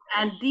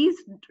 And these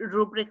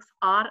rubrics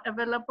are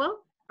available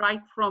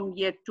right from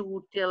year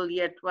 2 till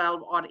year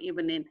 12 or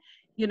even in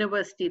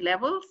university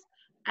levels.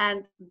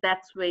 And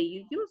that's where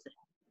you use it.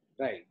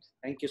 Right.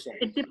 Thank you so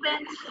much. It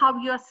depends how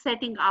you're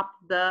setting up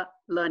the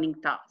learning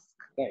task.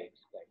 Right.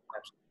 Right.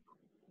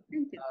 Absolutely.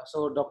 Thank you.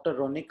 So Dr.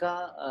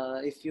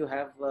 Ronika, if you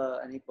have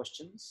any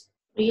questions.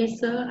 Yes,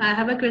 sir. I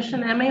have a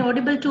question. Am I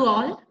audible to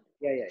all?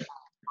 Yeah, yeah, yeah.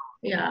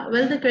 Yeah.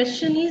 Well, the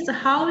question is,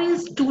 how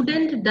is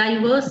student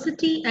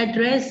diversity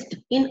addressed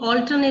in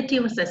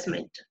alternative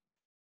assessment?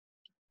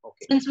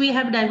 Okay. Since we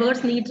have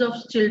diverse needs of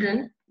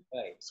children,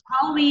 Right. so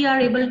how we are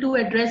able to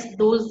address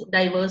those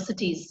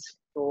diversities?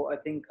 So I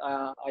think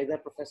either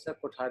Professor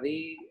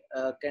Kothari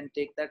can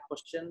take that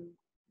question.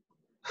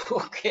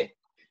 Okay.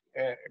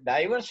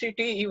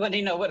 Diversity, even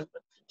in our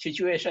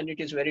situation, it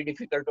is very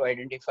difficult to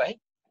identify.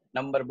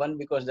 Number one,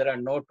 because there are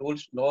no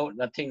tools,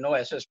 nothing, no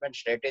assessment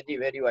strategy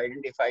where you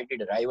identify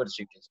the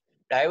diversities.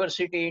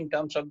 Diversity in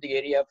terms of the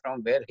area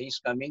from where he is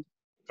coming,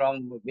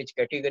 from which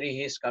category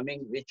he is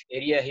coming, which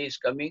area he is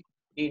coming,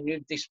 he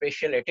needs the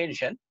special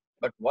attention.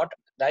 But what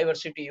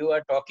diversity you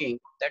are talking,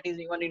 that is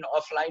even in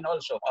offline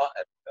also.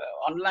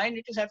 Online,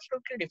 it is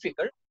absolutely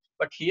difficult.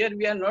 But here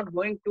we are not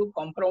going to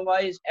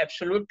compromise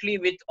absolutely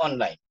with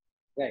online.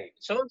 Right.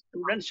 So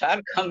students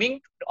are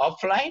coming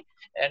offline,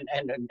 and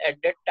at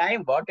that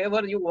time,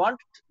 whatever you want,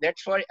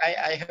 that's why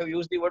I have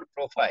used the word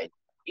profile.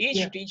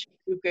 Each teacher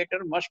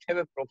educator must have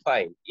a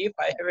profile. If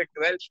I have a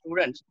 12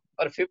 students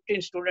or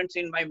 15 students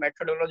in my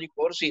methodology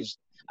courses,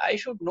 I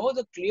should know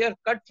the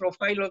clear-cut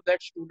profile of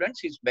that student,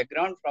 his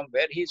background, from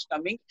where he is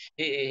coming,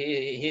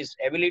 his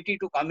ability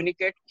to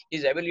communicate,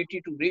 his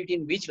ability to read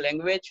in which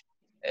language,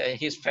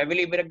 his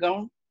family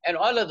background, and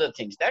all other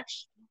things.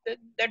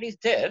 That is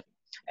there.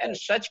 And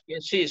such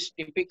cases,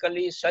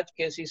 typically such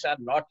cases are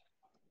not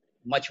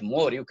much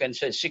more. You can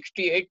say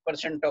 68%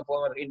 of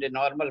our, in the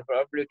normal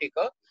probability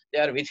curve, they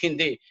are within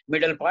the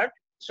middle part.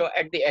 So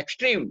at the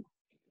extreme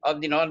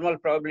of the normal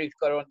probability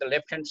curve on the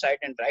left-hand side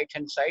and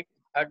right-hand side,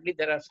 hardly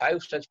there are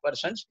 5 such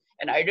persons,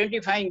 and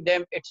identifying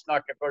them, it's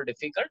not at all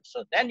difficult.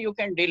 So then you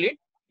can deal it.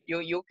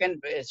 You can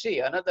see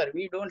another,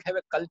 we don't have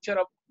a culture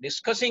of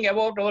discussing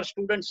about our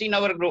students in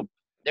our group.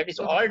 That is,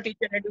 all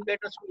teacher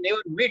educators will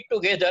never meet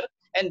together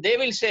and they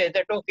will say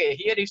that, okay,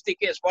 here is the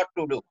case, what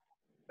to do.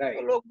 Right.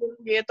 तो लोग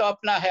बोलेंगे ये तो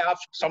अपना है, आप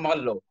संभाल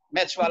लो,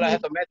 maths वाला है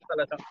तो मैथ्स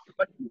वाला था.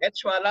 But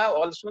मैथ्स वाला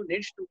also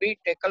needs to be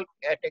taken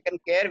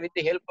care with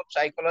the help of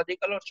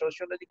psychological or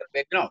sociological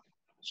background.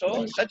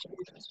 So such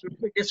cases should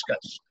be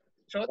discussed.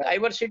 So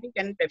diversity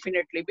can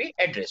definitely be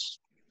addressed.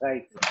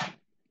 Right.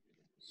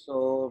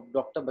 So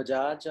Dr.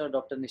 Bajaj or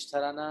Dr.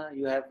 Nishtharana,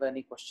 you have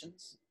any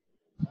questions?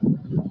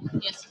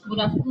 Yes, good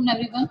afternoon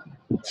everyone.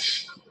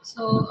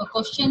 So a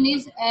question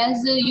is,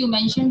 as you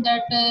mentioned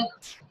that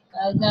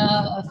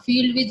the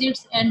field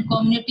visits and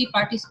community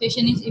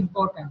participation is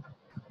important.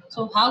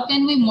 So how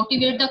can we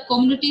motivate the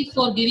community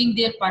for giving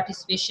their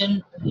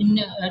participation in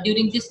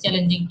during this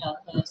challenging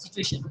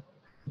situation?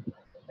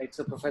 Right,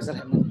 so Professor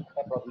Hemant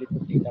probably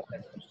could take up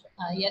that question.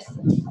 Yes.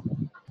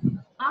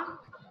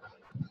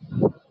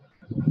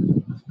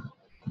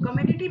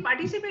 Community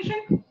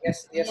participation?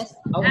 Yes, yes.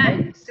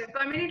 So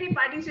community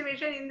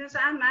participation in this,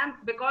 ma'am,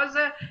 because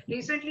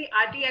recently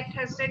RT Act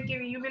has said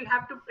you will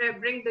have to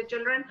bring the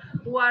children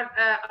who are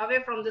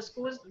away from the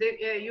schools.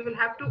 You will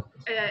have to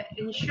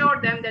ensure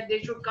them that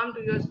they should come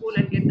to your school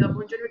and get the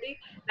opportunity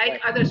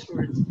like other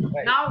students.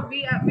 Right. Now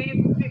we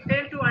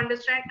fail to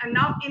understand, and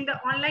now in the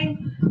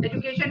online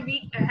education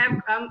we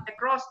have come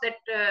across that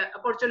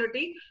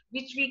opportunity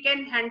which we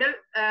can handle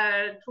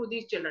through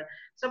these children.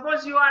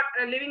 Suppose you are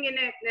living in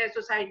a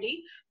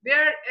society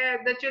where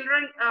the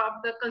children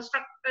of the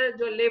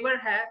labor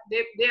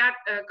they are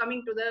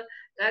coming to the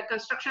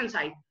construction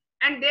site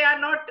and they are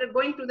not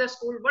going to the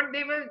school, but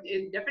they will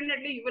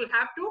definitely, you will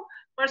have to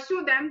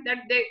pursue them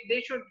that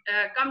they should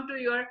come to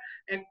your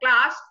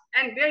class,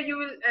 and where you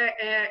will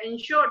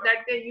ensure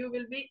that you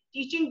will be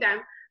teaching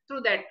them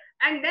through that,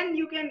 and then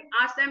you can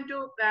ask them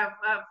to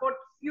for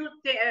few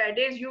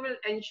days you will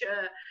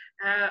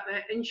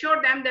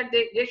ensure them that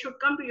they should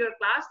come to your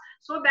class,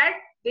 so that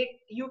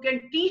you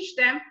can teach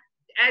them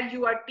as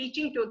you are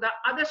teaching to the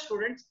other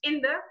students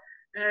in the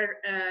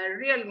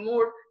real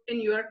mode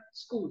in your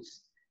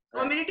schools.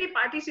 Right. Community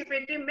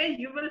participative means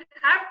you will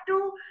have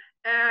to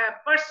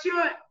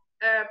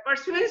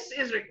pursuance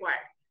is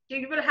required.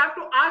 You will have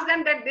to ask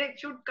them that they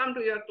should come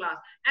to your class,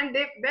 and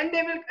when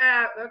they will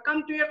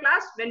come to your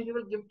class, when you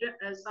will give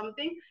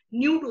something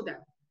new to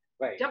them.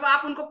 Right. जब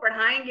आप उनको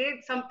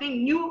पढ़ाएंगे,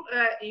 something new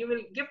you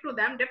will give to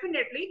them.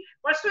 Definitely,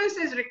 pursuance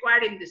is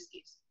required in this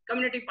case.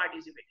 Community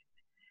participation.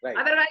 Right.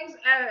 Otherwise,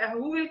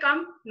 who will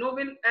come? No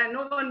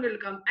one will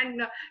come.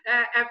 And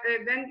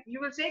when you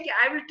will say,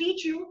 I will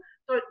teach you,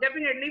 so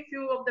definitely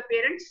few of the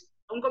parents,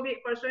 उनको भी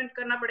persuade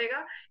करना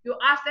पड़ेगा. You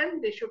ask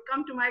them, they should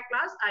come to my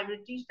class. I will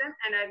teach them,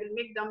 and I will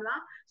make them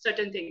learn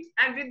certain things.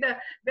 And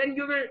when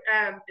you will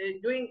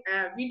doing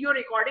video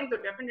recording, so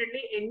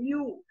definitely a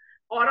new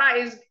aura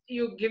is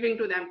you giving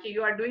to them,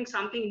 you are doing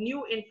something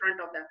new in front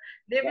of them,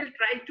 they will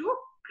try to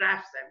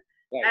grasp them,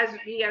 as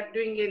we are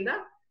doing in the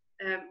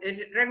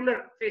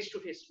regular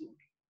face-to-face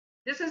mode.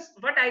 This is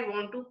what I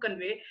want to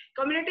convey.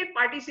 Community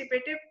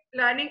participative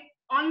learning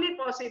only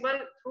possible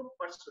through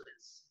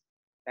pursuance.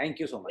 Thank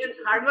you so much.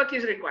 Hard work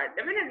is required.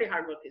 Definitely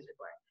hard work is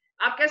required.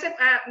 आप कैसे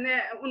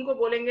उनको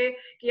बोलेंगे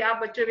कि आप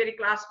बच्चों मेरी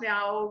class में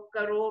आओ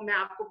करो, मैं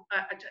आपको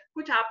अच्छा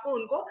कुछ आपको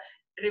उनको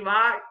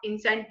रिवार्ड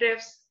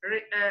इंसेंटिव्स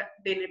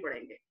देने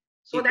पड़ेंगे,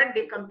 so that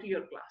they come to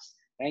your class.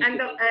 And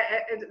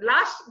the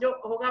last जो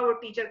होगा वो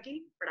टीचर की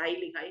पढ़ाई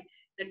लिखाई,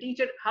 the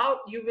teacher, how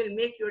you will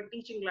make your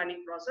teaching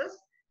learning process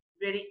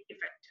very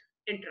effective,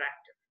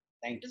 interactive.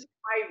 Thank you. This is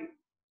my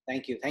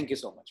view. Thank you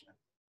so much,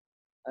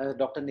 ma'am.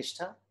 Dr.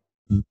 Nishtha.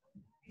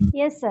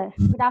 Yes, sir.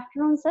 Good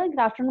afternoon, sir. Good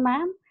afternoon,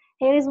 ma'am.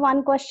 Here is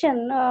one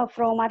question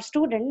from our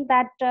student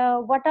that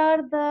what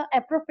are the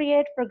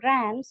appropriate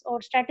programs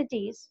or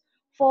strategies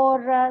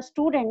for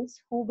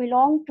students who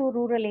belong to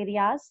rural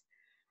areas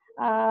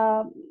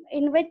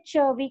in which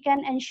we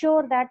can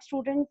ensure that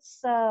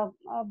students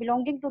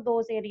belonging to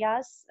those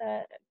areas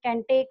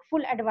can take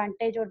full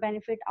advantage or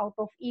benefit out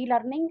of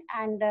e-learning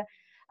and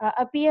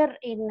appear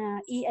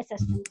in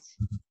e-assessments.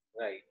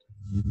 Right.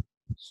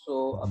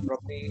 So,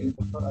 probably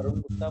Dr.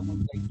 Arun Gupta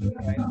would like to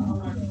try.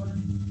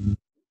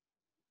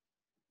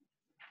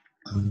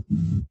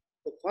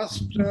 The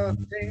first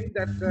thing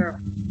that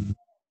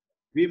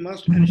we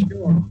must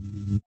ensure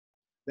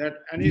that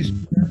any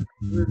student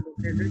who is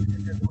located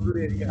in a rural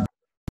area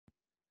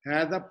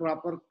has a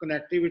proper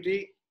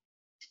connectivity,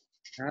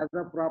 has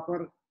a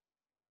proper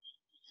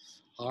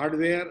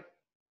hardware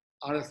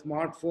or a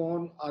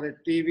smartphone or a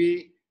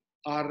TV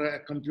or a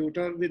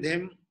computer with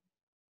him,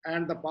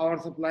 and the power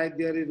supply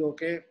there is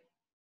okay,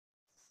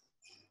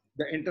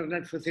 the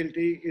internet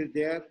facility is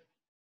there,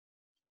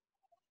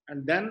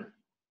 and then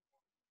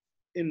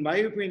in my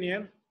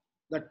opinion,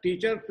 the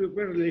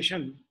teacher-pupil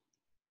relation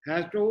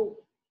has to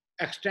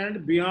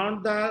extend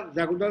beyond the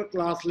regular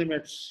class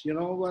limits, you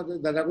know,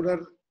 the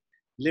regular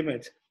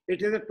limits.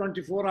 It is a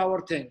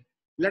 24-hour thing.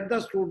 Let the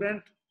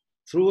student,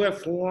 through a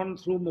phone,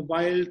 through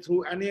mobile,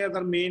 through any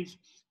other means,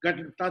 get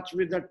in touch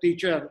with the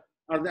teacher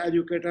or the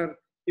educator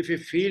if he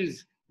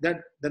feels that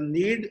the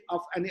need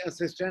of any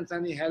assistance,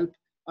 any help,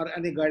 or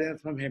any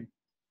guidance from him.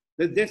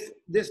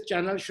 This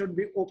channel should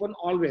be open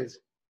always,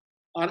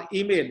 or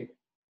email.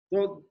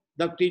 So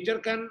the teacher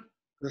can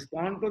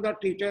respond to the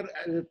teacher,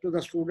 to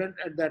the student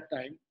at that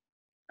time.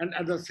 And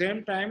at the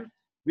same time,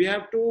 we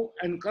have to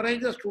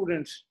encourage the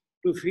students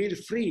to feel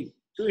free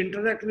to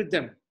interact with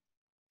them.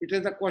 It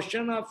is a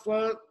question of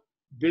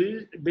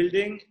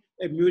building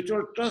a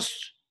mutual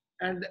trust,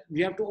 and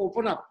we have to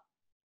open up.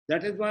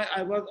 That is why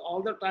I was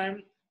all the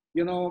time,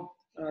 you know,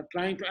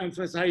 trying to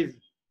emphasize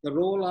the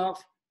role of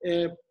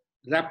a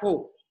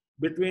rapport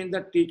between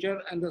the teacher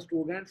and the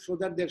student so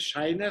that their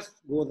shyness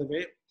goes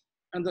away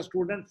and the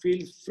student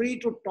feels free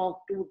to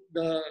talk to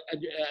the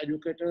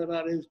educator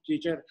or his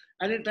teacher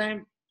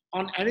anytime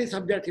on any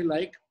subject he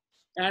like,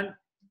 and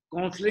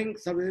counseling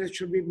services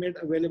should be made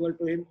available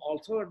to him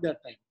also at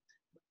that time.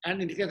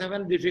 And in case of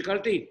any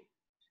difficulty,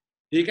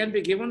 he can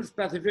be given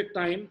specific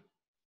time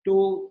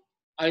to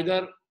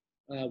either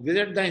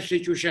visit the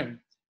institution,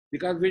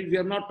 because we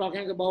are not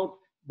talking about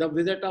the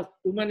visit of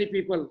too many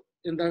people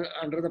in the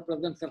under the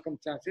present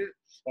circumstances.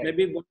 Right.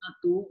 Maybe 1 or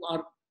 2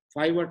 or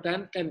 5 or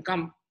 10 can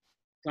come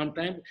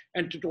sometimes,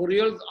 and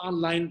tutorials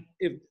online,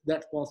 if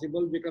that's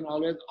possible, we can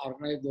always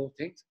organize those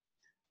things.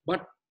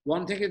 But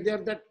one thing is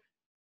there, that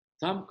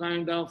some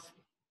kind of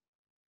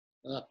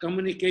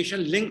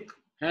communication link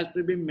has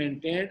to be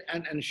maintained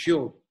and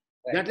ensured.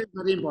 Right. That is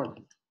very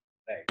important.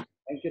 Right.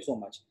 Thank you so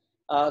much.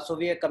 So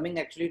we are coming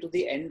actually to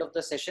the end of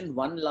the session.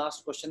 One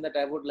last question that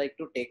I would like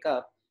to take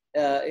up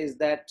is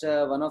that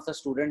one of the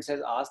students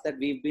has asked that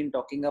we've been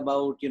talking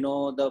about, you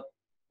know, the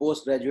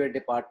postgraduate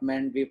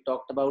department, we've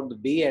talked about the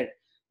B.Ed,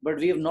 but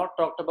we have not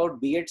talked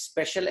about B.Ed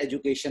special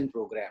education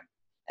program.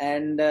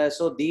 And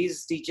so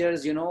these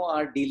teachers, you know,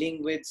 are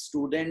dealing with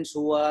students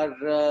who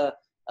are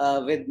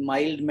with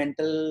mild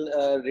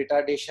mental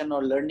retardation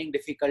or learning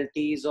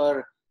difficulties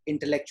or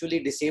intellectually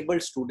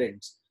disabled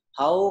students.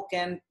 How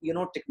can, you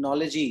know,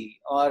 technology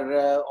or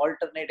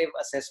alternative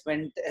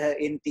assessment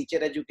in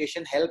teacher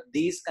education help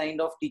these kind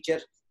of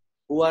teachers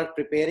who are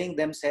preparing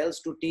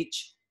themselves to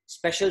teach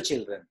special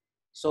children?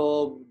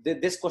 So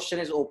this question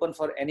is open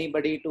for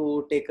anybody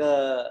to take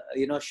a,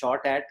 you know,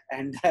 shot at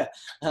and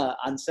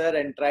answer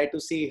and try to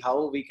see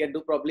how we can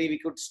do. Probably we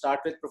could start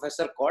with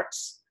Professor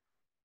Kauts.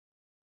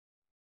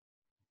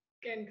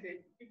 You can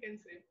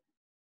say.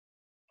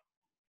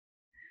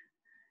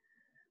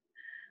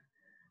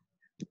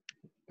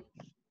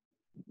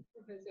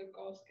 Professor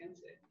Kauts can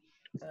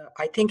say.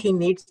 I think he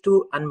needs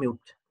to unmute.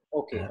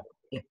 Okay.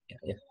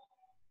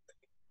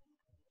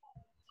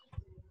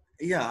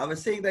 Yeah, I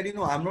was saying that, you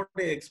know, I'm not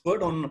an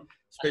expert on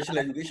special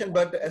education,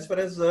 but as far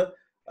as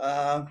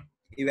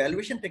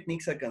evaluation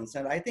techniques are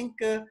concerned, I think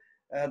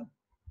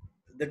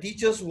the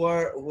teachers who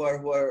are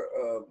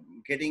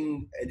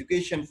getting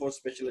education for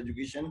special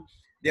education,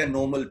 they are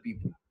normal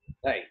people.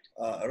 Right.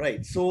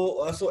 Right.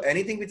 So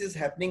anything which is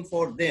happening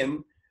for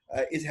them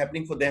is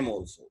happening for them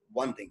also.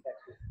 One thing.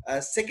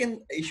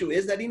 Second issue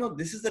is that,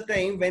 this is the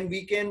time when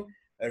we can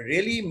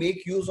really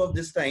make use of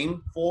this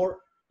time for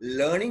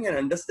learning and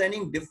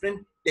understanding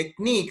different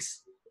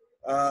techniques,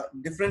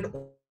 different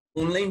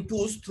online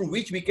tools through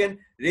which we can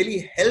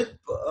really help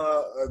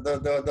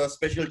the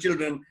special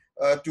children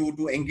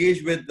to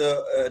engage with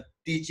the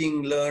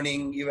teaching,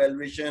 learning,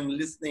 evaluation,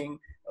 listening,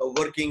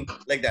 working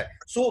like that.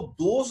 So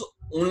those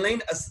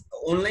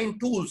online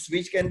tools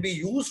which can be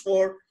used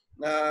for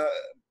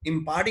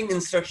imparting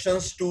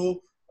instructions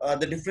to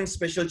the different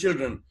special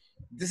children.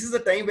 This is the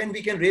time when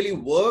we can really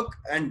work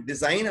and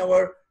design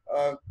our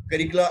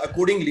curricula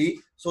accordingly,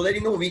 so that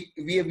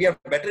we are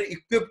better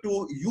equipped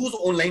to use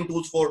online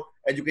tools for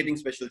educating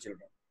special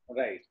children.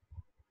 Right.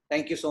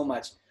 Thank you so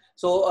much.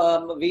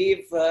 So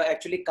we've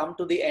actually come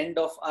to the end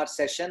of our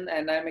session,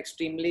 and I'm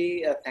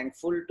extremely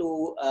thankful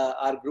to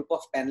our group of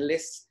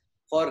panelists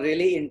for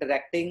really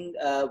interacting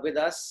with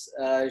us,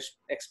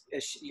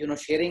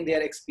 sharing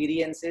their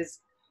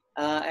experiences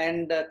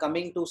and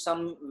coming to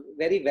some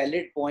very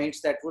valid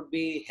points that would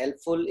be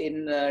helpful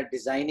in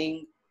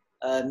designing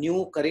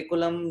new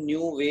curriculum,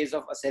 new ways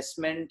of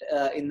assessment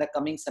in the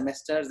coming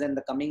semesters and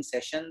the coming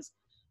sessions.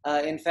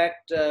 In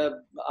fact,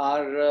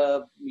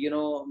 our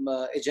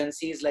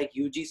agencies like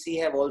UGC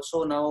have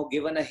also now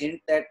given a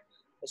hint that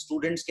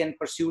students can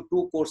pursue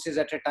 2 courses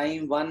at a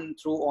time, one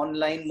through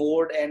online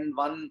mode and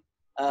one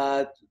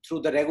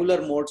through the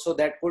regular mode. So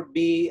that could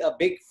be a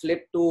big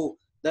flip to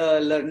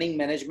the learning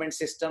management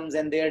systems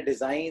and their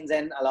designs,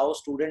 and allow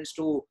students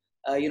to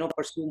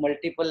pursue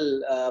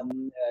multiple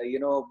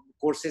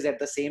courses at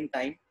the same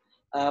time.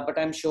 But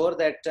I'm sure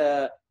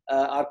that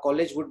our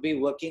college would be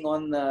working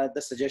on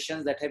the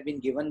suggestions that have been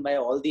given by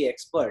all the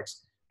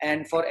experts,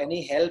 and for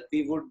any help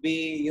we would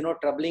be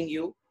troubling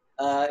you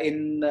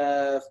in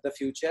the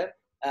future,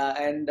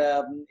 and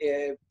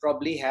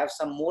probably have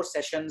some more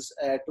sessions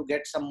to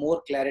get some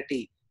more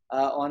clarity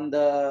on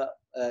the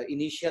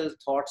initial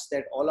thoughts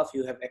that all of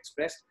you have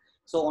expressed.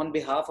 So on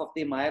behalf of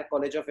the MIER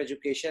College of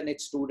Education,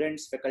 its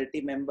students,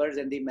 faculty members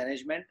and the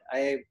management,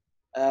 I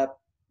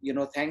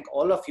thank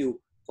all of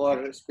you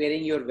for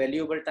sparing your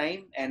valuable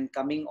time and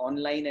coming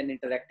online and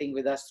interacting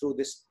with us through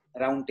this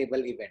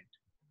roundtable event.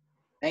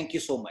 Thank you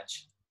so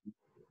much.